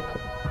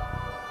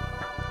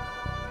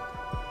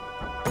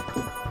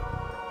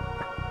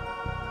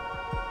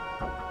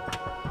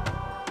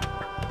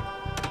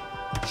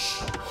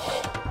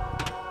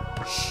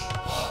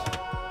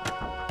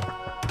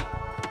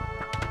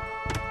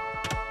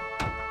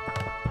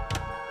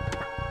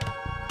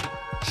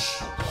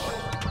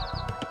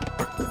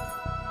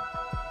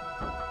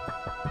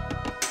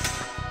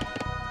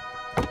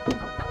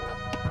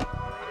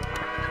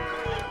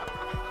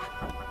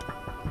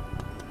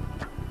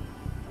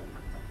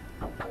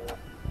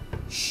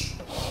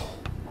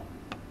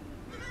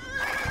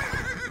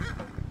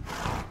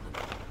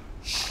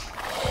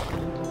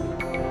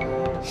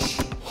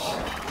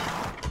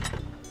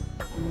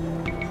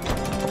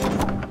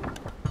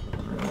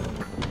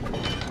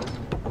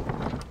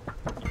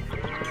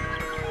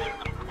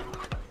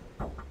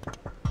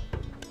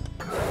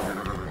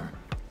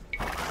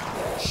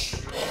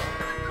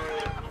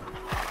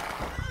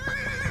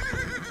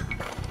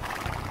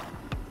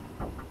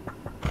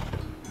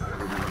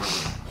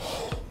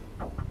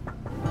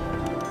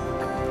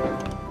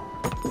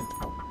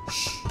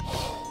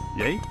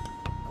 Yea.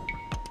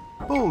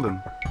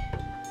 Bolden.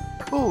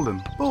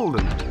 Bolden.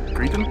 Bolden.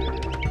 Greeten.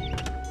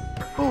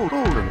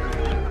 Bolden.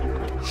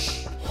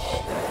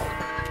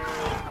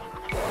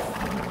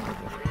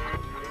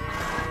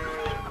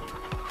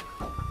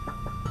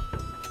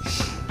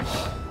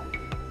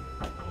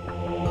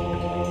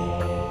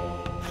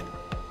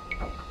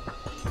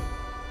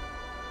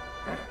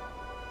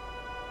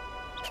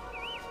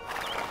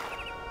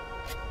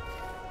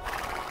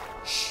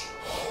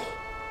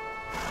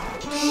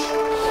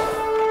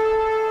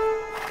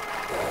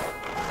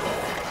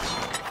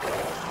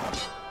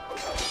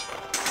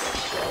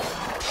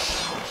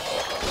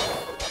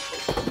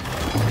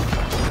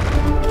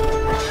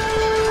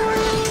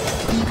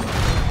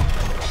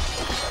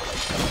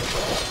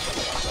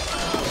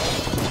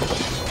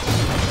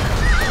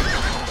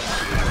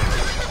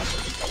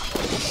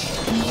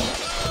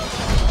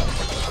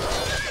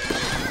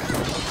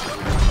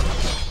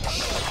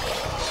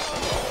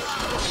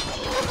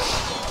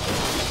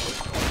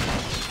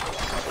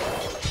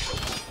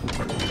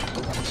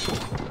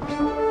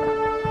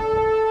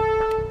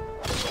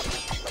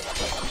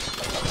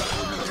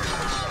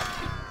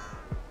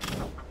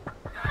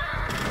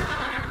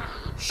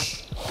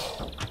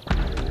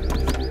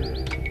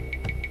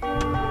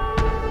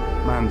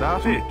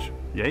 Ditch.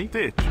 Yea.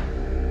 Ditch.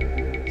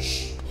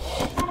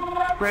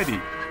 Ready.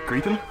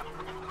 Greeten.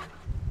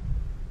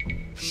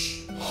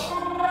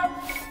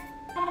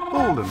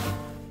 Bolden.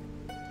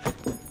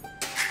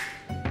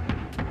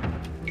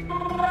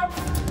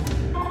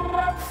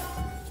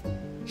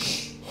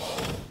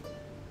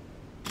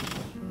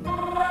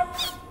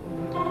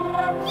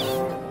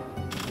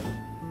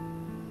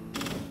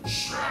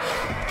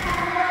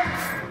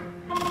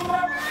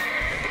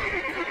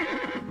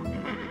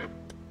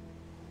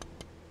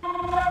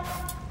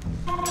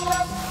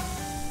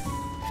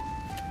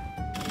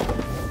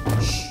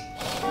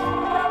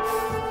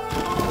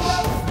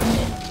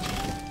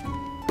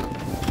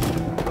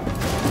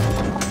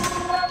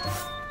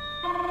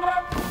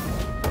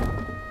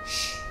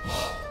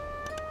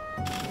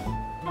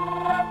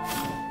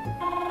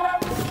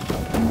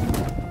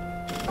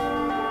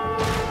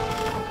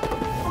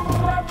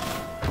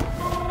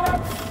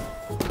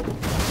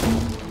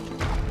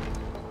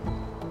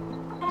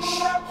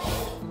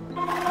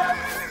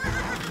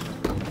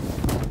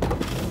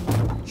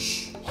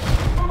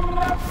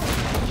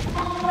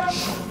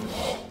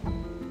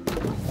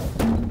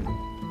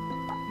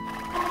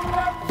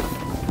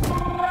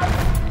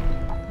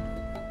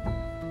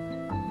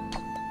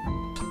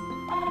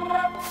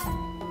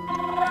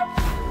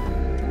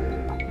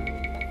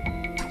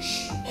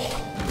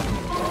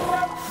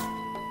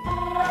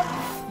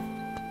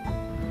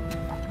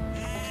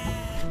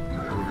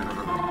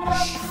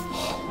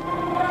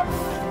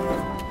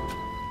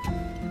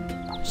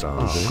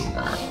 Salve.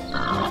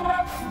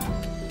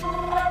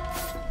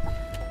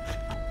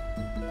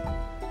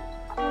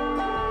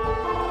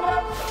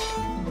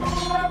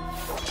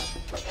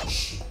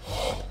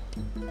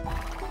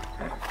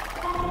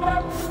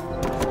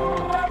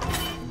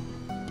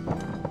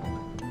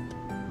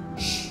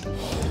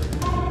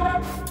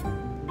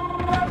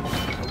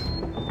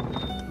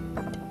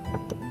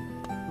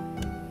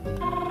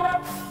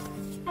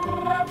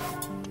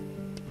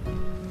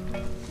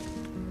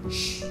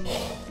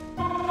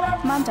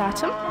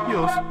 Mandatum.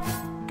 Yes.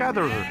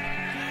 Gather her.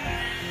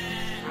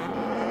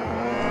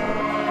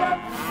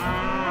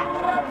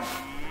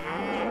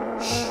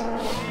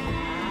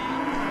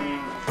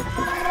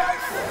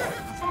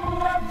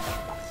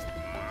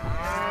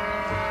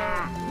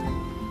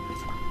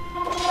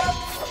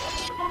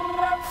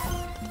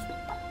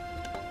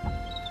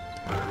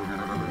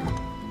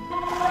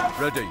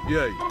 Ready,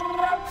 yea.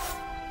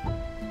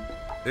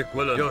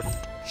 Equivalent. Yes.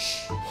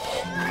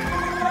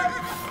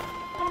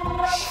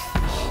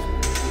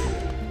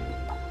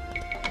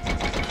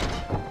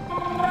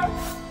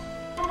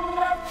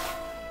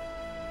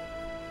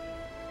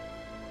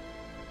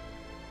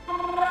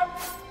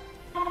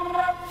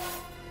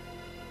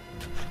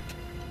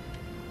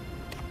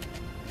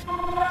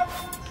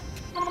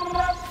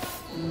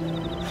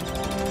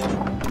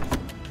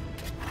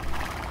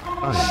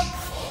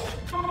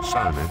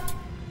 Sane.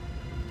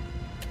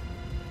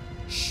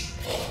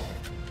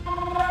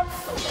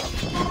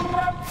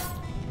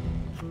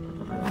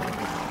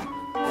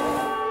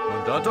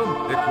 Mandatum.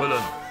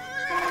 Equivalent.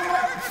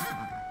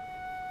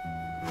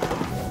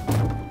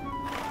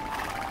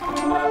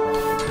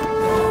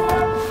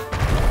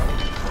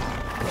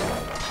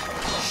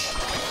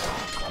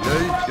 Yea,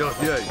 yes,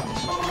 yea.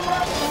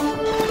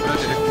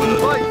 Ready,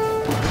 equivalent. Fight!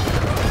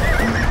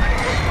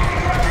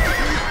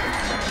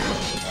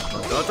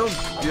 Mandatum.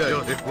 Yea,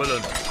 yes,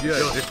 equivalent. Yea,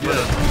 yes,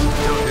 equivalent.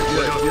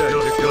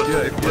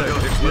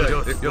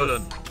 Yes,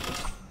 equivalent.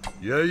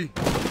 Yea.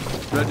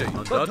 Ready.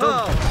 Mandatum.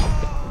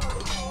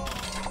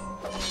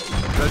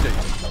 Ready.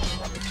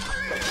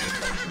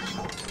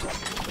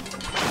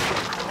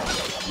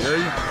 Yea.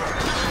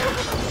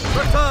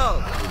 Fatal.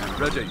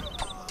 Ready.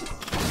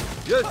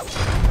 Yes.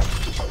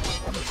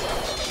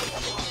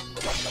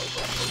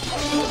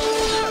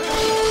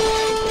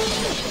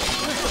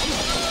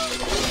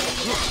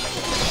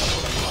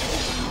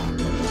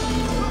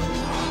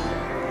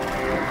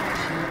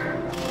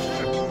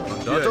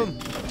 Mandatum.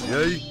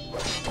 Yea.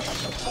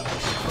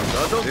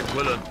 Mandatum.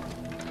 Equivalent.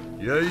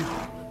 Yea.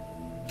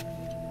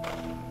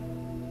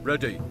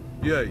 Ready.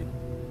 Yea.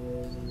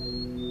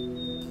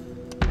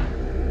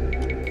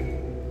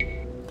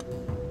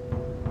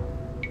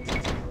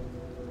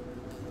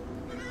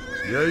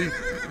 Yea.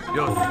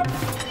 Yes.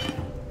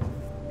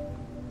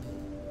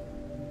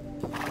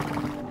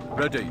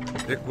 Ready.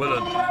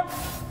 Equivalent.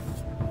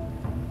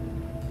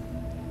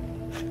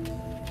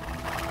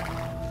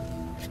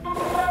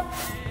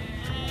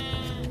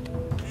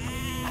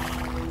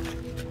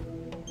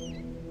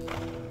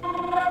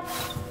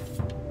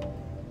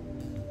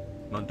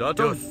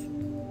 Mandatum. Yes.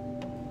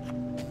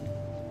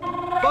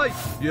 Fight!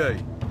 Yea.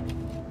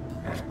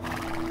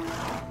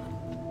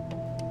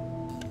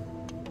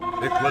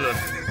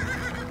 Equivalent.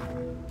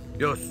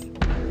 Yes.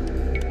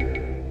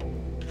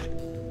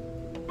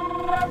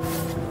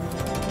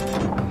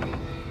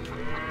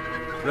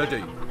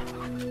 Ready.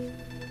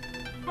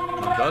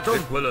 Mandatum.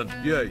 Equivalent.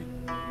 Yea.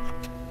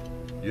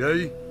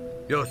 Yea.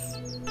 Yes.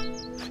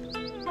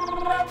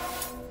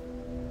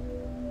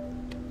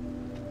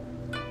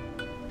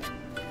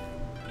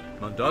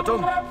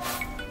 Mandatum.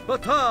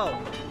 Fatal.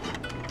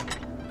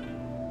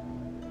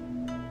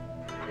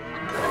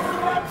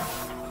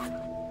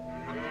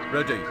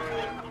 Ready.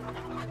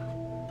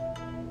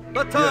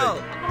 Fatal.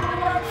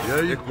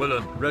 Yea.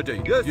 Equivalent.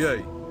 Ready. Yes.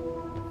 Yea.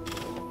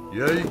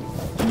 Yea.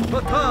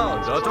 Fatal.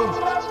 Mandatum.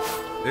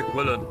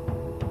 Equivalent.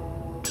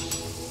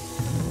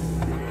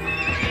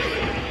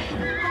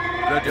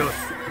 Ready. Yes.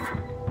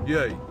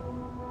 Yea.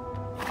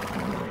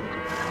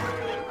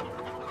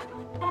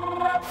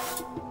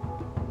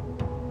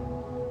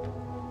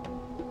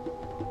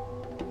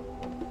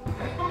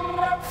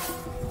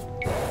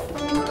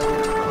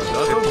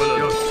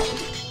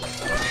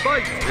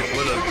 Fight!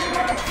 Equivalent.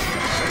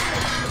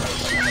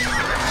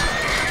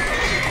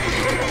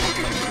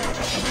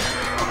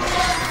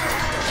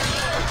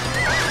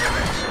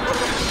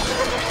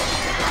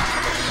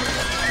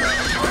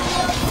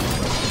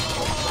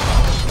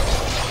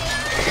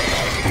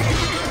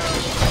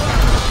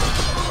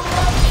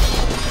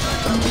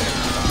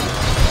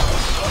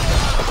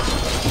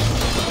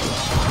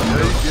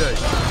 Yay, yay.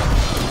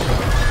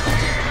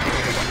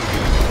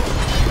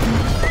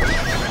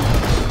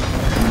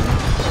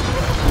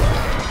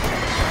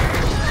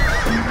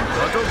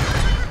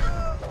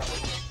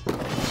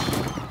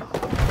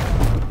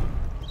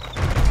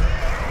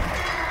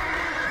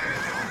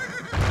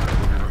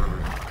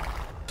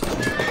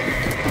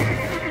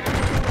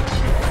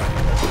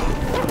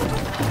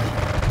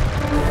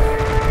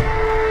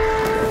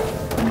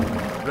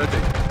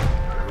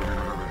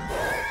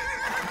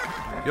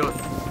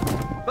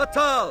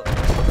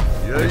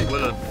 Yay.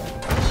 Willen.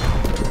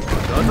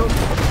 Mandatum.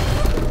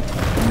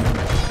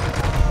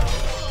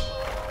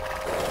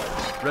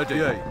 Ready.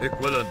 Yay. Ik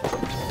willen.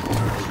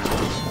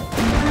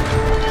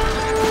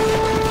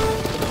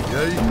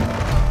 Yay.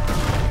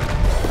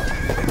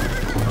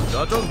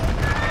 Mandatum.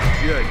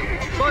 Yay.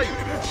 Fight.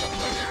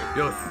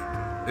 Yes.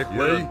 Ik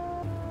willen.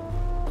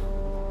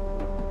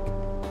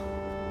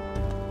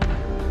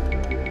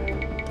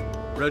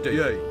 Ready.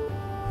 Yay.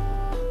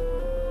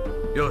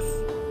 Yes.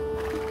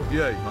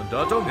 Yay.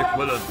 Mandatum. Ik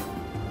willen.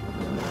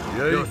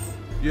 Yay. Yes.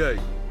 Yay.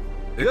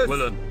 Ik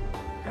willen.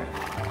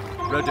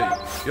 Ready.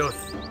 Yes.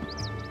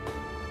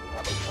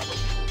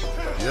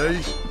 Yay.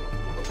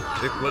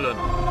 Ik willen.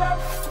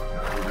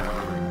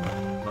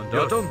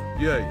 Mandatum.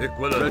 Yay. Ik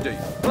willen. Ready.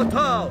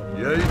 Fatal.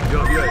 Yay.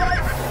 Yes. Yay.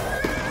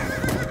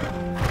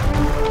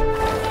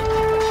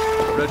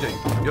 Ready.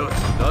 Yes.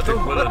 Mandatum.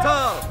 Ik willen.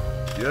 Fatal.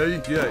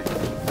 Yay. Yay.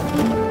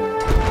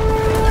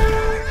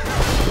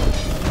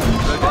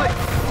 Ready.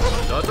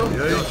 Mandatum.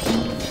 Yay. Yes.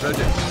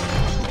 Ready.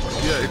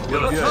 Yay. Ik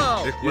willen.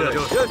 Yay. Ik willen.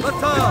 Yes.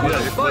 Fatal.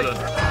 Yay. Ik willen.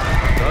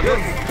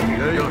 Mandatum.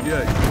 Yay.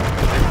 Yay.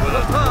 Ik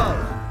willen.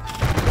 Fatal.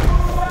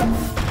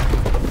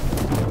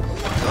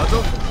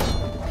 Mandatum.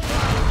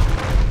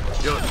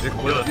 Yes, ik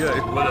willen. Ja,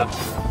 ik willen.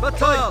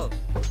 Fatal.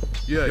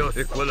 Yes,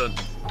 ik willen.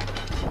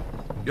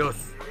 Yes.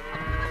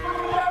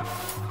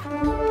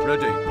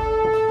 Ready.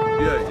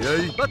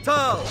 Yay.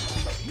 Fatal.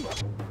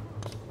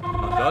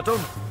 Mandatum.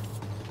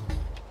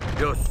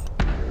 Yes.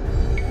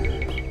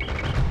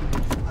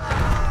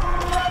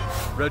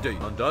 Ready.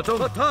 Mandatum.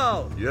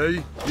 Fatal.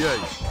 Yay.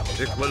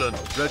 Ik willen.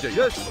 Ready.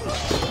 Yes.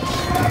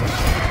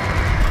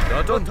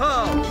 Mandatum.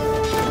 Fatal.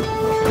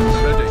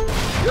 Ready.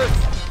 Yes.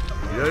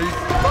 Yay.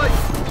 Fight.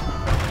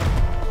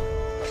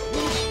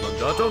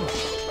 Mandatum.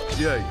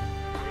 Yay.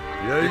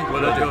 Ik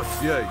wil het. Yes.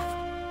 Yay.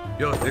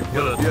 Yes, ik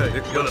wil het. Yay.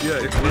 Ik wil het. Yay.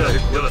 Ik wil het.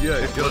 Ik wil het.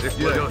 Yay. Ik wil het. Ik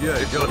wil het.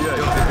 Yay. Ik wil het. Yay. Ik wil het.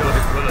 Ik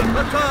wil het.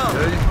 Mandatum.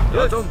 Yay.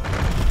 Mandatum.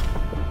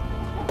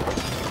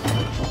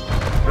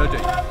 Ready.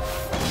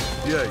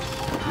 Yay.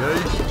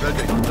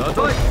 Ready.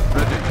 Mandatum.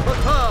 Ready.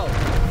 Fatal.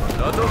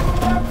 Mandatum.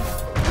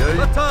 Yay.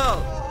 Fatal.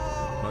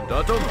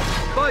 Mandatum.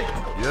 Fight.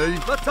 Yay.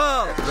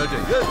 Fatal. Ready.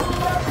 Yes.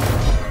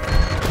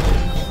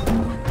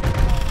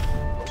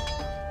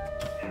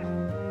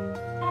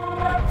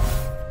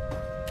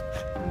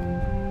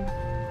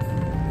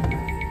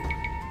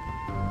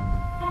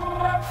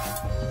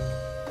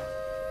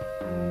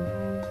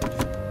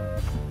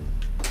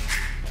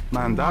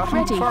 Mandatum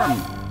Ready. firm.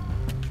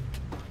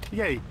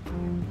 Yay.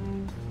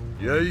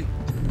 Yay.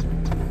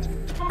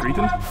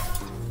 Greeting.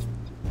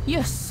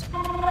 Yes.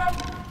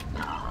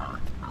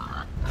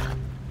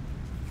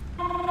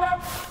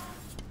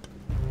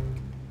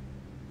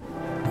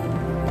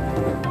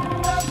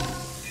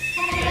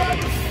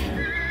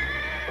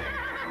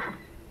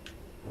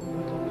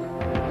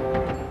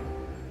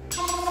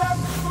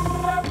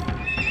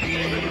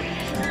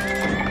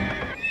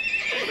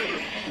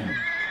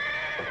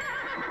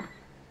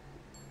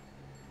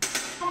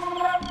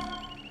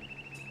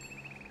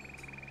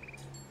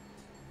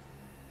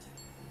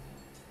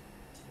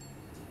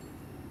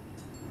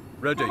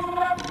 Ready.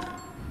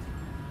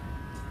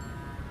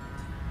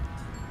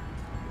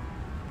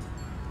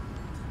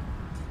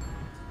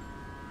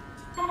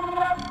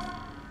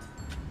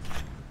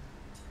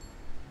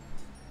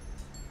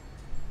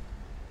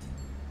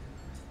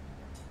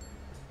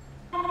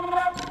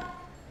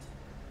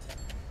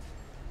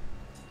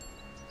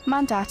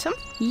 Mandatum.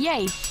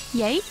 Yay.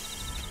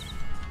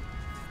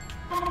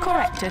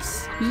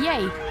 Correctus.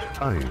 Yay.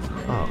 Ein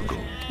Argo.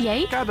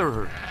 Yay. Gather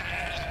her.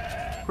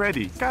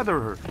 Ready. Gather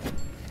her.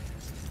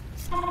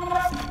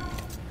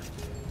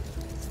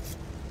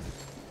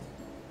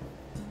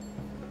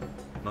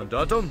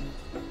 Mandatum.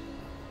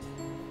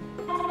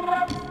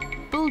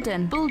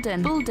 Bulden.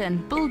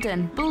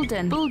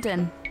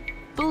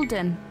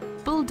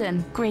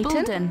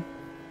 Greaton.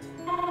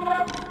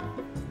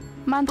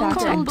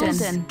 Mandatum.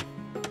 Bulden.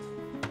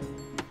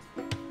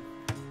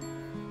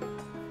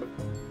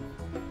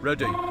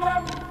 Ready.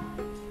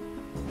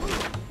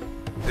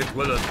 Ik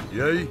willen.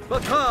 Yay.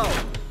 Fatal.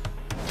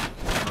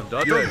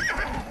 Mandatum. Yay.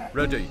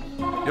 Ready.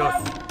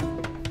 Yes.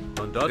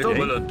 Mandatum.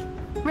 Willen.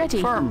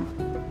 Ready. Firm.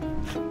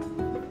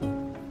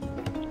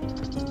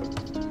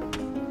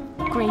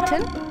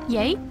 Greaton.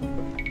 Yay.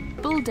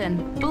 Bulden.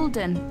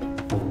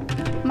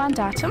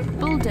 Mandatum.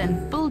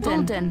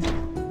 Bulden.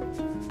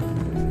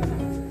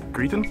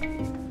 Greeting.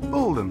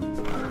 Bolden.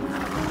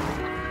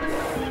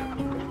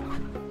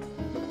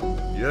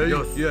 Yay.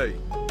 Yes. Yay.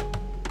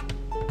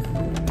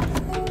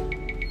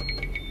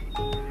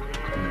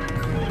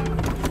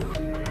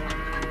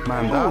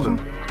 Mandatum.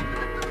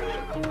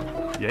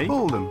 Yay.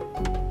 Bolden.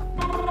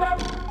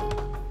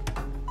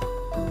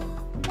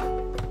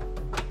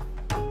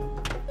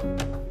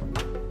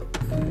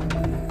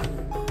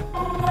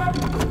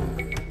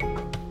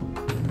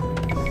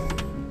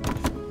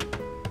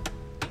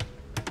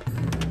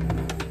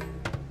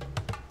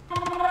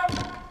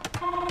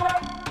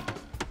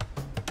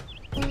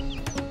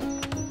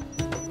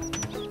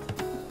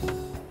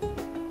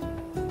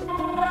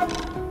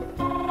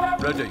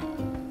 Ready.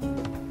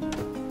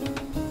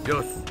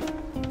 Yes.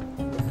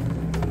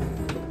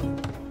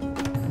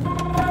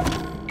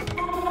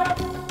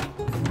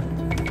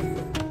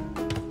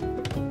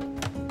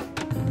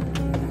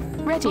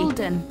 Ready.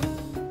 Bolden.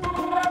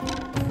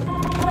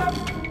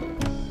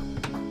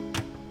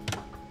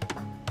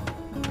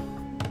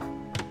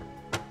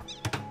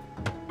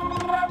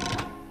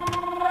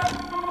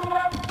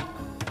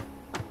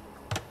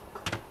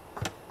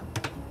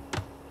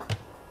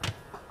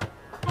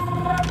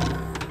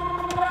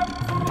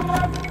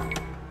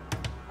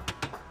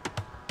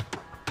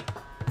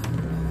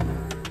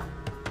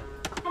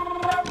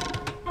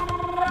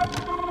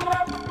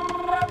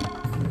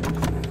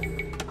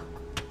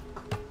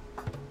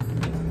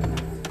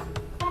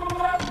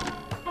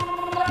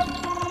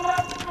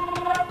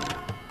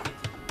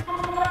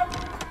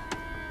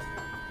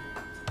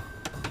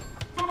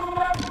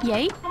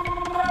 Yay.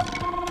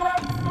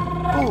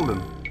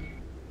 Bolden.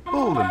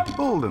 Bolden.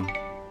 Bolden.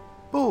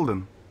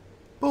 Bolden.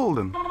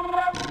 Bolden.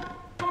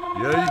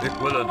 Yay.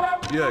 Equivalent.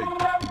 Yay.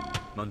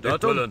 Mandatum.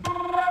 Equivalent.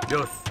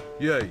 Yes.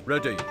 Yay.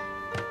 Ready.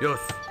 Yes.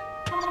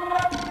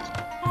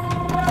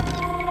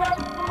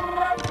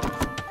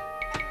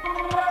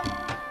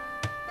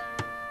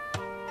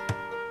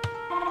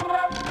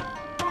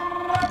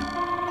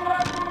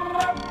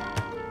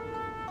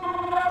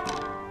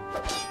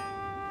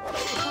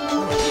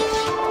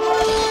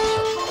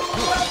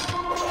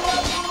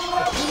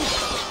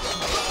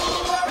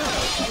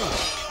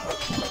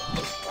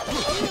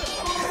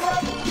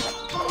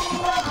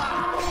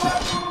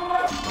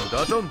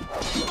 Mandatum.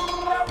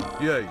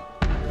 Yay.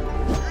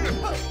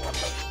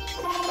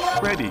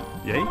 Ready.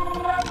 Yay.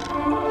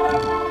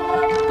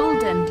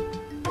 Bolden.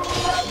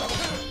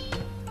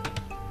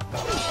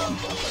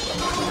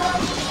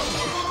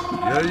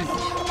 Yay.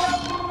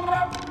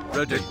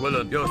 Ready.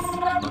 Equivalent. Yes.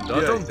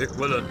 Mandatum. Yay.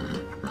 Equivalent.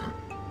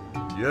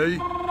 Yay.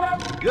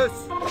 Yes.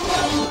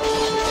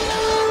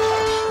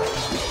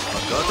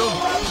 Mandatum.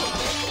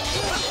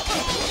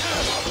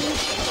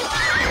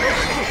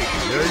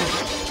 Yay.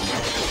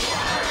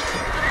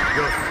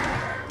 Yes.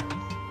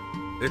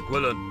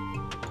 Equivalent.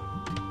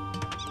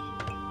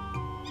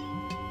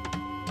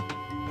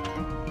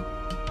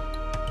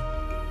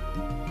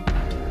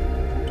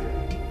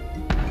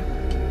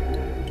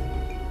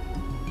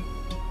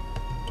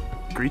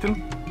 Greeting.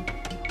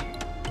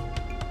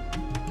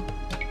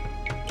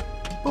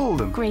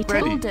 Bolden. Great.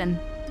 Ready. Bolden.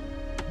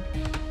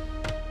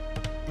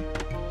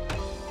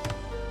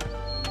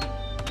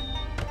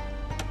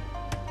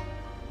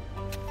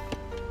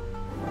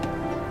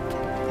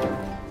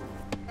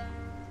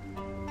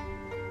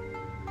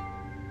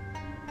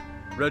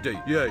 Ready.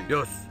 Yay.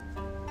 Yes.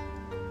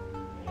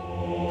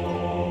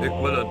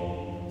 Equivalent.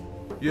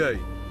 Yay.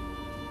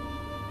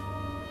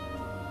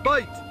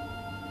 Bite.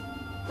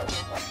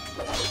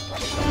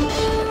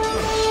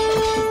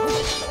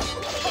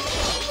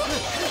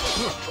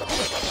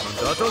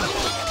 Mandatum.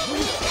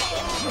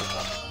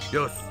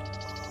 Yes.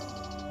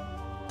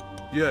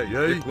 Yay.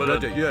 Yay.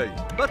 Equivalent. Ready. Yay.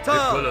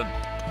 Equivalent.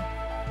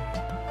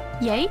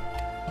 Yay.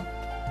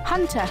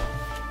 Hunter.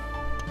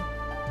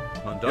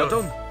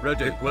 Mandatum. Yes.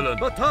 Ready.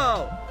 Equivalent.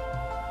 Batal.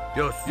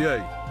 Yes.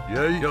 Yay.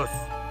 Yay. Yes.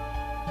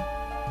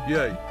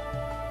 Yay.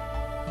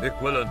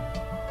 Equivalent.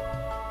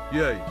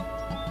 Yay.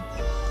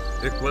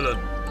 Equivalent.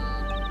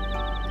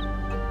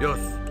 Yes.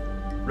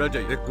 Ready.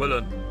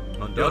 Equivalent.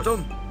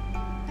 Mandatum.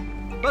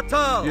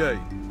 Batal. Yay.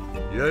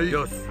 Yay.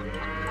 Yes.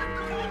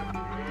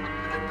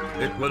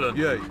 Equivalent.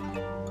 Yay.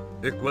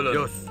 Equivalent.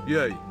 Yes.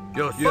 Yay.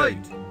 Yes.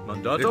 Fight.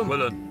 Mandatum.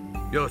 Equivalent.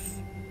 Yes.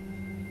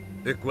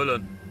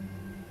 Equivalent.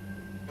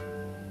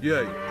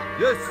 Yay.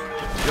 Yes.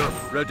 Yes.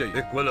 Ready.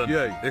 Equivalent.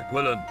 Yay.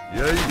 Equivalent.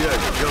 Yay. Yay.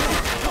 Yes.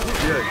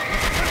 Yay.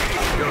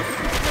 Yes.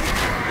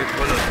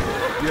 Equivalent.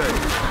 Yay.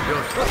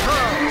 Yes.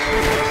 Batal.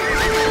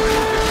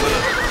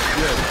 Equivalent.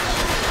 Yay.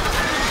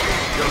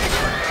 Yes.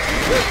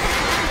 Yes.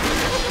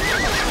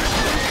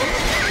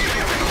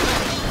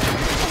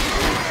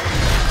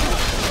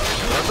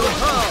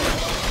 Batal.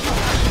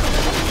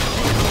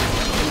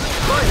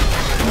 Fight.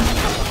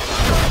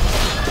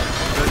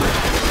 Ready.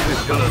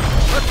 Equivalent.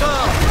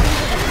 Batal.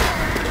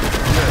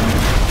 Yay.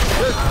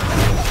 Yes.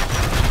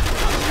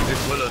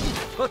 Equivalent.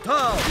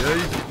 Batal.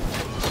 Yay.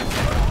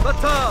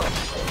 Batal.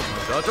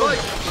 Mandatum.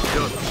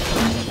 Yes.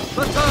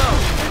 Batal.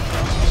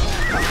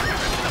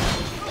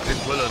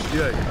 Equivalent.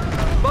 Yay.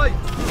 Fight.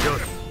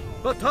 Yes.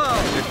 Batal.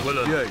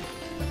 Equivalent. Yay.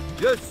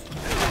 Yes.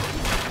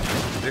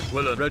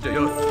 Equivalent. Ready.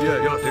 Yes. Yay.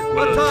 Yes.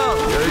 Equivalent. Batal.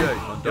 Yay. Yay.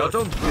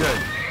 Mandatum. Yay.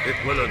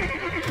 Equivalent.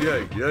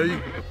 Yay. Yay.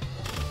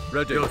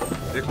 Ready. Yes.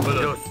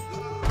 Equivalent. Yes.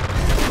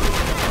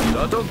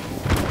 Mandatum.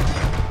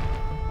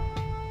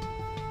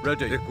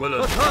 Ready.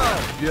 Equivalent. Batal.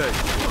 Yay.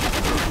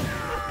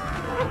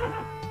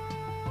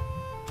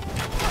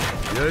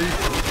 Yay.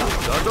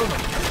 Mandatum.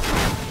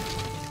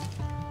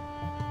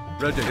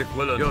 Ready.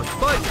 Equivalent. Yes.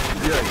 Fight.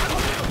 Yay.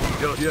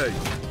 Yes. Yay.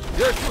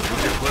 Yes.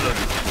 Equivalent.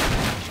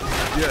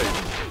 Yay.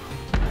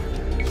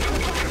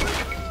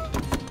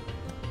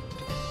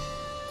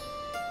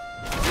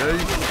 Yay.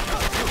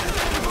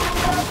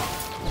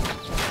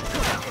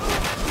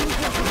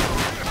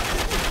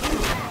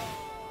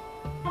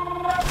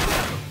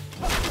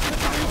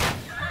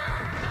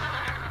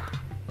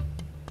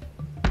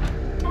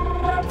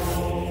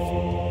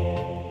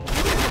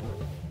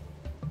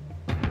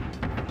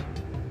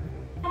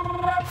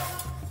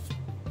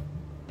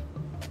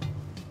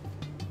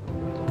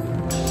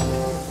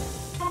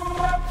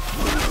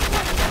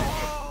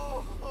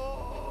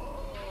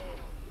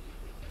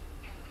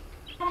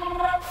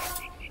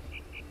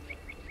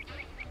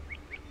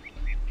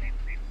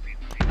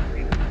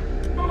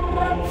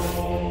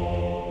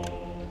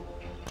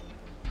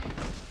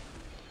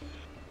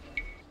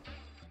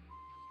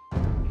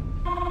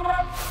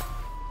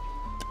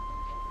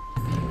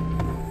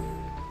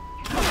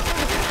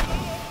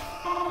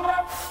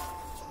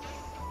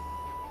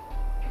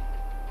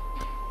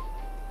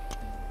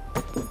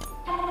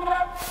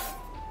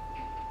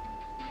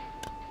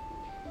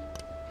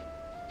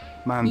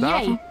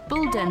 Mandatum. Yay,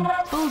 Bulden,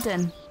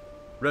 Bulden.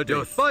 Ready.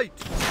 Yes. Fight.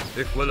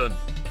 Equivalent.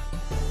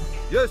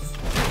 Yes.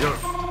 Yes.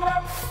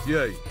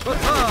 Yay.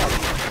 Batal.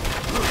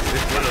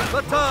 Equivalent.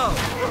 Batal.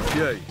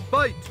 Yay.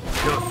 Fight.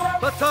 Yes.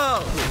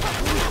 Batal.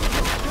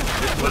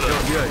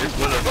 Equivalent. Yay.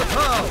 Equivalent.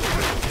 Batal.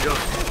 Yes.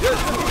 Yes.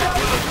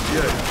 Equivalent.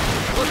 Yay.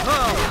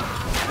 Batal.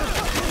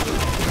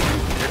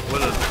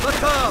 Equivalent.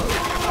 Batal.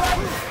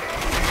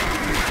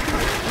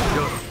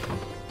 Yes.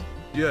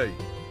 Yay.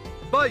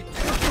 Fight.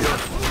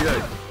 Yes.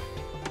 Yay.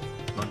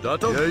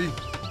 Mandatum. Yay.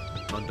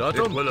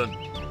 Mandatum. Equivalent.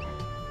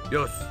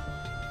 Yes.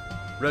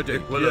 Ready.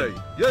 Equivalent.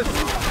 Yay. Yes.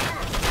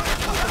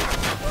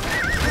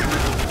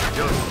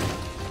 Yes.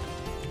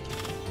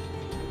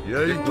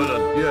 Yay.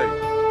 Equivalent. Yay.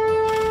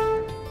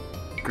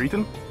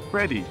 Greeting.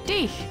 Ready.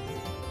 Dich.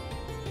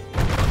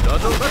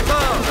 Mandatum.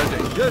 Batal. Ready.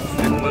 Yes.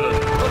 Equivalent.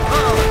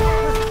 Batal.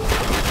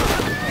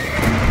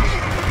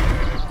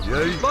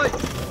 Yay. Fight.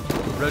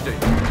 Ready.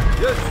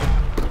 Yes.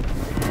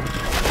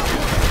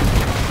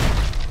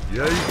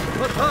 Yay.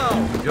 Batal.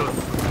 Yes.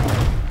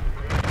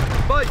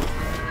 Fight.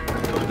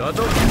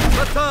 Mandatum.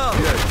 Batal.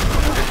 Yay.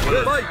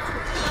 Equivalent. Fight.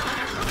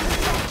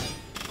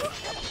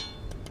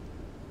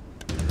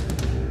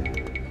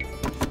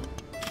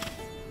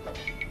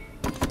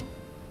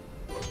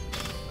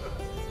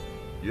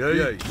 Yay.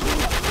 Yay.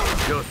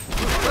 Yes.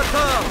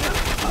 Batal.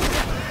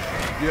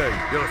 Yay.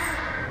 Yes.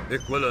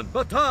 Equivalent.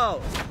 Batal.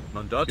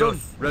 Mandatum.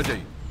 Yes. Ready.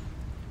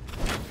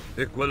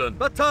 Equivalent.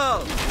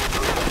 Batal.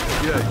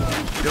 Yay.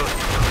 Yes.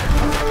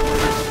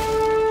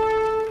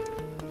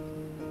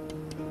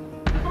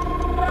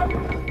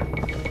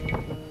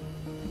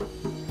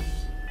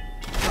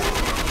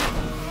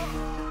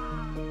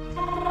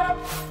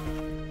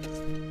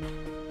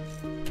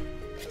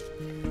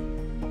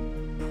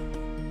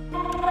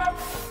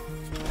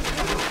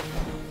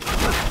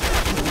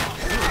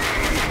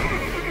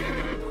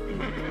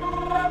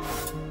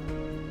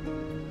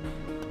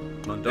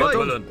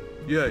 Mandatum.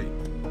 Yay.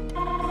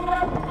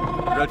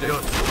 Ready.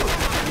 Yes.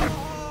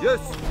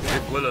 Yes.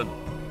 Equivalent.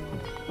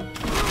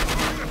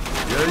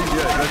 Yay.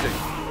 Yay. Ready.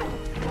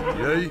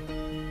 Yay.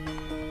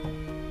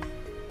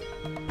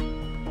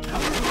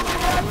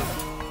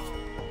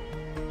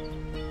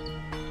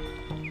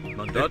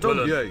 Mandatum.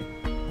 Yay.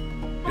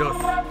 Yes.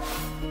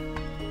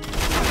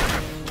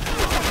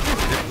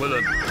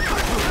 Equivalent.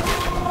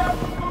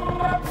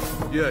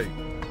 Yay.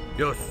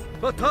 Yes.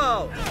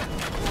 Batal.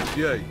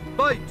 Yay.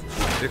 Fight.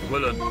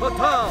 Equivalent.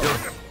 Batal.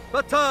 Yes.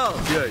 Batal.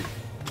 Yay.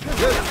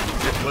 Yes.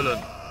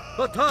 Equivalent.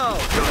 Batal.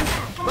 Yes.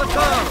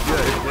 Batal.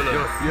 Yay. Equivalent.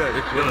 Yes. Yay.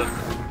 Equivalent.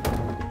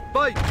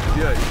 Fight.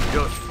 Yay.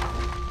 Yes.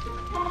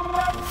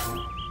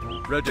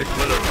 Ready.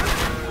 Equivalent.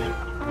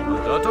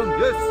 Mandatum.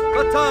 Yes.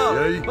 Batal.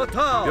 Yay.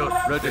 Batal. Yes.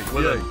 Ready.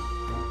 Equivalent.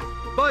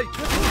 Fight.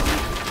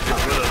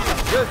 Equivalent.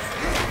 Yes.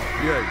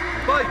 Yay.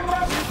 Fight.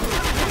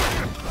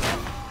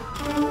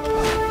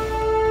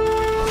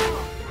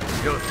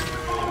 Yes.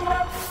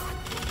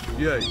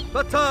 Yay.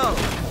 Batal.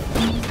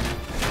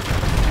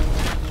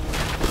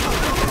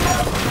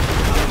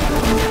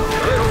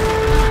 Yes.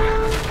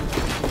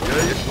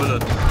 Yay.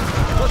 Equivalent.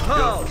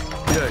 Batal.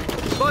 Yay.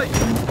 Fight.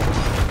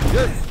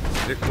 Yes.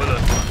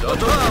 Equivalent.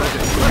 Batal.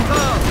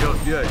 Batal. Yes.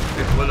 Yay.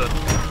 Equivalent.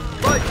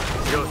 Fight.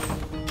 Yes.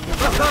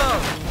 Batal.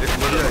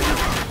 Equivalent.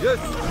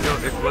 Yes. Yes.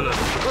 Equivalent.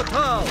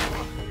 Batal.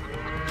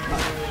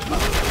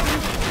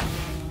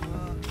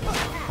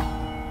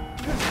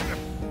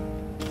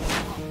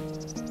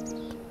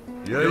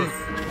 Yay. Yes.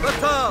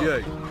 Batal.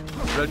 Yay.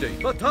 Ready.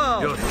 Batal.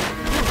 Yes.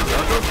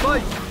 Battle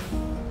fight.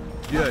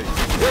 Yay.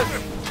 Yes.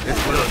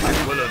 Equivalent.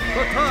 Equivalent.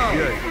 Batal.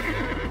 Yay.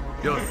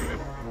 Yes.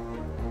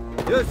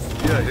 Yes.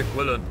 Yay.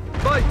 Equivalent.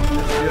 Fight.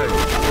 Yay.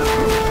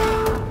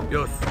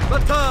 Yes.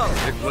 Batal.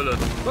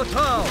 Equivalent.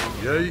 Batal.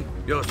 Yay.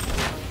 Yes.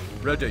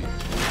 Ready.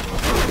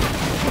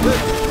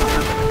 Yes.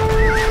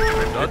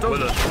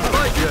 Equivalent.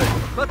 Fight. Yay.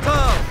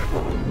 Batal.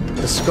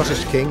 The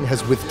Scottish king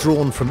has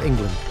withdrawn from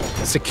England,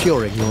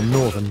 securing your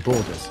northern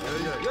borders.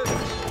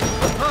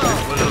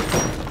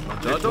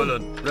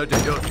 Equivalent. Ready.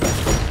 Yes.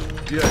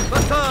 Yay.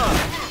 Batal.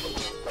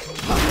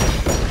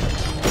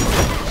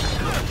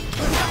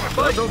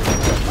 Fight.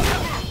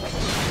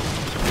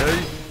 Yay.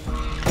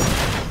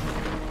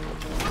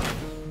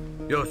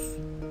 Yes.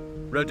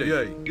 Ready.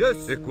 Yay.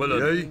 Yes.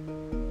 Equivalent. Yay.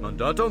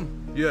 Mandatum.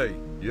 Yay.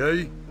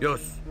 Yay.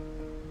 Yes.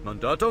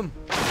 Mandatum.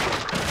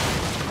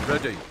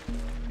 Ready.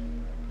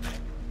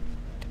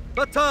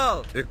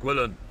 Batal.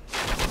 Equivalent.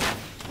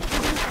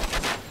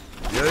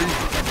 Yay.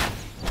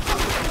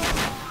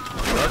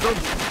 Mandatum.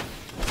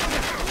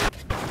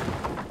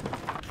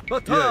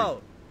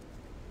 Batal.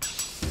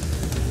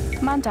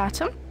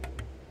 Mandatum.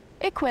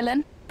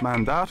 Equivalent.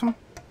 Mandatum.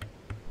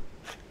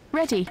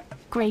 Ready.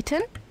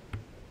 Grayton.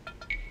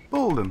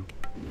 Bolden.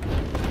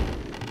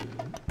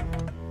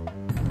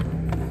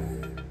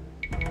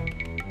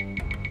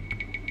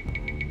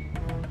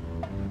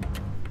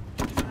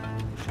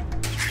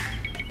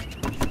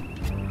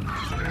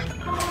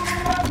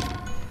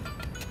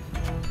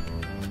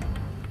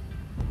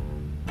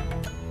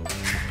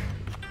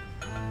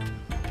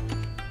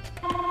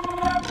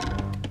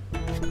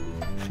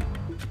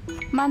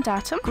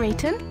 Mandatum.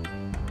 Grayton.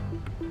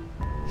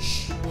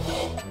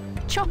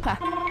 Chopper.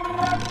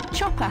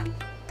 Chopper.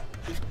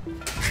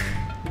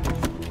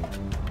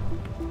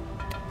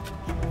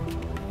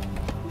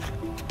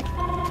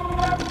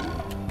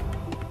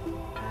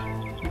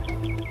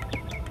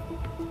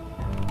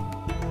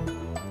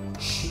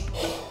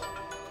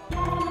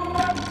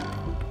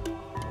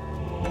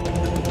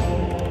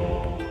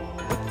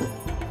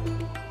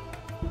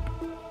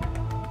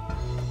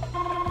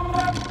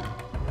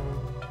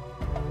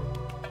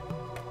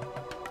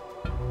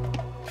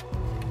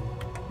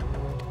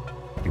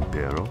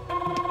 Impero.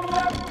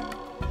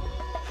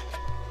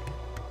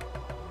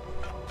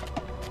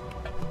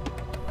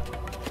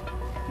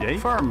 Yay.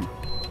 Firm.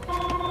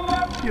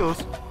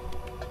 Yes.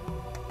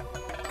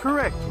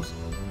 Correctus.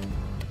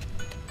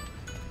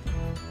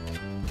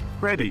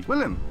 Ready.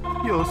 Willing.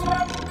 Yes.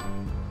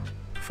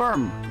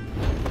 Firm.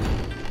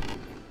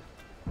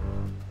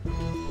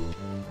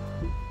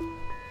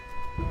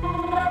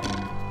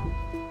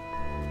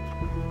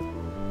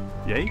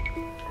 Yay.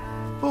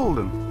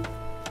 Bolden.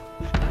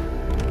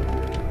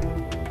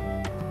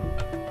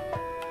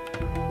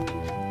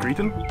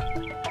 Greeting.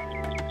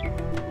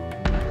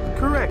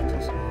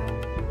 Correctus.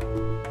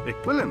 Ik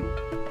willen.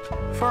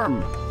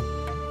 Firm.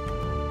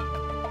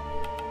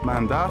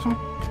 Mandatum.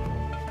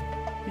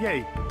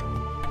 Yay.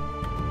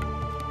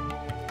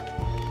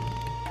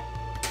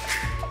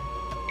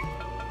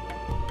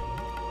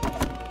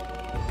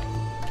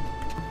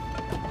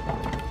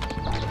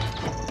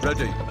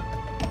 Ready.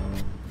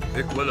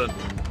 Ik willen.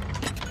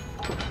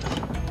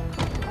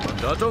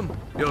 Mandatum?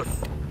 Yes.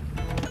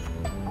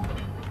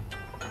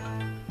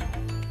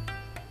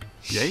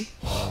 Yay.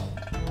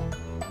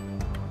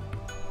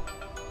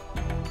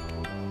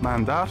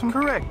 Mandatum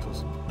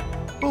correctus.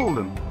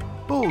 Bolden.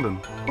 Bolden.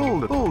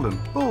 Bolden. Bolden.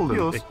 Bolden.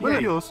 Yes. Ik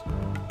willen. Yes.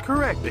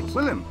 Correct. Ik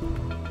willen.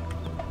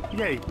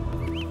 Yay.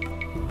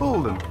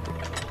 Bolden.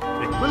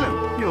 Ik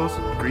willen. Yes.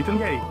 Greeting.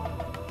 Yay.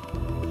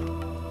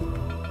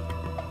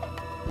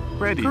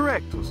 Ready.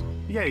 Correctus.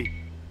 Yay.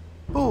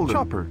 Bolden.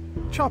 Chopper.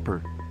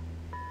 Chopper.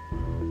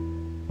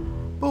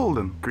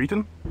 Bolden.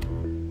 Greeting.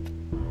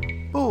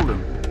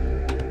 Bolden.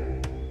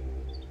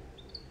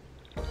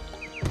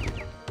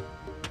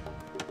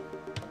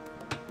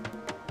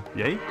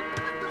 Yay.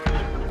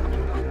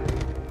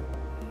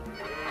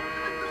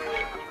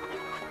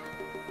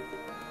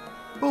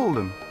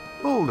 Bolden.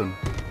 Bolden.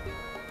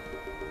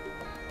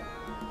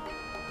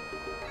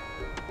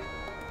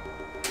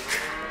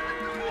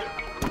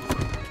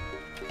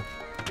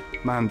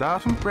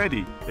 Mandatum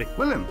ready. Ik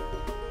willen.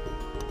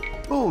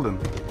 Bolden.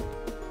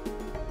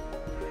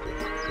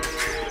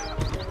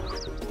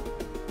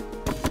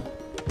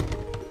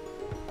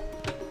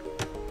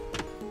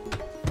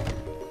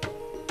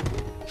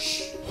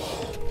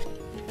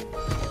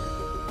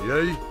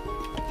 Yay.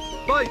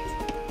 Fight.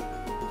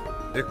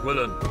 Ik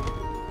willen.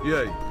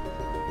 Yay.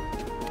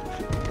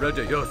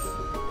 Ready, yes.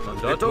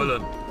 Mandatum. Ik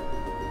willen.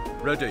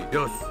 Ready,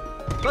 yes.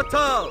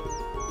 Batal.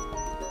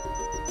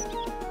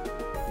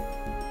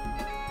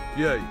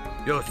 Yay,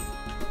 yes.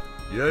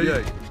 Yay,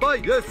 yay.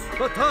 Fight, yes.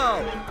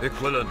 Batal. Ik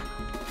willen.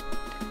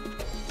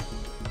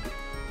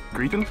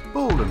 Greeting.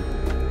 Bolden.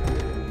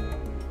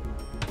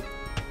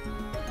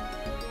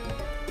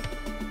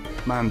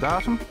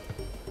 Mandatum.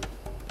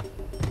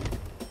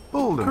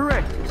 Bolden.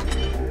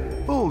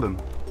 Correct. Bolden.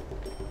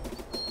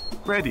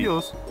 Ready.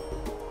 Yes.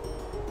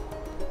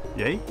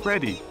 Yay.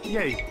 Ready.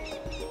 Yay.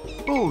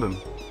 Bolden.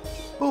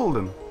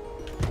 Bolden.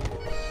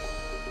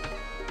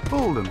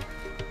 Bolden.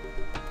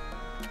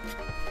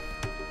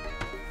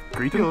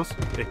 Greeting. Yes.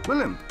 Ik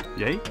willen.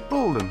 Yay.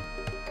 Bolden.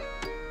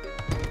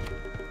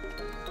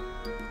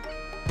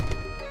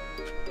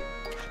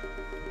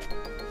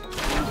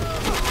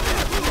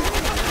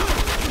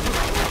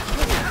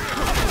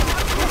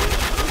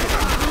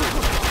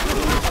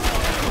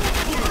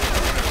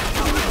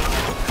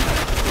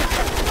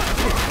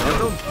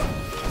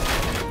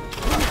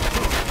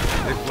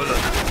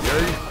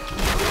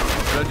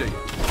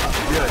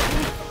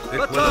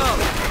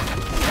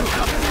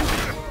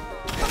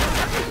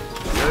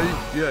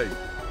 Yay.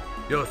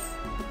 Yes.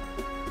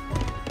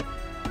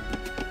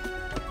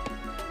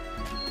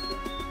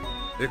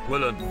 Ik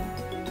willen.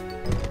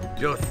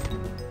 Yes.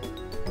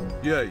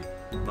 Yay.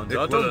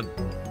 Ik willen.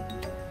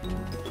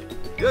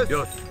 Yes.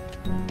 Yes.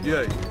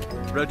 Yay.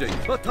 Ready.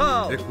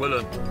 Batal. Ik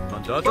willen.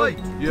 Mandatum. Fight.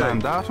 Yay.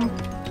 Mandatum.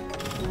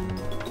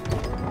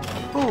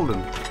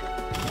 Bolden.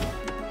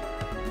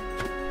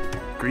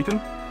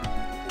 Greeting.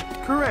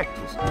 Correct.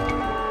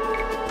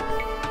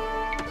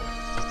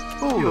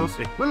 Bolden. Yes.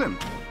 Ik willen.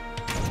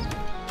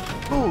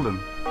 Bolden.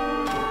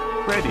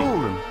 Ready.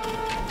 Bolden.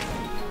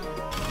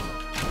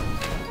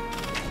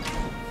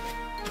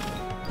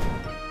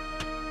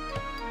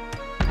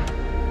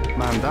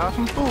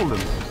 Mandatum Bolden.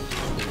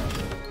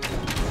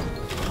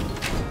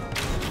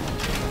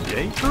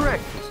 Yay.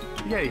 Correct.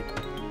 Yay.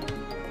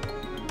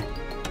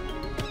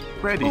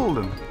 Ready.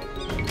 Bolden.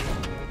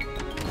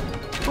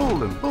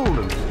 Bolden.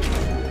 Bolden.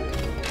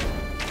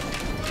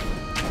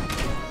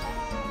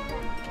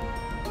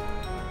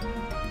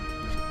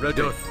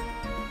 Ready.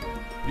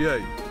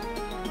 Yay.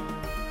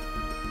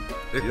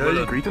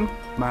 Equivalent. Greeten.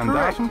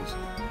 Mandatum.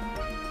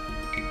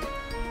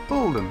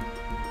 Bolden.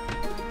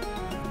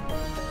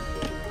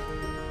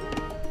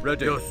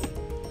 Ready. Yes.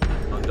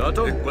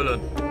 Mandatum.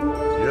 Equivalent.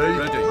 Yay.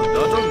 Ready.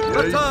 Mandatum.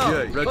 Yay.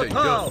 Yay. Ready.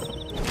 Yes.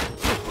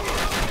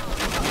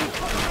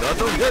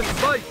 Mandatum. Yes.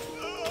 Fight.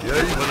 Yay.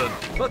 Equivalent.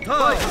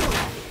 Fight.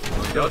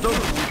 Mandatum.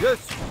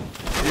 Yes.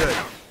 Yay.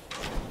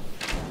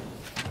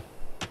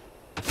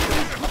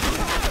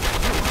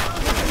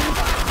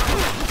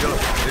 Yes.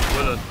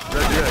 Equivalent.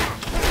 Ready. Yay.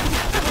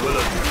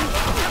 Equivalent.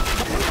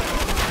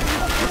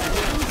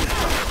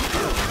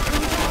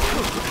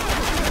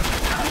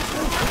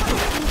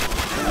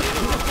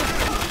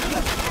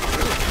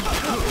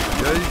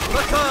 Yay.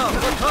 Attack!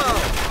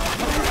 Attack!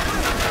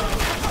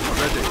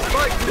 Ready.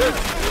 Fight! Yes!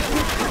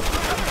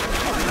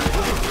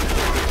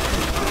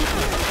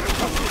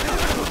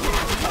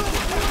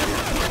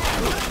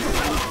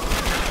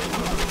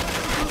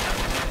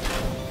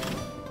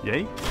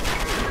 Yay.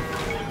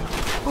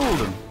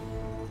 Bolden.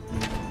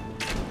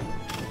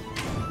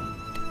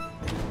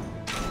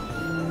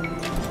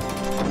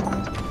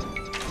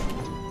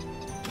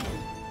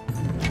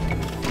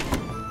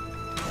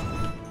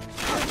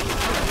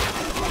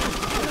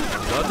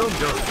 Mandatum.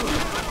 Yes.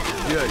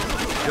 Yay.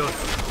 Yes.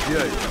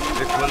 Yay.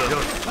 Equivalent.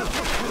 Yes.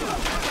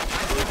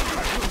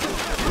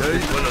 Yay.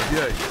 Equivalent.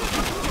 Yay.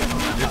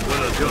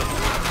 Equivalent. Yes.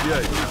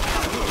 Yay.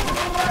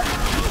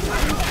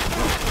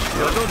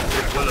 Mandatum.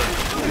 Equivalent.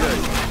 Yay.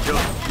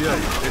 Yes. Yay.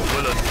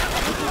 Equivalent.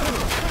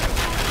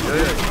 Yay.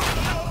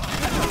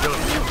 Yes.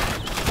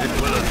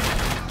 Equivalent.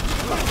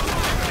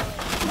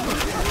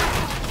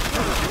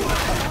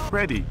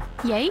 Ready.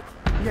 Yay.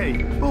 Yay.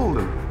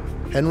 Bolden.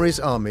 Henry's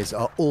armies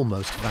are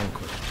almost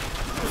vanquished.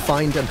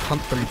 Find and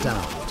hunt them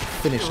down to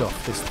finish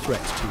off this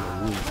threat to your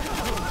rule.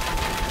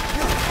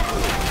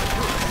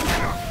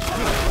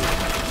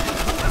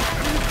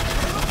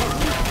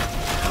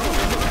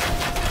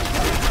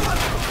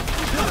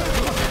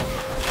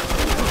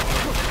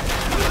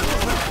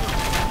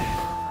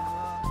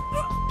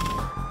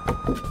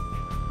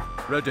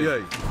 Ready.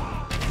 Yay.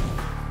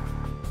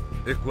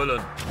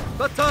 Equivalent.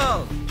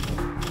 Battle!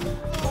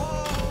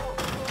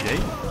 Yay.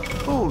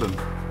 Bolden.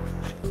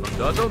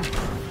 Mandatum.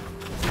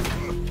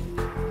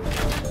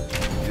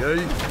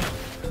 Yay.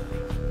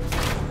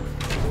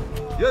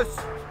 Yes.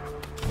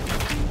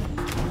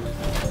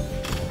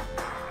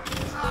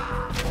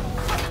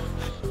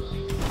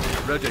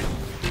 Ready.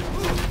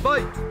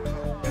 Fight!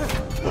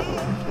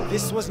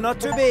 This was not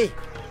to be.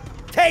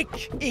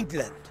 Take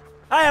England.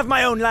 I have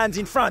my own lands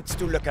in France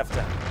to look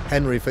after.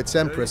 Henry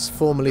Fitz-Empress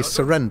formally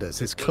surrenders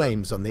his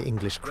claims on the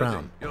English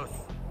crown.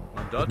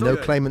 With no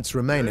claimants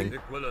remaining,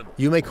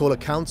 you may call a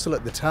council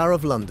at the Tower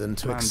of London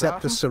to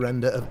accept the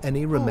surrender of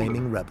any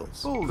remaining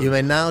rebels. You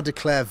may now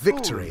declare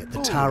victory at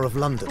the Tower of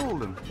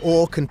London,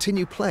 or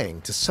continue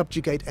playing to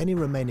subjugate any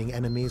remaining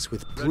enemies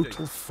with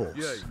brutal force.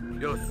 Yes.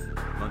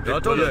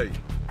 Mandatum. Yay.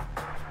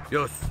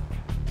 Yes.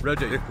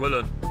 Ready.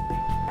 Equivalent.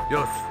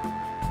 Yes.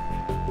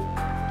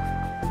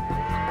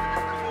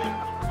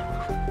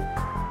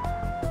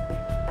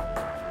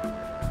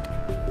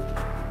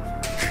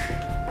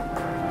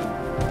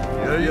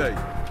 Yay. Yay.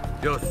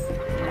 Yes.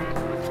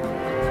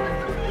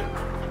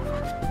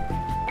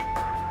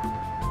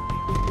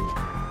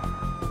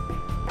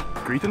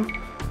 Greeten.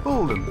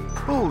 Bolden.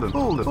 Bolden.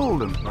 Bolden.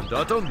 Bolden.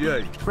 Mandatum.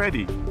 Yay.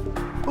 Ready.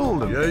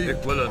 Bolden. Yay.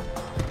 Equivalent.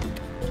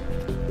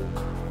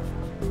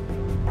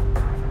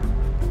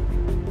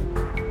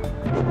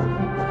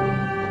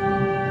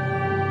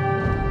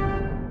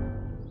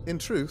 In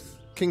truth,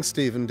 King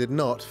Stephen did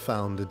not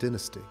found a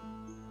dynasty.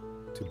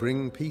 To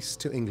bring peace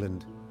to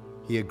England,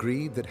 he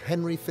agreed that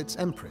Henry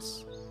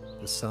Fitz-Empress,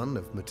 the son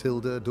of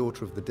Matilda,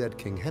 daughter of the dead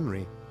King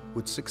Henry,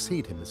 would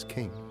succeed him as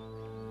king.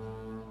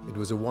 It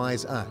was a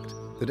wise act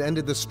that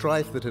ended the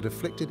strife that had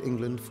afflicted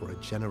England for a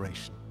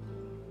generation.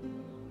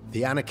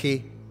 The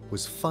anarchy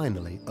was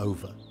finally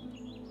over.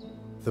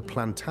 The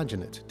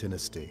Plantagenet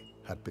dynasty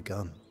had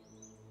begun.